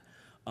of that.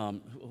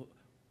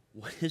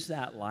 What is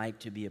that like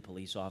to be a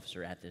police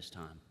officer at this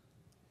time?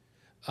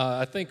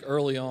 I think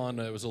early on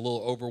it was a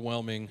little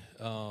overwhelming.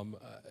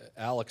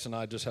 Alex and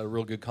I just had a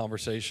real good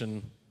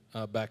conversation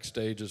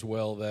backstage as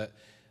well, that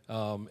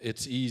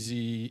it's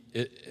easy.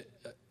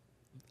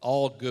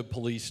 All good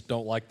police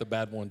don't like the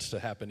bad ones to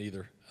happen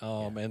either.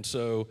 And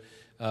so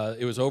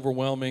it was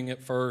overwhelming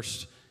at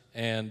first,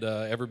 and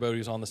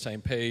everybody's on the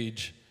same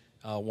page,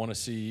 want to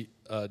see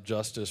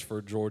justice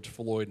for George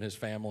Floyd and his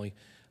family.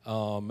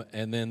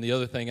 And then the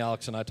other thing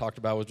Alex and I talked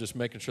about was just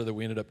making sure that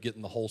we ended up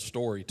getting the whole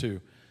story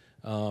too.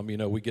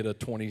 We get a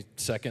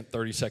 20-second,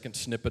 30-second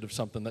snippet of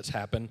something that's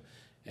happened,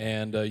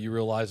 and you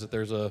realize that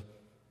there's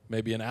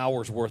maybe an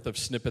hour's worth of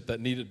snippet that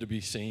needed to be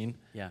seen.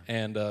 Yeah.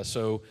 And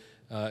so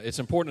it's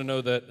important to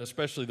know that,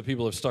 especially the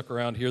people who have stuck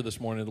around here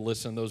this morning to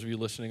listen, those of you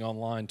listening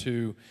online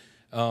too,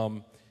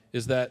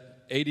 is that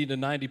 80 to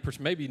 90%,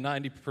 maybe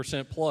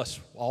 90% plus,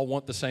 all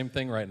want the same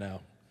thing right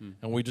now.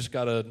 And we just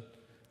got to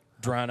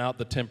drown out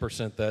the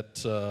 10%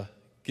 that's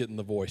getting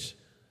the voice.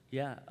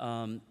 Yeah.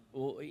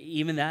 Well,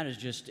 even that is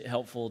just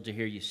helpful to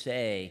hear you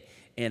say.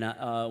 And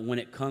when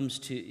it comes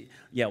to,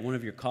 one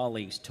of your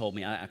colleagues told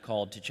me, I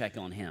called to check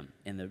on him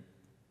in the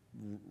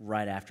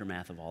right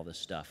aftermath of all this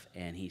stuff.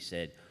 And he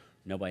said,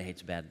 nobody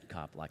hates a bad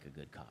cop like a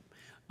good cop,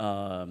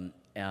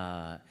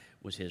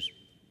 was his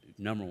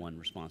number one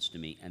response to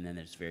me. And then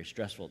it's very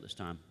stressful at this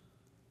time.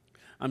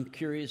 I'm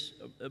curious,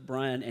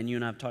 Brian, and you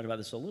and I have talked about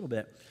this a little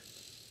bit.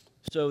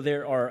 So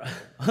there are,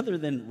 other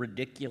than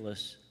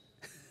ridiculous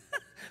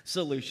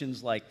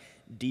solutions like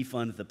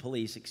defund the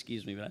police,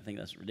 excuse me, but I think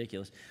that's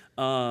ridiculous.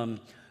 Are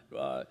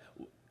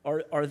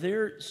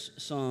there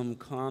some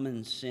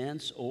common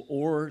sense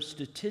or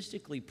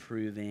statistically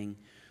proving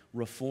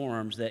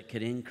reforms that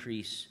could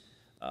increase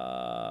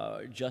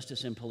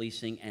justice in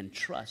policing and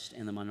trust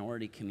in the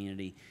minority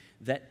community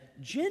that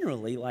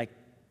generally, like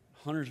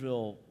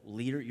Huntersville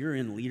you're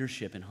in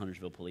leadership in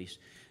Huntersville Police,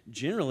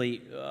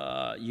 generally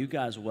you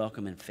guys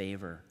welcome and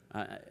favor?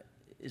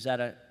 Is that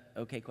a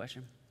okay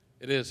question?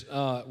 It is.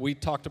 We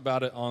talked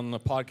about it on the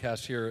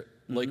podcast here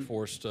at Lake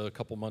Forest a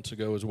couple months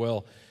ago as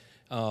well,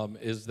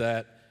 is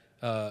that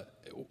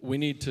we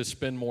need to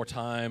spend more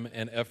time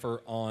and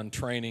effort on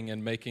training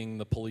and making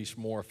the police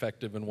more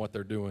effective in what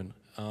they're doing.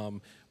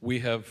 We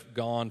have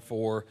gone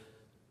for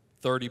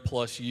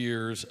 30-plus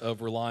years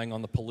of relying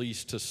on the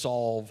police to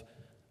solve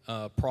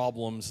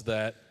problems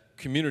that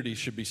communities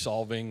should be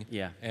solving,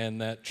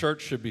 and that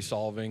church should be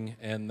solving,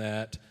 and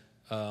that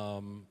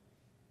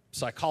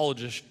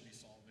psychologists should be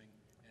solving,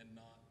 and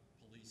not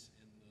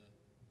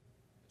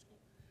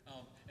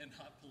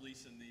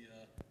police in the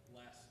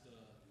last.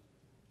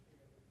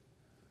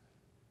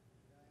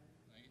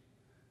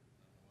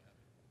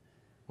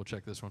 We'll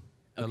check this one.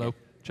 Okay. Hello,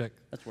 check.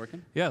 That's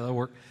working? Yeah, that'll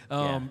work.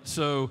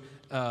 So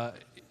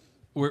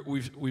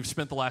we've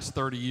spent the last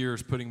 30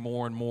 years putting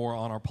more and more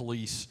on our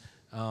police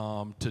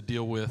to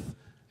deal with,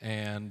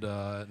 and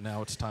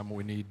now it's time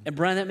we need. And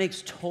Brian, that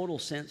makes total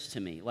sense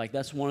to me. Like,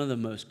 that's one of the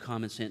most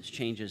common sense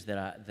changes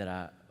that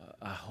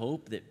I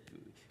hope that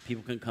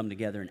people can come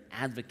together and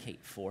advocate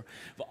for.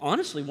 But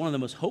honestly, one of the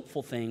most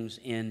hopeful things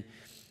in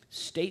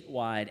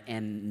statewide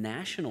and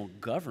national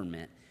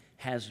government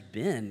has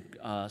been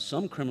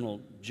some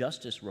criminal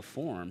justice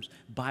reforms,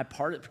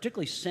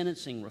 particularly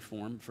sentencing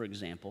reform, for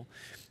example,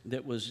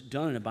 that was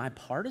done in a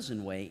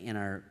bipartisan way in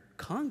our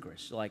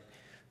Congress. Like,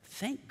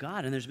 thank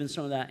God, and there's been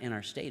some of that in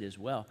our state as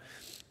well.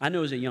 I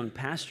know as a young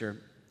pastor,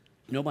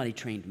 nobody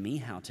trained me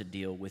how to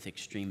deal with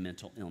extreme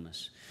mental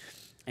illness.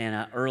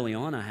 And early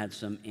on, I had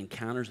some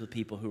encounters with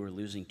people who were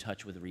losing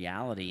touch with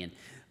reality,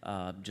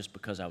 and just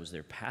because I was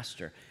their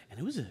pastor. And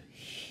it was a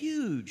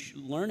huge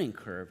learning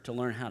curve to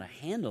learn how to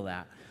handle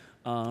that.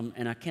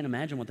 And I can't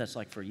imagine what that's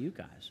like for you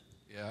guys.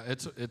 Yeah,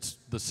 it's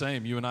the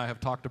same. You and I have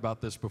talked about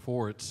this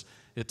before. It's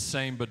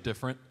same but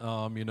different.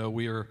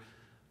 We are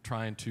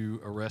trying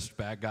to arrest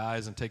bad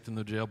guys and take them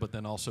to jail, but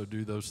then also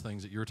do those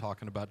things that you're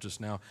talking about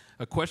just now.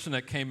 A question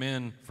that came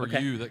in for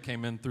you, that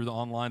came in through the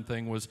online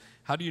thing, was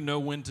how do you know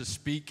when to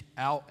speak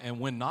out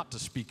and when not to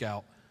speak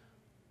out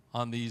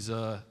on these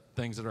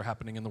things that are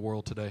happening in the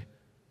world today?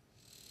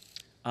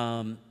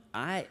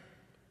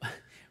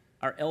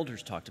 Our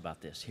elders talked about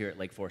this here at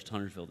Lake Forest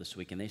Huntersville this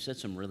week, and they said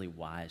some really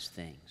wise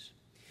things.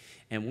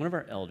 And one of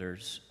our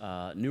elders,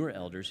 newer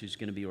elders, who's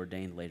going to be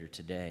ordained later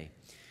today,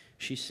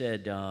 she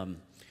said,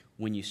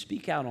 when you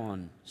speak out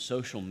on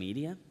social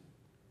media,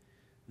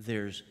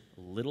 there's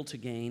little to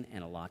gain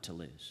and a lot to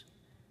lose.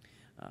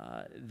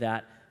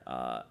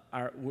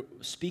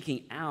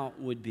 Speaking out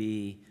would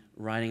be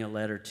writing a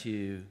letter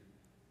to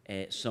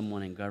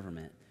someone in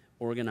government,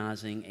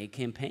 organizing a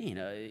campaign.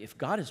 If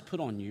God has put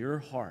on your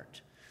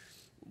heart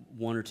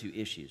one or two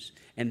issues,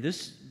 and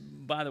this,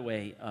 by the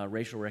way,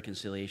 racial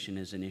reconciliation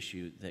is an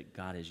issue that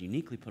God has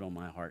uniquely put on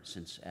my heart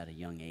since at a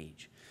young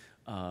age.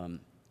 I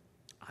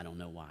don't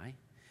know why.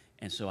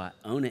 And so I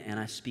own it, and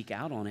I speak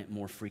out on it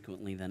more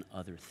frequently than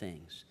other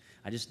things.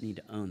 I just need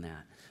to own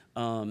that.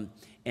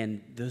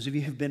 And those of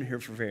you who've been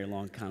here for very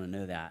long kind of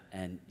know that,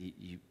 and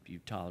you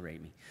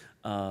tolerate me.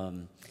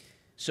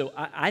 So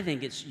I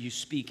think it's you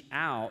speak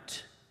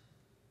out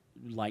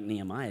like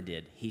Nehemiah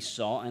did. He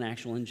saw an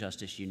actual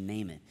injustice, you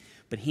name it.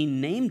 But he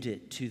named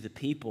it to the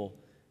people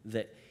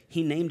that,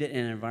 he named it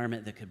in an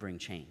environment that could bring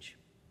change.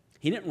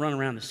 He didn't run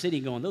around the city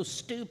going, those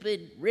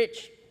stupid,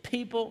 rich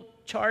people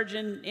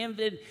charging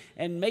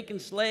and making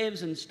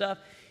slaves and stuff.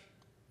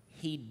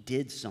 He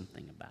did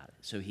something about it.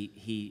 So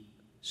he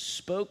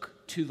spoke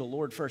to the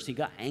Lord first. He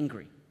got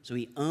angry. So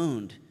he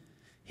owned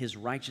his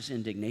righteous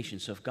indignation.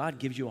 So if God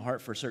gives you a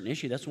heart for a certain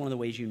issue, that's one of the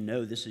ways you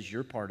know this is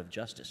your part of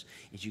justice,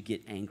 is you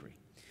get angry.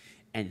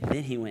 And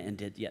then he went and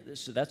did,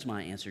 so that's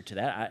my answer to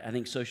that. I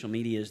think social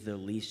media is the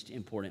least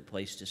important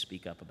place to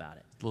speak up about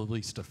it. The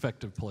least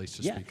effective place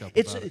to speak up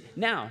about it.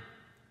 Now,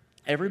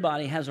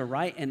 everybody has a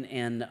right,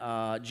 and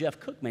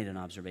Jeff Cook made an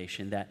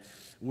observation that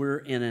we're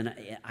in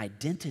an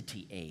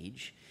identity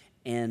age,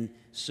 and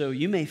so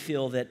you may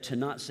feel that to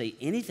not say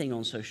anything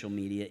on social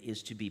media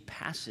is to be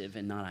passive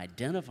and not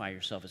identify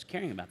yourself as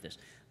caring about this.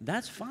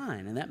 That's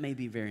fine, and that may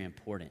be very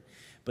important.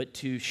 But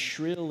to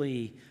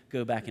shrilly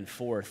go back and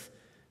forth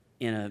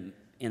in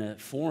a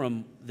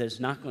forum that's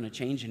not going to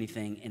change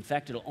anything, in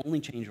fact, it'll only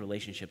change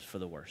relationships for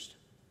the worst.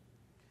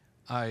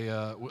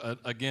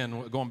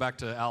 Again, going back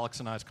to Alex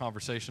and I's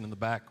conversation in the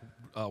back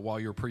while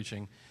you were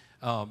preaching,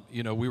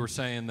 we were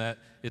saying that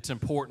it's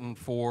important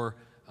for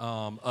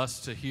us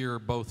to hear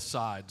both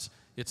sides.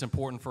 It's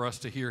important for us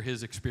to hear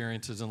his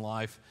experiences in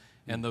life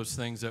and those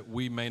things that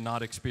we may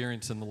not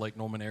experience in the Lake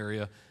Norman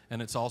area.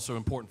 And it's also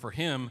important for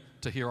him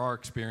to hear our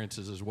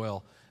experiences as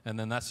well. And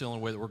then that's the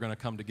only way that we're going to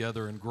come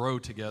together and grow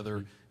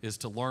together is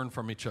to learn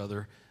from each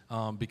other,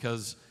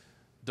 because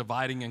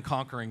dividing and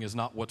conquering is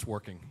not what's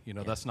working.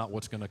 That's not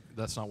what's going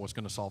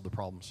to solve the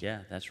problems. Yeah,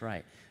 that's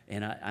right.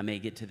 And I may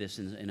get to this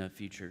in a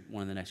future,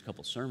 one of the next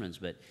couple sermons,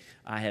 but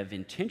I have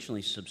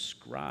intentionally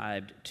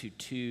subscribed to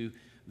two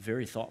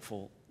very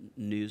thoughtful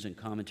news and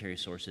commentary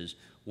sources,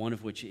 one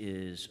of which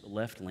is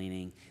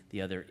left-leaning,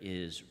 the other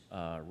is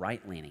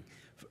right-leaning,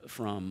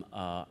 from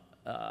a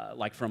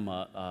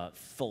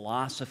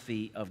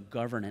philosophy of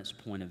governance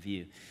point of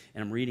view.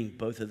 And I'm reading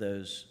both of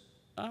those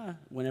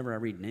whenever I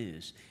read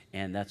news,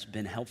 and that's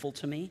been helpful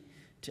to me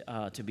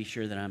to be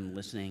sure that I'm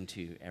listening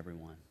to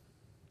everyone.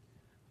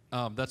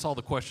 That's all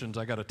the questions.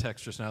 I got a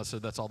text just now that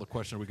said that's all the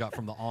questions we got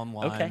from the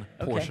online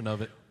portion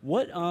of it.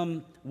 What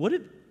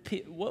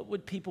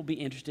would people be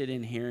interested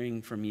in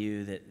hearing from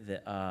you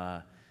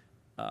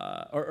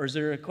or is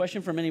there a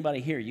question from anybody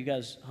here? You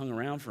guys hung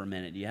around for a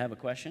minute. Do you have a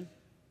question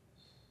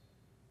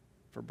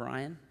for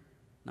Brian?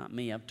 Not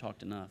me. I've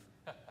talked enough.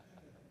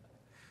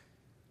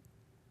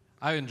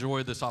 I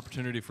enjoy this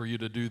opportunity for you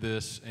to do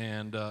this,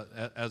 and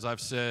as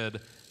I've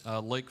said,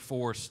 Lake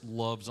Forest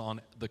loves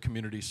on the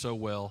community so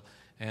well,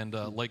 and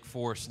Lake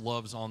Forest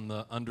loves on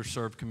the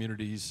underserved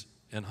communities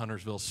in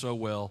Huntersville so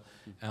well.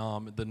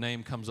 The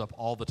name comes up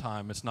all the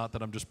time. It's not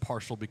that I'm just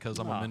partial because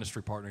I'm a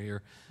ministry partner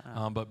here,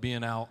 but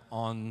being out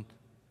on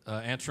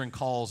answering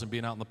calls and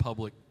being out in the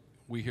public,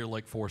 we hear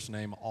Lake Forest's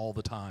name all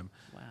the time.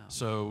 Wow.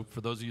 So for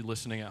those of you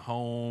listening at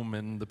home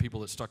and the people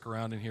that stuck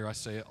around in here, I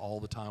say it all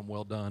the time,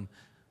 well done.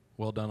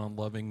 Well done on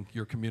loving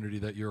your community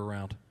that you're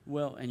around.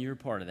 Well, and you're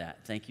part of that.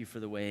 Thank you for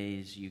the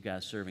ways you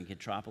guys serve in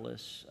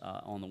Kitropolis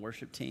on the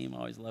worship team. I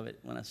always love it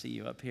when I see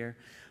you up here.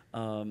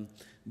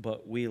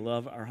 But we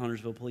love our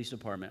Huntersville Police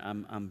Department.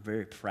 I'm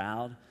very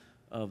proud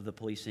of the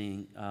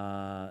policing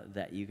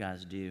that you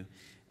guys do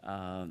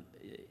and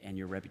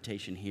your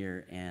reputation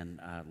here,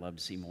 and I'd love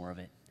to see more of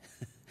it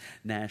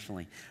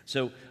nationally.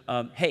 So,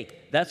 hey,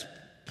 that's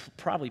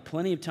probably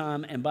plenty of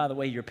time. And by the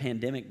way, your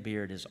pandemic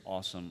beard is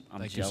awesome. I'm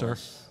Thank jealous. you,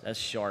 sir. That's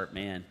sharp,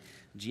 man.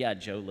 G.I.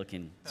 Joe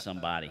looking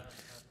somebody.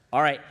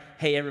 All right.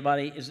 Hey,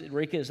 everybody.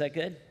 Rika, is that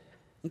good?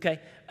 Okay.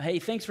 Hey,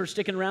 thanks for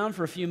sticking around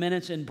for a few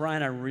minutes. And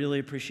Brian, I really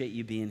appreciate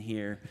you being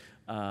here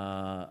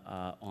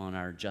on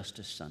our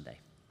Justice Sunday.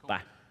 Cool.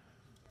 Bye.